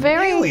because you're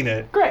Very- nailing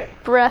it. Great.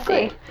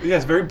 Breathy. Yeah,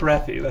 it's very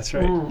breathy. That's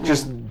right.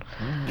 Just,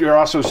 you're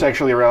also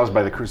sexually aroused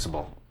by The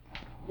Crucible.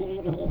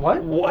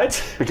 What?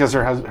 What? Because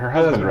her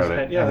husband wrote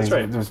it. Yeah, and that's he's-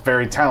 right. He was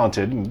very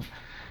talented, and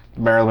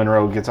Marilyn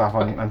Monroe gets off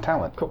on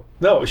talent. Cool.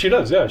 No, she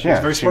does. Yeah, she's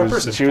a very smart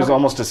person. She was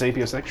almost a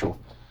sapiosexual.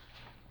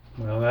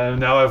 Well,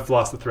 now I've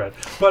lost the thread.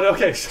 But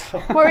okay, so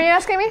What were you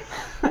asking me?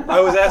 I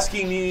was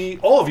asking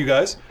all of you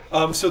guys.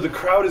 So the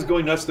crowd is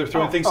going nuts. They're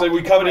throwing things. Like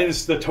we come in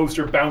as the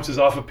toaster bounces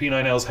off of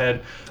P9L's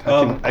head.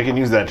 I can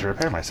use that to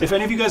repair myself. If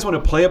any of you guys want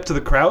to play up to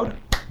the crowd,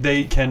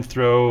 they can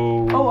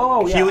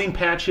throw yeah. healing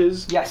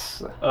patches.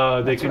 Yes.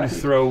 They can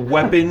throw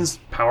weapons,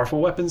 powerful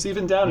weapons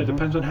even down. It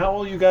depends on how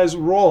well you guys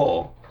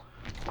roll.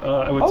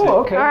 I would say. Oh,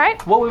 okay. All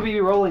right. What would we be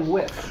rolling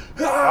with?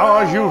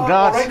 Oh, you Well,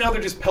 nuts! right now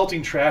they're just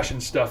pelting trash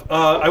and stuff.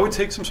 I would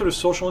take some sort of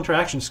social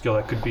interaction skill.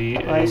 That could be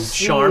I a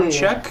see. charm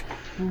check.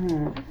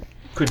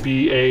 Could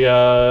be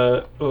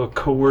a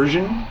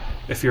coercion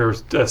if you're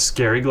a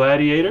scary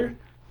gladiator,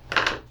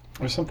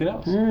 or something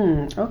else.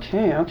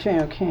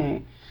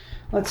 Okay.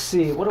 Let's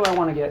see. What do I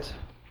want to get?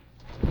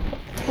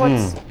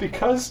 What's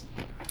Because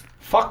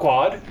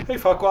fuckwad. Hey,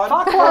 fuckwad.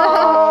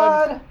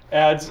 Fuckwad!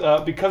 Adds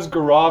because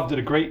Gaurav did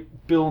a great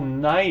Bill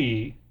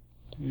Nye.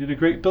 You did a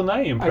great Bill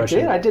Nye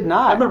impression. I did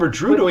not. I remember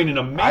Drew doing an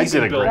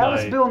amazing I did a Bill great- That Nye.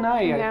 was Bill Nye,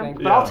 I Yeah. think.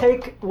 But Yeah. I'll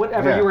take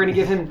whatever Yeah. you were going to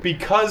give him.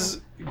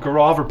 Because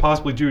Gaurav or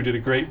possibly Drew did a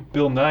great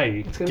Bill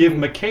Nye, gonna give be-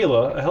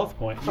 Michaela a health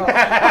point. We did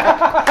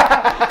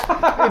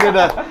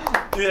that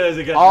Yeah,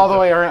 they got all the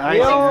way around.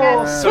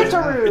 So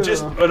Switcheroo.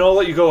 just, and I'll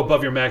let you go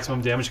above your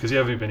maximum damage because you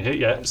haven't even been hit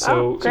yet. So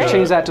Oh, great.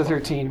 Change that to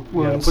 13 yeah,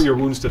 wounds. put your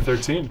wounds to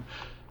 13.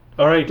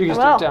 All right. You can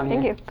well? stick down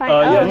Thank here. you. Fine. Yeah.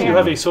 Oh, Do you yeah.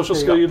 have a social There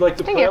you skill go. you'd like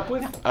to Thank play you. up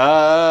with?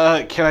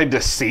 Can I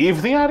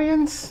deceive the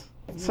audience?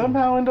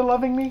 somehow into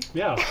loving me?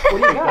 Yeah. What do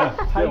you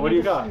got? How Yeah, what do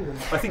you get got? to see them?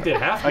 I think they'd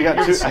have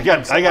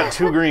to. I got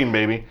 2 green,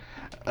 baby.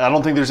 I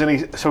don't think there's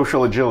any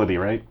social agility,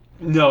 right?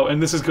 No,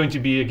 and this is going to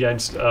be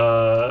against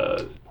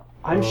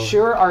I'm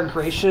sure our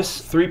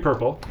gracious 3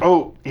 purple.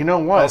 Oh, you know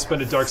I'll what?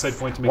 spend a dark side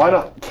point to make Why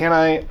that.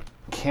 don't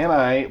can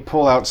I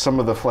pull out some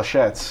of the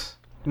flechettes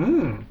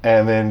Mm,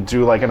 and then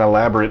do like an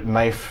elaborate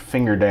knife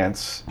finger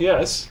dance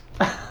yes.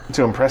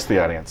 to impress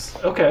the audience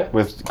Okay.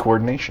 with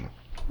coordination?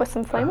 With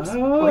some flames.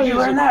 Where'd you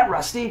learn that,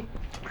 Rusty?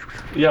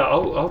 Yeah,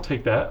 I'll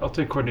take that. I'll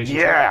take coordination.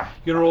 Yeah.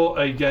 You're gonna roll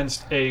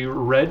against a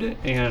red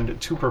and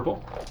 2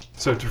 purple.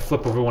 So to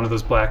flip over one of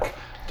those black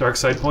dark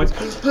side points.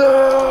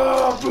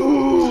 Ah,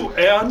 boo!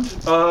 And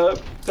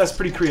that's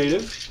pretty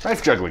creative,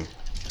 Knife juggling.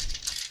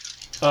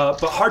 but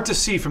hard to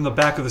see from the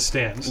back of the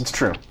stands. It's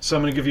true. So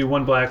I'm gonna give you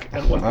 1 black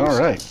and 1 All boost.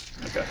 right.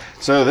 Okay.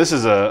 So this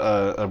is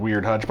a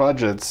weird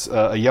hodgepodge. It's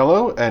a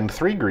yellow and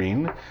 3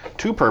 green,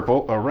 2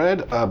 purple, a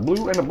red, a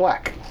blue, and a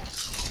black.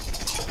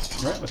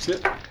 All right, that's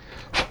it.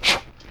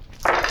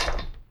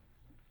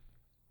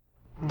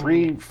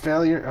 3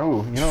 failure.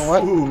 Oh, you know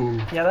what? Ooh.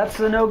 Yeah, that's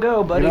the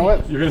no-go, buddy. You know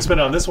what? You're gonna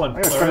spend it on this one.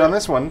 I'm gonna spend it on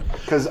this one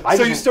because I.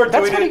 So you start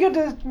That's doing pretty it.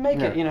 good to make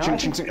it, you know. Ching, I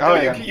ching, think- ching. Oh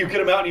You, yeah. you get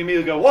them out and you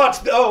immediately go,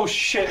 "What? Oh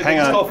shit!" And Hang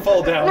they just on. all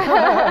fall down.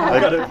 I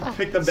gotta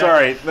pick them back.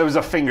 Sorry, that was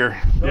a finger.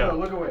 Yeah.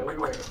 Look away, look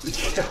away.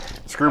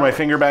 Screw my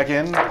finger back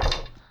in.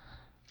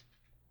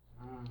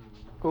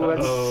 Ooh,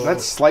 that's Uh-oh.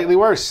 That's slightly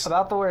worse.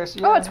 about the worst.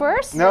 Oh, yeah. it's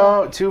worse?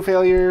 No, 2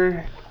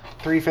 failure,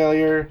 3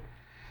 failure,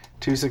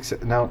 2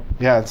 success. No,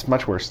 yeah, it's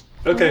much worse.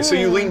 Okay, so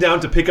you lean down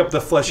to pick up the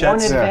One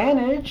flechettes.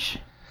 advantage.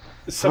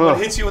 Someone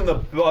Ugh. hits you in the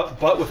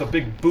butt with a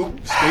big boot,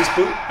 space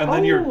boot, and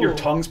then your Oh.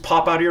 tongues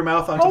pop out of your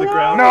mouth onto Oh, the no.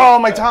 ground. No,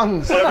 my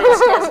tongues. Everyone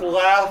starts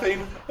laughing.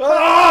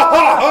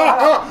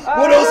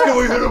 What else can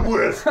we hit him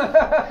with?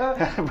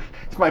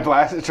 Is my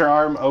blaster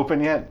arm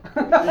open yet?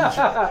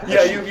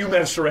 Yeah, you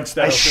managed to wrench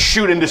that I open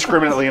shoot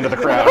indiscriminately into the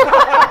crowd.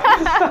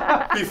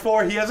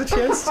 before he has a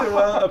chance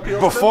to appeal.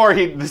 to Before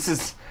he, this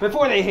is,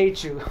 Before they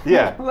hate you.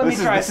 yeah, Let me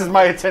try this is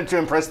my attempt to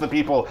impress the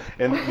people,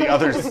 and the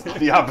others,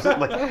 the opposite.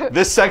 Like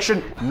this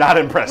section, not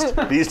impressed.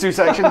 These 2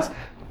 sections,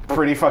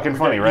 pretty fucking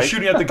funny, You're right?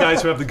 shooting at the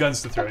guys who have the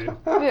guns to throw you.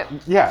 Yeah.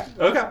 Yeah,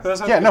 Okay, that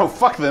sounds yeah, good. no,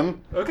 fuck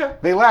them. Okay,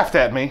 They laughed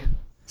at me.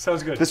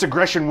 sounds good. This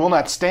aggression will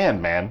not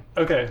stand, man.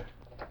 Okay,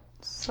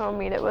 So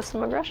meet it with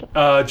some aggression.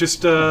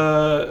 just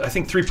I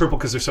think 3 purple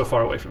because they're so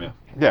far away from you.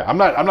 Yeah, I'm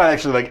not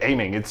actually like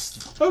aiming.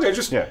 It's Okay,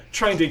 just Yeah.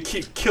 trying to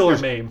kill or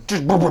maim.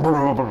 just.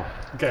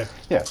 Okay.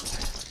 Yeah,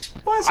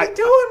 What's he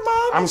doing,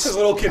 Mom? I'm It's this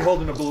little kid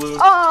holding a balloon.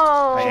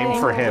 Oh! I aim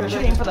for him. You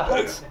should aim for the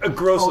huts. A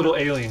gross little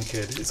alien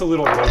kid. It's a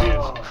little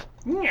Rodian.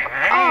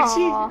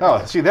 Aw.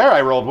 Oh, see there,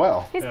 I rolled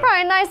well. He's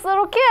probably a nice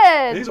little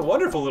kid. He's a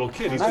wonderful little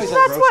kid. He's Now just he's a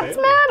a- That's gross what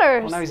alien.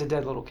 matters. Well, now he's a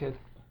dead little kid.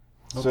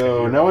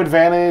 So no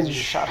advantage.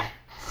 Shot him.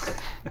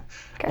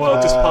 Well,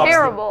 it just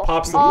Terrible.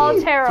 pops the All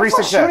balloon. terrible. 3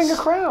 success. Shooting a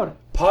crowd.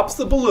 Pops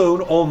the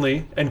balloon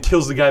only and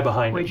kills the guy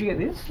behind Wait, him. you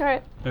get this? All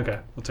right. Okay,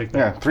 we'll take that.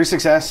 Yeah, 3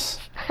 success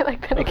I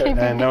like that it can't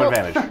be and no built.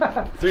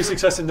 advantage. 3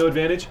 success and no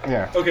advantage?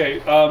 Yeah. Okay,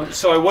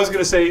 so I was going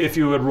to say if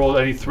you had rolled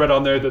any threat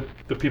on there that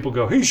the people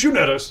go, he's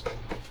shooting at us.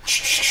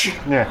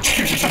 Yeah.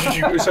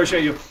 Start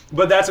shooting you.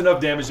 But that's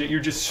enough damage that you're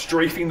just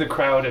strafing the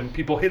crowd and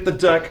people hit the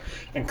deck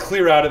and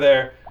clear out of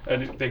there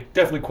and they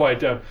definitely quiet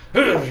down.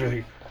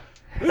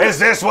 Is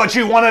this what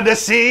you wanted to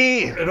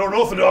see? An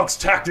unorthodox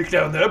tactic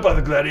down there by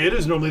the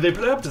gladiators. Normally they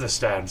play up to the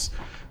stands.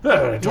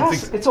 I don't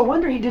Yes, think. it's a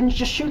wonder he didn't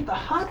just shoot the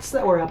huts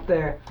that were up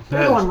there.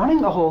 They're the one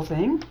running the whole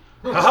thing.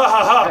 Ha ha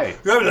ha ha! Hey.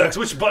 Relax.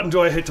 Which button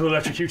do I hit to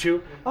electrocute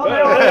you?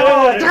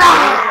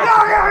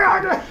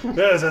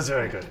 Yes, that's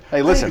very good. Hey,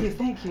 Thank you, listen.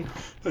 thank you.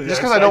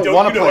 Just 'cause I don't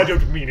wanna You know I play-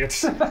 don't mean it.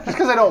 Just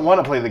because I don't want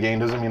to play the game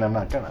doesn't mean I'm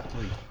not gonna.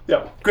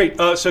 Yeah, great.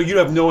 So you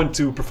have no one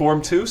to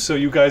perform to, so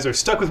you guys are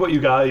stuck with what you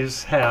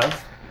guys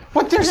have.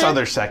 What? There's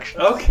other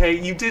sections. Okay,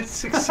 you did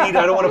succeed.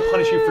 I don't want to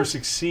punish you for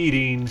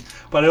succeeding,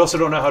 but I also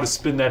don't know how to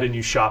spin that and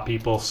you shot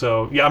people.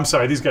 So yeah, I'm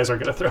sorry. These guys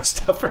aren't going to throw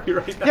stuff for you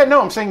right now. Yeah,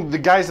 no, I'm saying the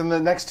guys in the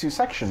next 2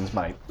 sections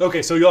might.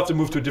 Okay, so you'll have to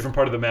move to a different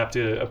part of the map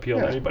to appeal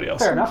to Yeah, anybody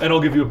else. fair enough. And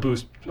I'll give you a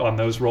boost on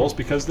those rolls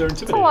because they're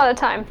It's a intimidating. lot of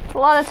time. A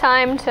lot of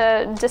time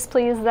to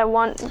displease that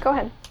one. Go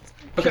ahead.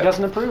 She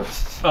doesn't approve.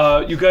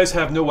 You guys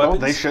have no Well,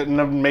 weapons they shouldn't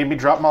have made me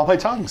drop all my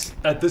tongues.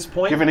 at this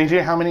point. Give an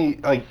idea how many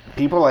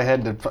people I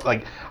had to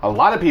a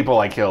lot of people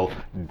I kill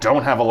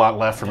don't have a lot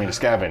left for me to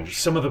scavenge.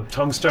 Some of the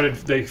tongues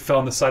they fell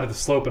on the side of the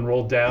slope and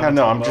rolled down.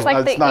 No, I'm just Like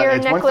it's the not. ear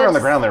It's once they're on the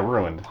necklace. ground, they're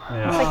ruined.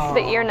 Yeah. It's like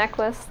the ear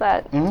necklace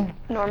that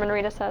Norman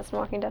Reedus has in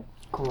Walking Dead.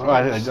 Well,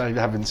 I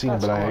haven't seen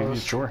it, but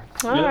gross. sure.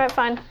 All right,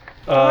 fine.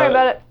 Don't worry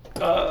about it.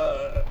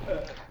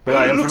 But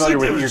I am looks familiar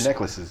like with there's- ear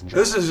necklaces. And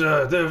This is,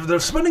 they're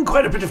spending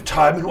quite a bit of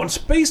time in one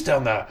space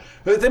down there.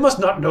 They must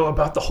not know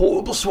about the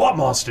horrible swamp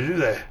monster, do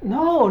they?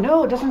 No,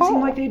 it doesn't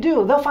seem like they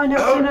do. They'll find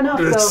out soon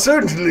enough, It's though.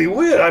 certainly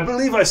weird. I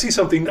believe I see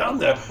something down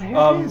there.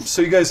 it is.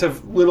 So you guys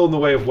have little in the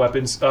way of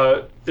weapons.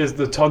 As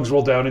the tongues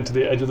roll down into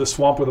the edge of the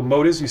swamp where the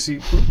moat is, you see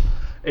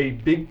a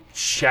big,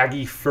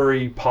 shaggy,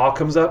 furry paw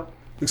comes up.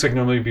 Looks like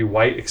normally it'd be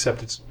white,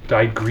 except it's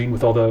dyed green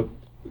with all the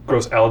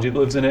gross algae that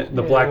lives in it, and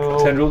the black Ew.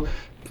 tendril.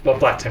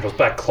 black tentacles,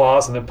 black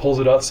claws, and then pulls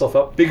itself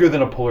up, bigger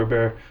than a polar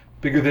bear,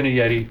 bigger than a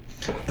yeti.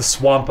 The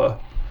Swampa.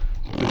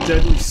 The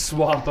deadly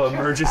Swampa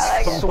emerges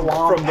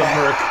from the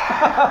murk.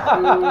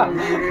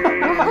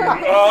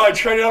 Oh, I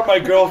tried it out with my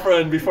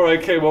girlfriend before I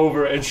came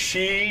over, and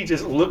she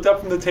just looked up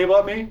from the table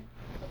at me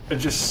and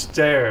just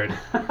stared.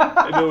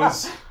 And it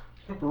was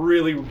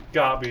really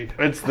got me.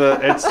 It's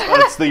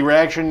the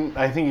reaction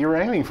I think you were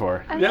aiming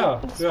for. Yeah,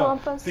 The yeah.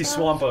 Swampa The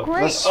sounds Swampa.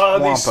 great.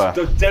 Swampa.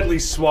 The deadly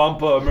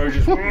Swampa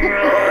emerges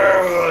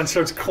and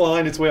starts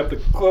clawing its way up the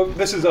cloak.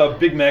 This is a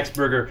Big Max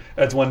Burger.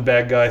 That's one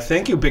bad guy.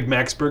 Thank you, Big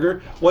Max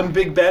Burger. One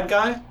big bad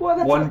guy. Well,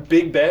 that's one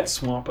big bad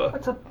Swampa.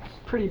 That's a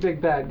pretty big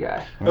bad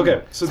guy.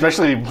 Okay, so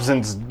Especially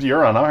since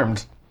you're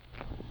unarmed.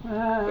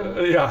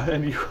 yeah,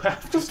 and you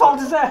have to Whose fault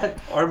is that?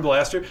 arm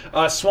blaster.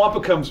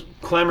 Swampa comes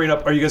clambering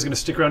up. Are you guys going to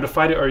stick around to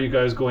fight it, or are you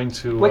guys going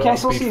to? Wait, can I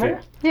still be see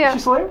her? Yeah.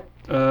 She's still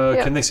there?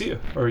 Yeah. Can they see you,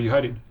 or are you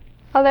hiding?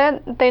 Oh,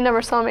 they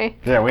never saw me.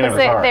 Yeah, we never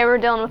They, saw her. they were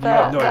dealing with the,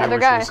 have no the idea other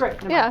where she guy. is. Great.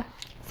 never Yeah. mind.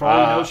 For all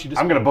you know, she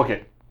just. I'm gonna book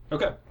it.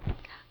 Okay.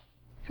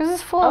 This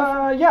is full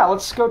of. Yeah,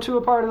 let's go to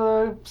a part of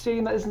the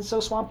stadium that isn't so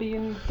swampy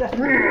and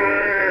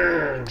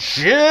deathly.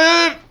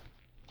 Shit!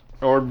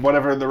 Or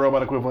whatever the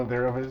robot equivalent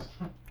thereof is.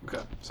 Okay.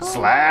 So,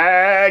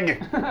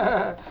 Slag!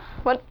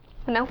 What?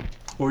 No.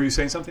 were you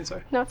saying something?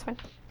 Sorry. No, it's fine.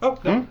 Oh,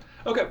 no.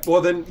 Okay.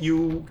 Well, then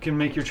you can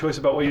make your choice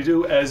about what you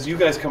do as you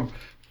guys come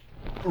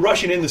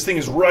rushing in. This thing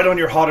is right on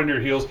your hot on your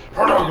heels.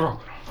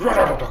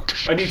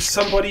 I need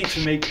somebody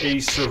to make a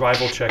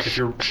survival check if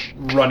you're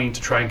running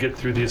to try and get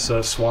through this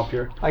swamp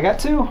here. I got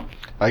 2.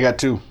 I got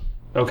 2.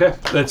 Okay.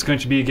 That's going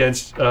to be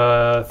against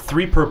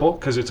 3 purple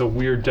because it's a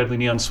weird deadly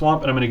neon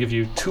swamp, and I'm going to give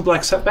you 2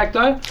 black setback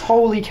die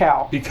Holy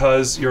cow.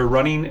 because you're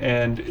running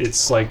and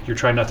it's like you're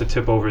trying not to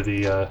tip over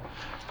the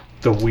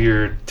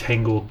weird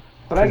tangled.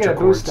 But I get a creature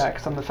boost cords. that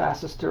because I'm the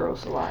fastest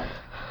Duros alive.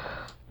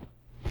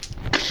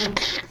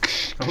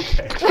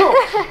 Okay.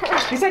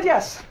 He said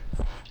yes.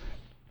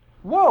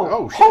 Whoa.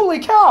 Oh, shit. Holy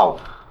cow.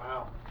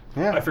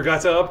 Yeah. I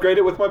forgot to upgrade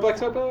it with my black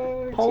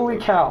setback. Holy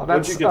cow. What'd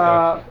That's you get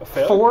back? A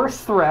fail? 4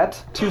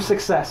 threat, 2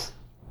 success.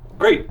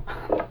 Great.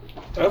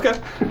 Okay.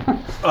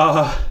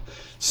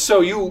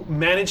 So you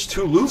managed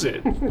to lose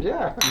it.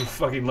 Yeah. You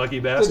fucking lucky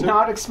Did bastard.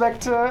 not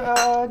expect to do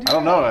I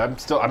don't know. I'm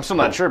still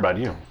not sure about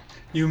you.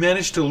 You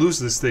managed to lose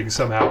this thing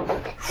somehow.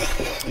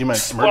 You might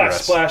murder Splash,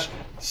 us. splash.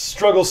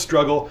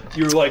 Struggle.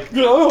 You're like,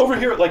 oh, over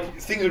here. Like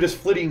things are just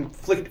flitting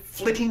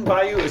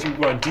by you as you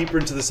run deeper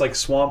into this like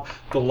swamp.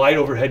 The light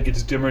overhead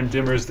gets dimmer and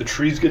dimmer as the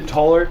trees get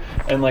taller,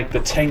 and like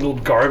the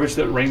tangled garbage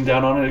that rained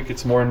down on it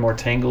gets more and more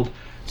tangled.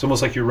 It's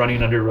almost like you're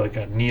running under like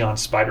a neon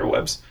spider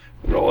webs.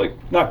 They're all like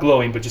not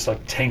glowing, but just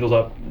like tangled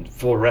up,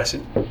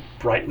 fluorescent,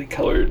 brightly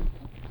colored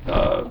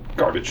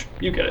garbage.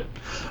 You get it.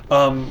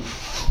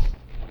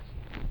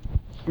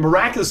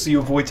 Miraculously, you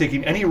avoid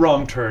taking any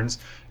wrong turns.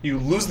 You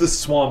lose the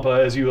swampa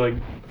as you like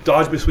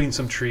dodge between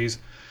some trees,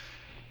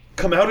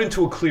 come out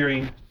into a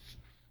clearing,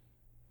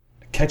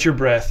 catch your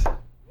breath,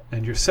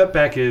 and your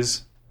setback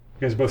is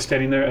you guys are both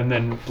standing there, and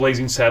then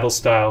Blazing Saddle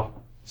style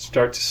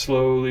start to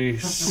slowly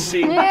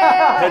sink.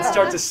 Heads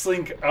start to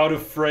slink out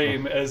of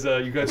frame as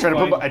you guys.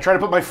 I try to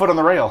put my foot on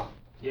the rail.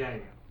 Yeah.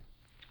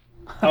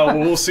 Well,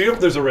 we'll see if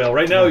there's a rail.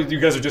 Right now, you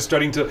guys are just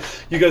starting to.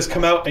 You guys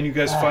come out and you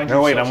guys find.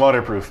 No, wait, yourselves- I'm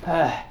waterproof.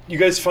 You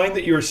guys find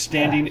that you're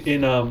standing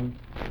in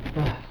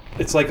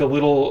it's like a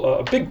little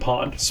a big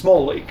pond,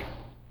 small lake.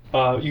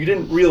 You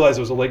didn't realize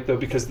it was a lake though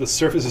because the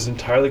surface is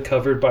entirely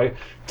covered by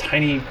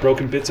tiny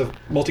broken bits of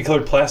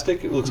multicolored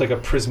plastic. It looks like a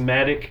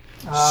prismatic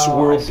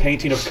swirled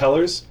painting of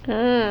colors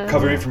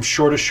covering it from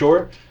shore to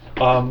shore.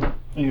 And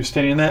you're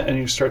standing in that and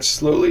you start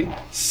slowly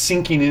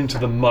sinking into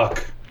the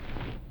muck.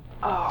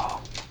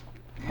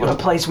 What a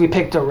place we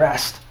picked to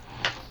rest.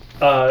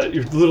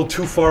 You're a little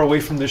too far away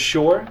from the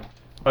shore.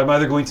 I'm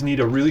either going to need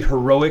a really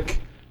heroic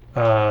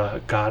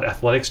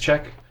athletics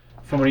check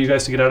from one of you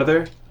guys to get out of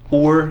there,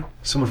 or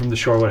someone from the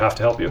shore would have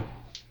to help you.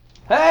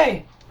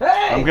 Hey!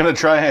 Hey! I'm gonna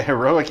try a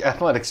heroic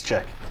athletics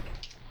check.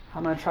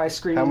 I'm gonna try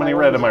screaming. How many my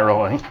red words am I out.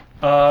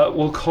 rolling?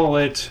 We'll call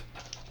it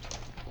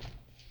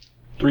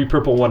 3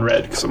 purple, 1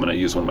 red, because I'm going to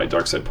use one of my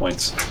dark side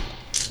points.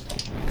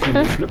 Can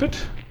you flip it?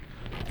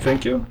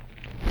 Thank you.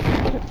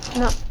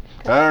 No.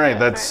 All right,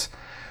 that's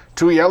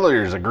 2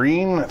 yellows, a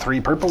green, 3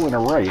 purple, and a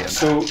red.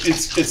 So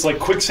it's like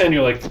quicksand.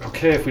 You're like,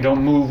 okay, if we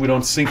don't move, we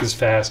don't sink as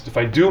fast. If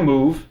I do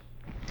move,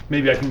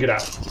 maybe I can get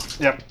out.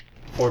 Yep.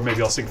 Or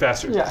maybe I'll sink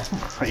faster. Yeah.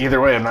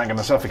 Either way, I'm not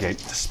gonna suffocate.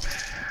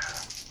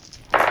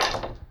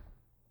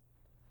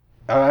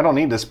 I don't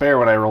need despair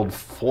when I rolled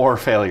 4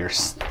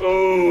 failures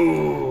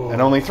Oh.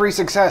 and only 3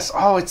 success.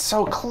 Oh, it's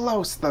so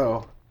close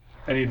though.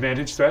 Any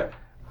advantage threat?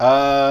 2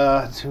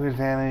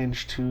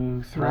 advantage,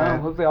 2 threat.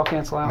 No, look, they all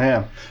cancel out.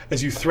 Man,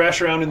 As you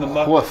thrash around in the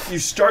muck, Woof.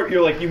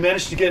 you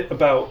manage to get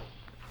about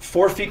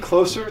 4 feet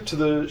closer to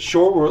the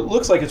shore where it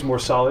looks like it's more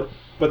solid,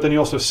 but then you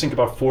also sink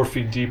about 4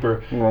 feet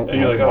deeper, and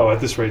you're like, oh, at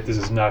this rate, this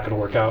is not going to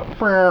work out.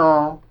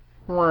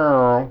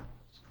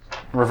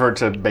 revert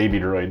to baby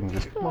droid and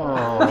just.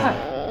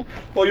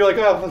 Well, you're like,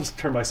 oh, I'll just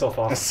turn myself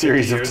off. A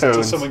series of until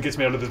tones. someone gets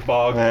me out of this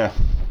bog. Yeah.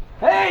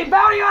 Hey,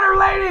 bounty hunter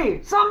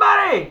lady!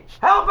 Somebody!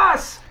 Help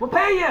us! We'll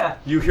pay you!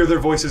 You hear their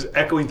voices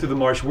echoing through the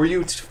marsh. Were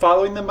you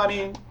following them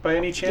by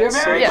any chance?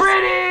 You're very Yes.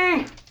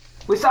 pretty!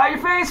 We saw your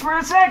face for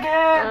a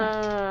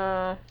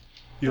second!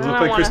 You I look don't like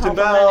wanna Kristen help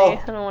him Bell.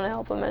 I don't want to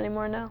help him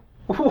anymore now.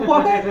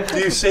 What? Do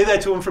you say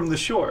that to him from the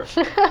shore?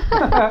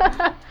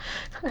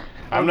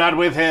 I'm not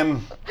with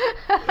him.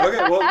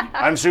 Okay, well,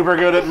 I'm super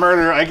good at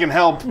murder. I can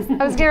help.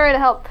 I was getting ready to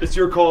help. it's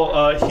your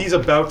call. He's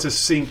about to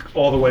sink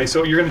all the way,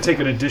 so you're going to take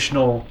an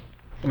additional.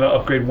 I'm going to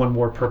upgrade one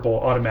more purple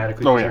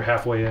automatically because yeah. you're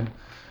halfway in.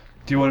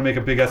 Do you want to make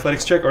a big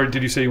athletics check, or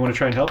did you say you want to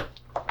try and help?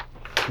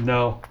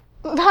 No.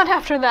 Not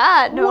after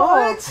that. No.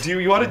 What? Do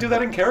you want to do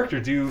that in character?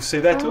 Do you say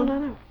that to him?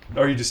 No.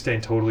 Or are you just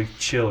staying totally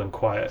chill and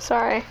quiet?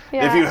 Sorry.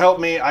 Yeah. If you help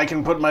me, I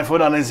can put my foot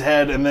on his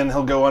head and then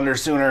he'll go under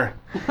sooner.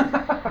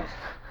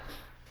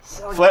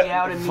 Get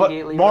out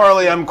immediately.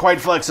 Morally, I'm quite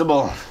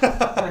flexible.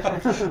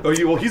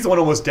 Well, he's the one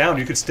almost down.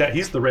 You could stand.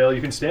 He's the rail you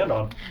can stand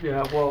on.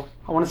 Yeah, well,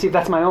 I want to see if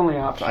that's my only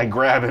option. I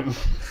grab him.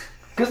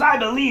 Because I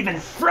believe in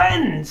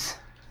friends!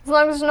 As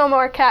long as there's no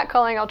more cat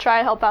calling, I'll try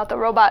to help out the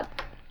robot.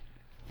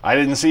 I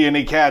didn't see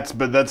any cats,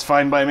 but that's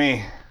fine by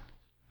me.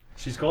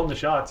 She's calling the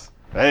shots.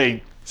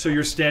 Hey, So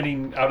you're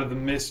standing out of the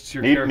mist.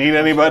 Your character- need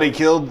anybody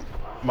killed?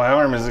 My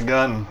arm is a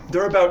gun.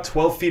 They're about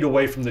 12 feet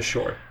away from the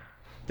shore.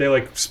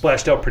 They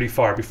splashed out pretty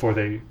far before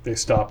they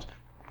stopped.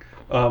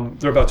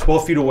 They're about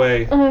 12 feet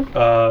away.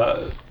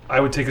 I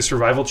would take a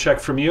survival check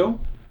from you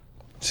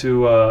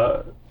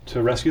to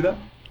rescue them.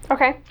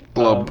 Okay.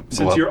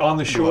 Since you're on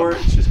the shore,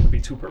 it's just going to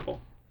be 2 purple.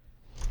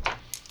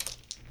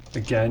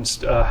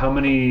 Against how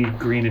many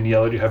green and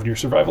yellow do you have in your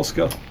survival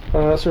skill?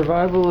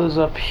 Survival is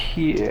up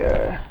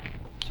here.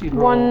 So you'd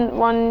roll-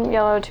 One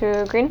yellow,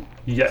 2 green.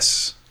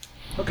 Yes.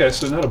 Okay,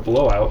 so not a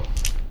blowout.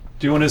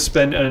 Do you want to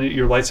spend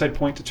your light side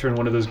point to turn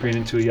one of those green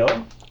into a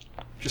yellow?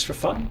 Just for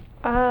fun?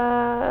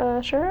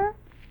 Sure.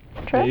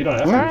 Yeah, you don't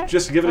have to. Alright.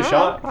 Just give it a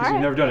shot because Alright,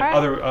 you've never done it.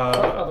 alright.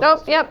 Other,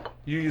 Nope. Yep.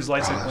 you use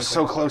light side points.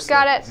 So close.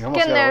 Got there. it. You almost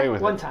Get in got there. away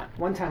with One it. time.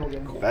 One time we'll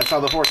get it. That's how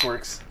the force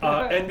works.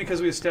 And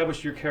because we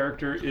established your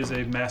character is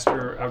a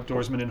master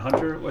outdoorsman and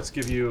hunter, let's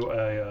give you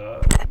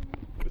a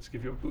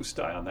boost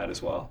die on that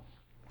as well.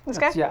 This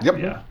guy. Yeah. Yep.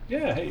 Yeah.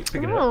 Yeah. Hey,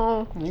 pick it up.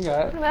 Oh. You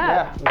got it. that.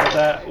 Yeah. Look at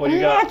that. What do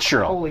you got?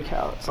 Natural. Holy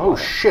cow. That's Oh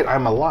shit!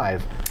 I'm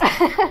alive. All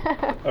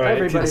right. Can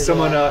Everybody's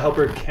someone help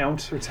her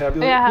count or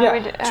tabulate? Yeah. How Yeah.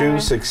 do we do? 2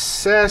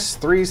 success,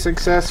 3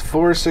 success,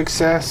 4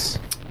 success.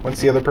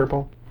 What's the other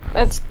purple?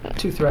 It's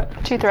 2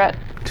 threat. 2 threat.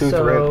 2 So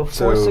threat.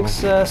 4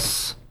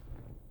 success,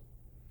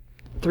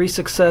 3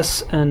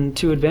 success, and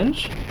 2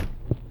 advantage.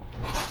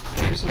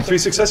 3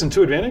 success and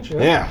 2 advantage?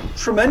 Yeah.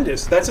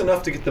 Tremendous. That's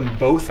enough to get them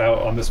both out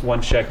on this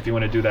one check if you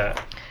want to do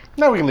that.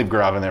 Now we can leave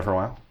Grav in there for a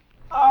while.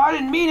 Oh, I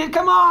didn't mean it.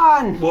 Come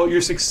on. Well,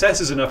 your success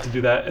is enough to do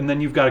that, and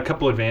then you've got a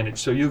couple advantage.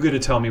 So you're going to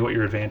tell me what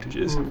your advantage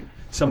is.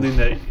 Something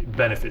that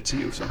benefits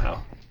you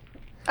somehow.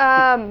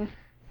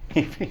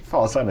 He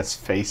falls on his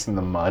face in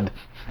the mud.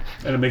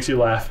 And it makes you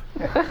laugh.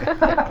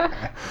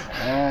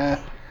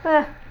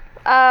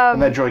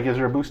 And that joy gives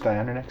her a boost die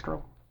on her next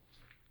roll.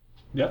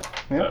 Yeah.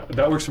 Yeah.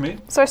 That works for me.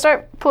 So I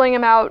start pulling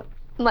him out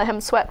and let him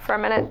sweat for a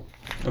minute.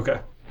 Okay.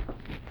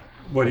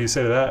 What do you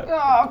say to that?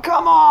 Oh,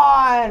 come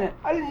on.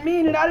 I didn't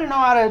mean it. I didn't know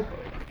how to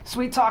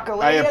sweet talk a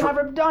lady. I've appre-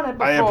 never done it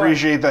before. I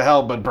appreciate the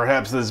help, but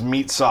perhaps this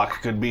meat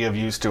sock could be of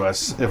use to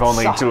us, if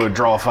only Sock. to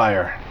draw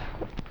fire.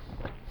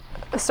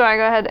 So I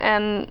go ahead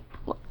and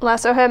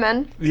lasso him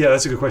in. Yeah,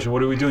 that's a good question.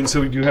 What are we doing?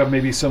 So you have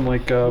maybe some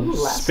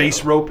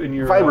space rope in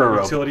your Vibro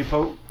rope. utility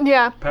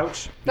Yeah.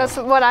 pouch? That's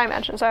what I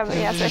mentioned. So I have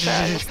the space rope.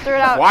 I just threw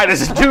it out. Why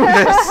does it do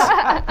this?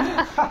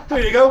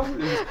 There you go.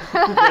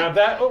 Grab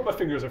that. Oh, my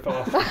fingers are fell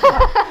off.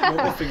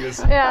 My fingers.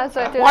 Yeah.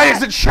 So I threw Why that.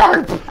 is it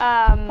sharp?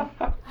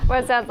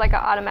 What is that? Like an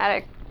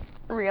automatic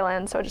reel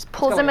in. So it just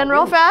pulls him like in a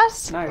real winch.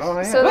 fast. Nice. Oh,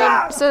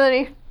 yeah. So then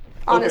he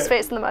on his Okay.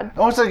 face in the mud.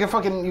 Almost like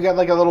you got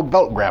like a little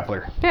belt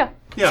grappler. Yeah.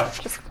 Yeah.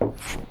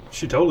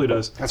 She totally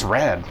does. That's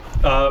rad.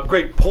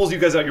 Great. Pulls you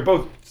guys out. You're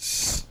both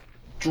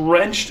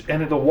drenched,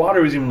 and the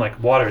water is even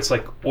like water. It's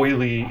like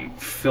oily,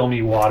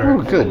 filmy water.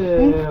 Oh, good.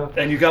 Yeah.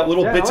 And you got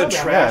little Yeah, bits I of like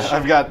that. trash. Yeah,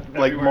 I've got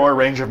like more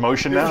range of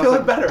motion You're now.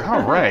 feeling better.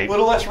 All right. A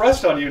little less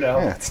rust on you now.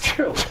 Yeah, it's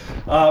true.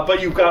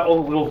 But you've got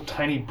all the little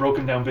tiny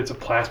broken down bits of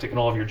plastic in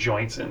all of your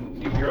joints,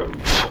 and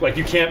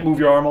you can't move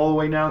your arm all the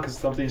way now because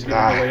something's getting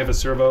in the way of a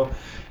servo.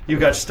 You've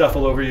got stuff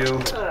all over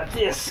you.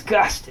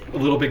 Disgusting. A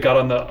little bit got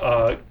on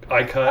the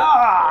eye cut.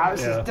 Ah,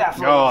 this Yeah. is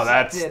definitely. Oh,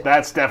 infected.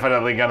 that's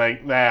definitely gonna.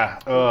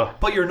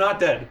 But you're not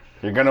dead.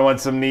 You're gonna want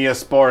some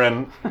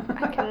neosporin,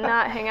 I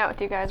cannot hang out with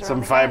you guys. some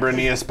around fiber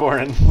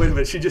neosporin. Wait a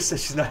minute. She just said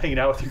she's not hanging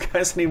out with you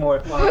guys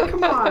anymore.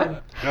 Come on.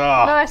 No, Oh,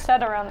 I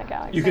said around the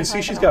galaxy. You can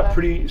see she's got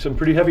some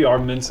pretty heavy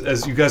armaments.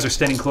 As you guys are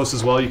standing close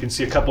as well, you can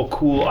see a couple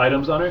cool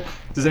items on her.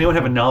 Does anyone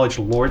have a knowledge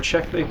lore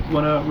check they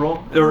want to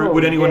roll, or Oh,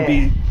 would anyone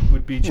yeah.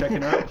 be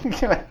checking her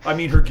out? I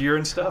mean, her gear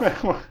and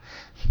stuff.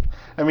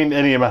 I mean,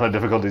 any amount of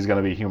difficulty is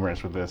gonna be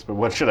humorous with this. But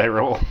what should I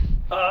roll?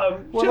 Well,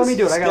 let me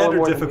do it. I got a little Standard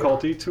more than you.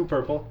 difficulty, 2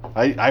 purple.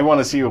 I want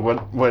to see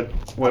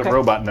what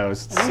robot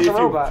knows. See if you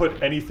robot.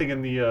 put anything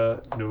in the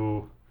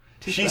no.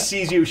 She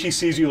sees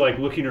you like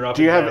looking her up.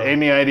 Do you and have down.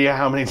 any idea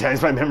how many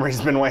times my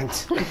memory's been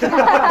wiped?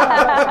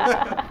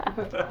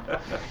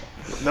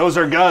 Those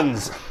are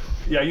guns.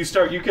 Yeah, you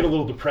get a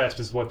little depressed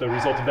is what the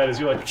result of that is.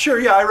 You're like, sure,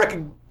 yeah, I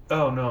reckon.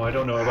 Oh no, I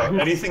don't know about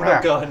anything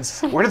but Crap.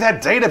 guns. Where did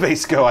that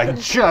database go? I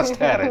just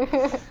had it.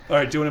 All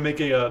right, do you want to make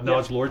a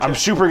knowledge lore check? I'm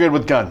super good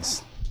with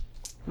guns.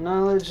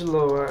 Knowledge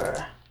lore.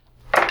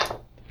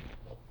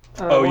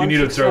 Oh, you one need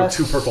to throw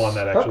success. 2 purple on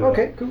that, Oh, actually.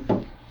 okay, cool.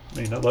 I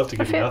mean, I'd love to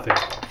give you feel- nothing.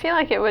 I feel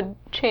like it would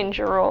change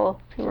your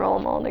roll if you roll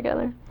them all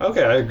together.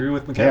 Okay, I agree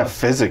with Yeah, Michaela.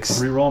 physics.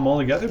 Reroll them all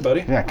together,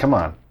 buddy. Yeah, come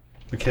on.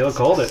 Michaela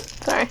called it.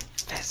 Sorry.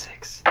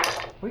 Physics. Well,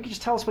 you can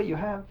just tell us what you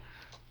have.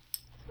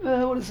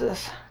 What is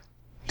this?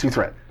 2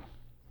 threat.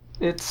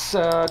 It's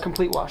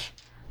complete wash.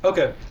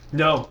 Okay.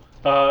 No.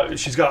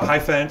 She's got high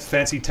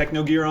fancy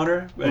techno gear on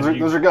her.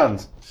 And Those are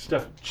guns.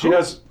 stuff. She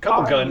has a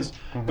couple are guns,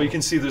 but you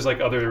can see there's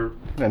like other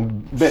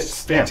And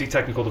bits. fancy Yeah.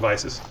 technical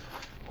devices.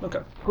 Okay.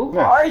 Who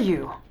Yeah. are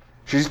you?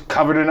 She's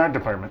covered in art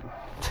department.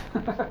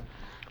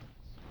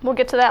 We'll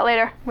get to that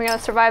later. We're gonna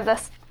survive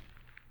this.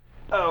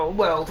 Oh,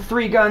 well,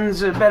 3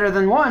 guns are better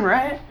than 1,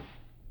 right?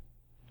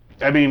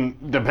 I mean,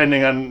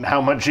 depending on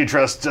how much she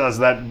trusts us,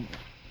 that...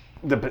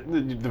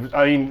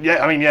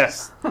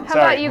 yes. How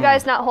about you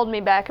guys not hold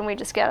me back and we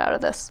just get out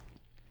of this?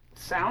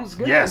 Sounds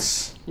good.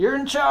 Yes. You're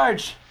in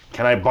charge.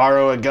 Can I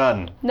borrow a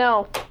gun?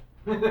 No.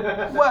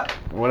 What?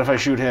 What if I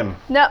shoot him?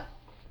 No.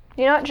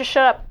 You know what? Just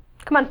shut up.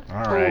 Come on.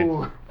 All right.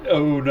 Ooh.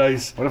 Oh,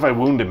 nice. What if I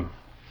wound him?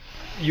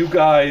 You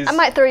guys. I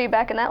might throw you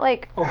back in that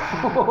lake.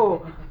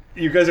 Oh.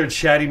 You guys are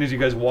chatting as you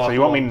guys walk. So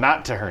you want me along.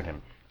 not to hurt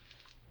him?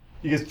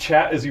 You guys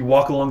chat as you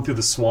walk along through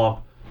the swamp.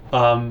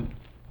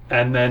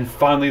 And then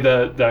finally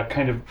the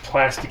kind of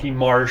plasticky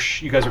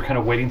marsh, you guys are kind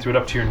of wading through it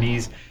up to your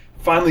knees,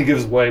 finally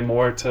gives way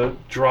more to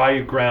dry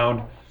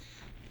ground.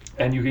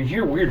 And you can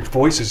hear weird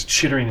voices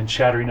chittering and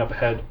chattering up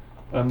ahead.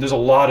 There's a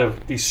lot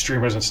of these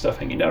streamers and stuff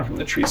hanging down from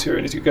the trees here.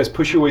 And as you guys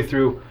push your way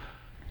through,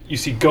 you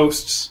see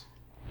ghosts.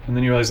 And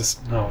then you realize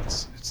it's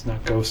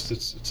not ghosts.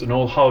 It's an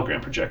old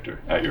hologram projector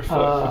at your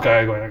foot. A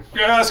guy going like,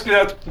 yes,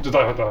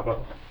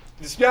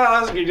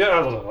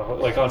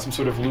 like on some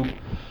sort of loop.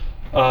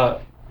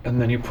 And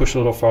then you push a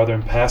little farther,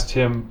 and past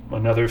him,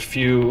 another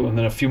few, and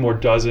then a few more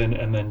dozen,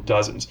 and then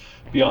dozens.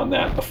 Beyond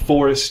that, a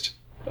forest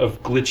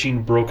of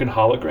glitching, broken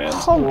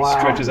holograms Wow.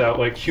 stretches out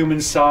like human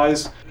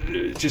size.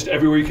 Just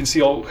everywhere you can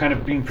see all kind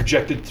of being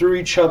projected through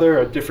each other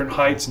at different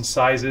heights and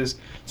sizes.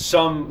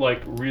 Some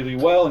like really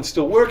well and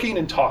still working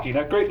and talking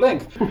at great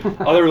length.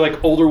 Other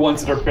like older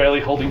ones that are barely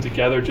holding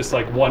together, just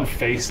like one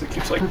face that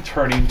keeps like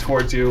turning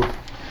towards you.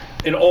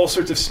 In all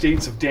sorts of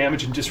states of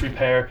damage and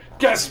disrepair.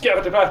 And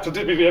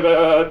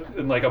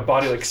like a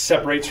body like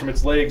separates from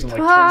its legs and like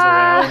turns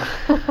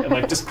around and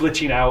like just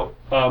glitching out.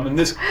 And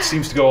this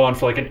seems to go on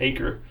for like an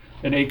acre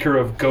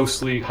of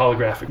ghostly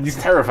holographic. It's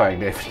terrifying,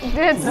 David.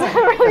 It's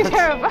really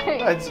terrifying.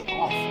 That's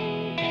awful.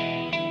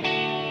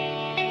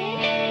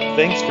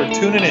 Thanks for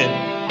tuning in.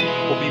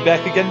 We'll be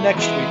back again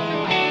next week.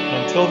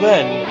 Until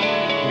then,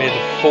 may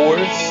the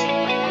Force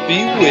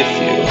be with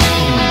you.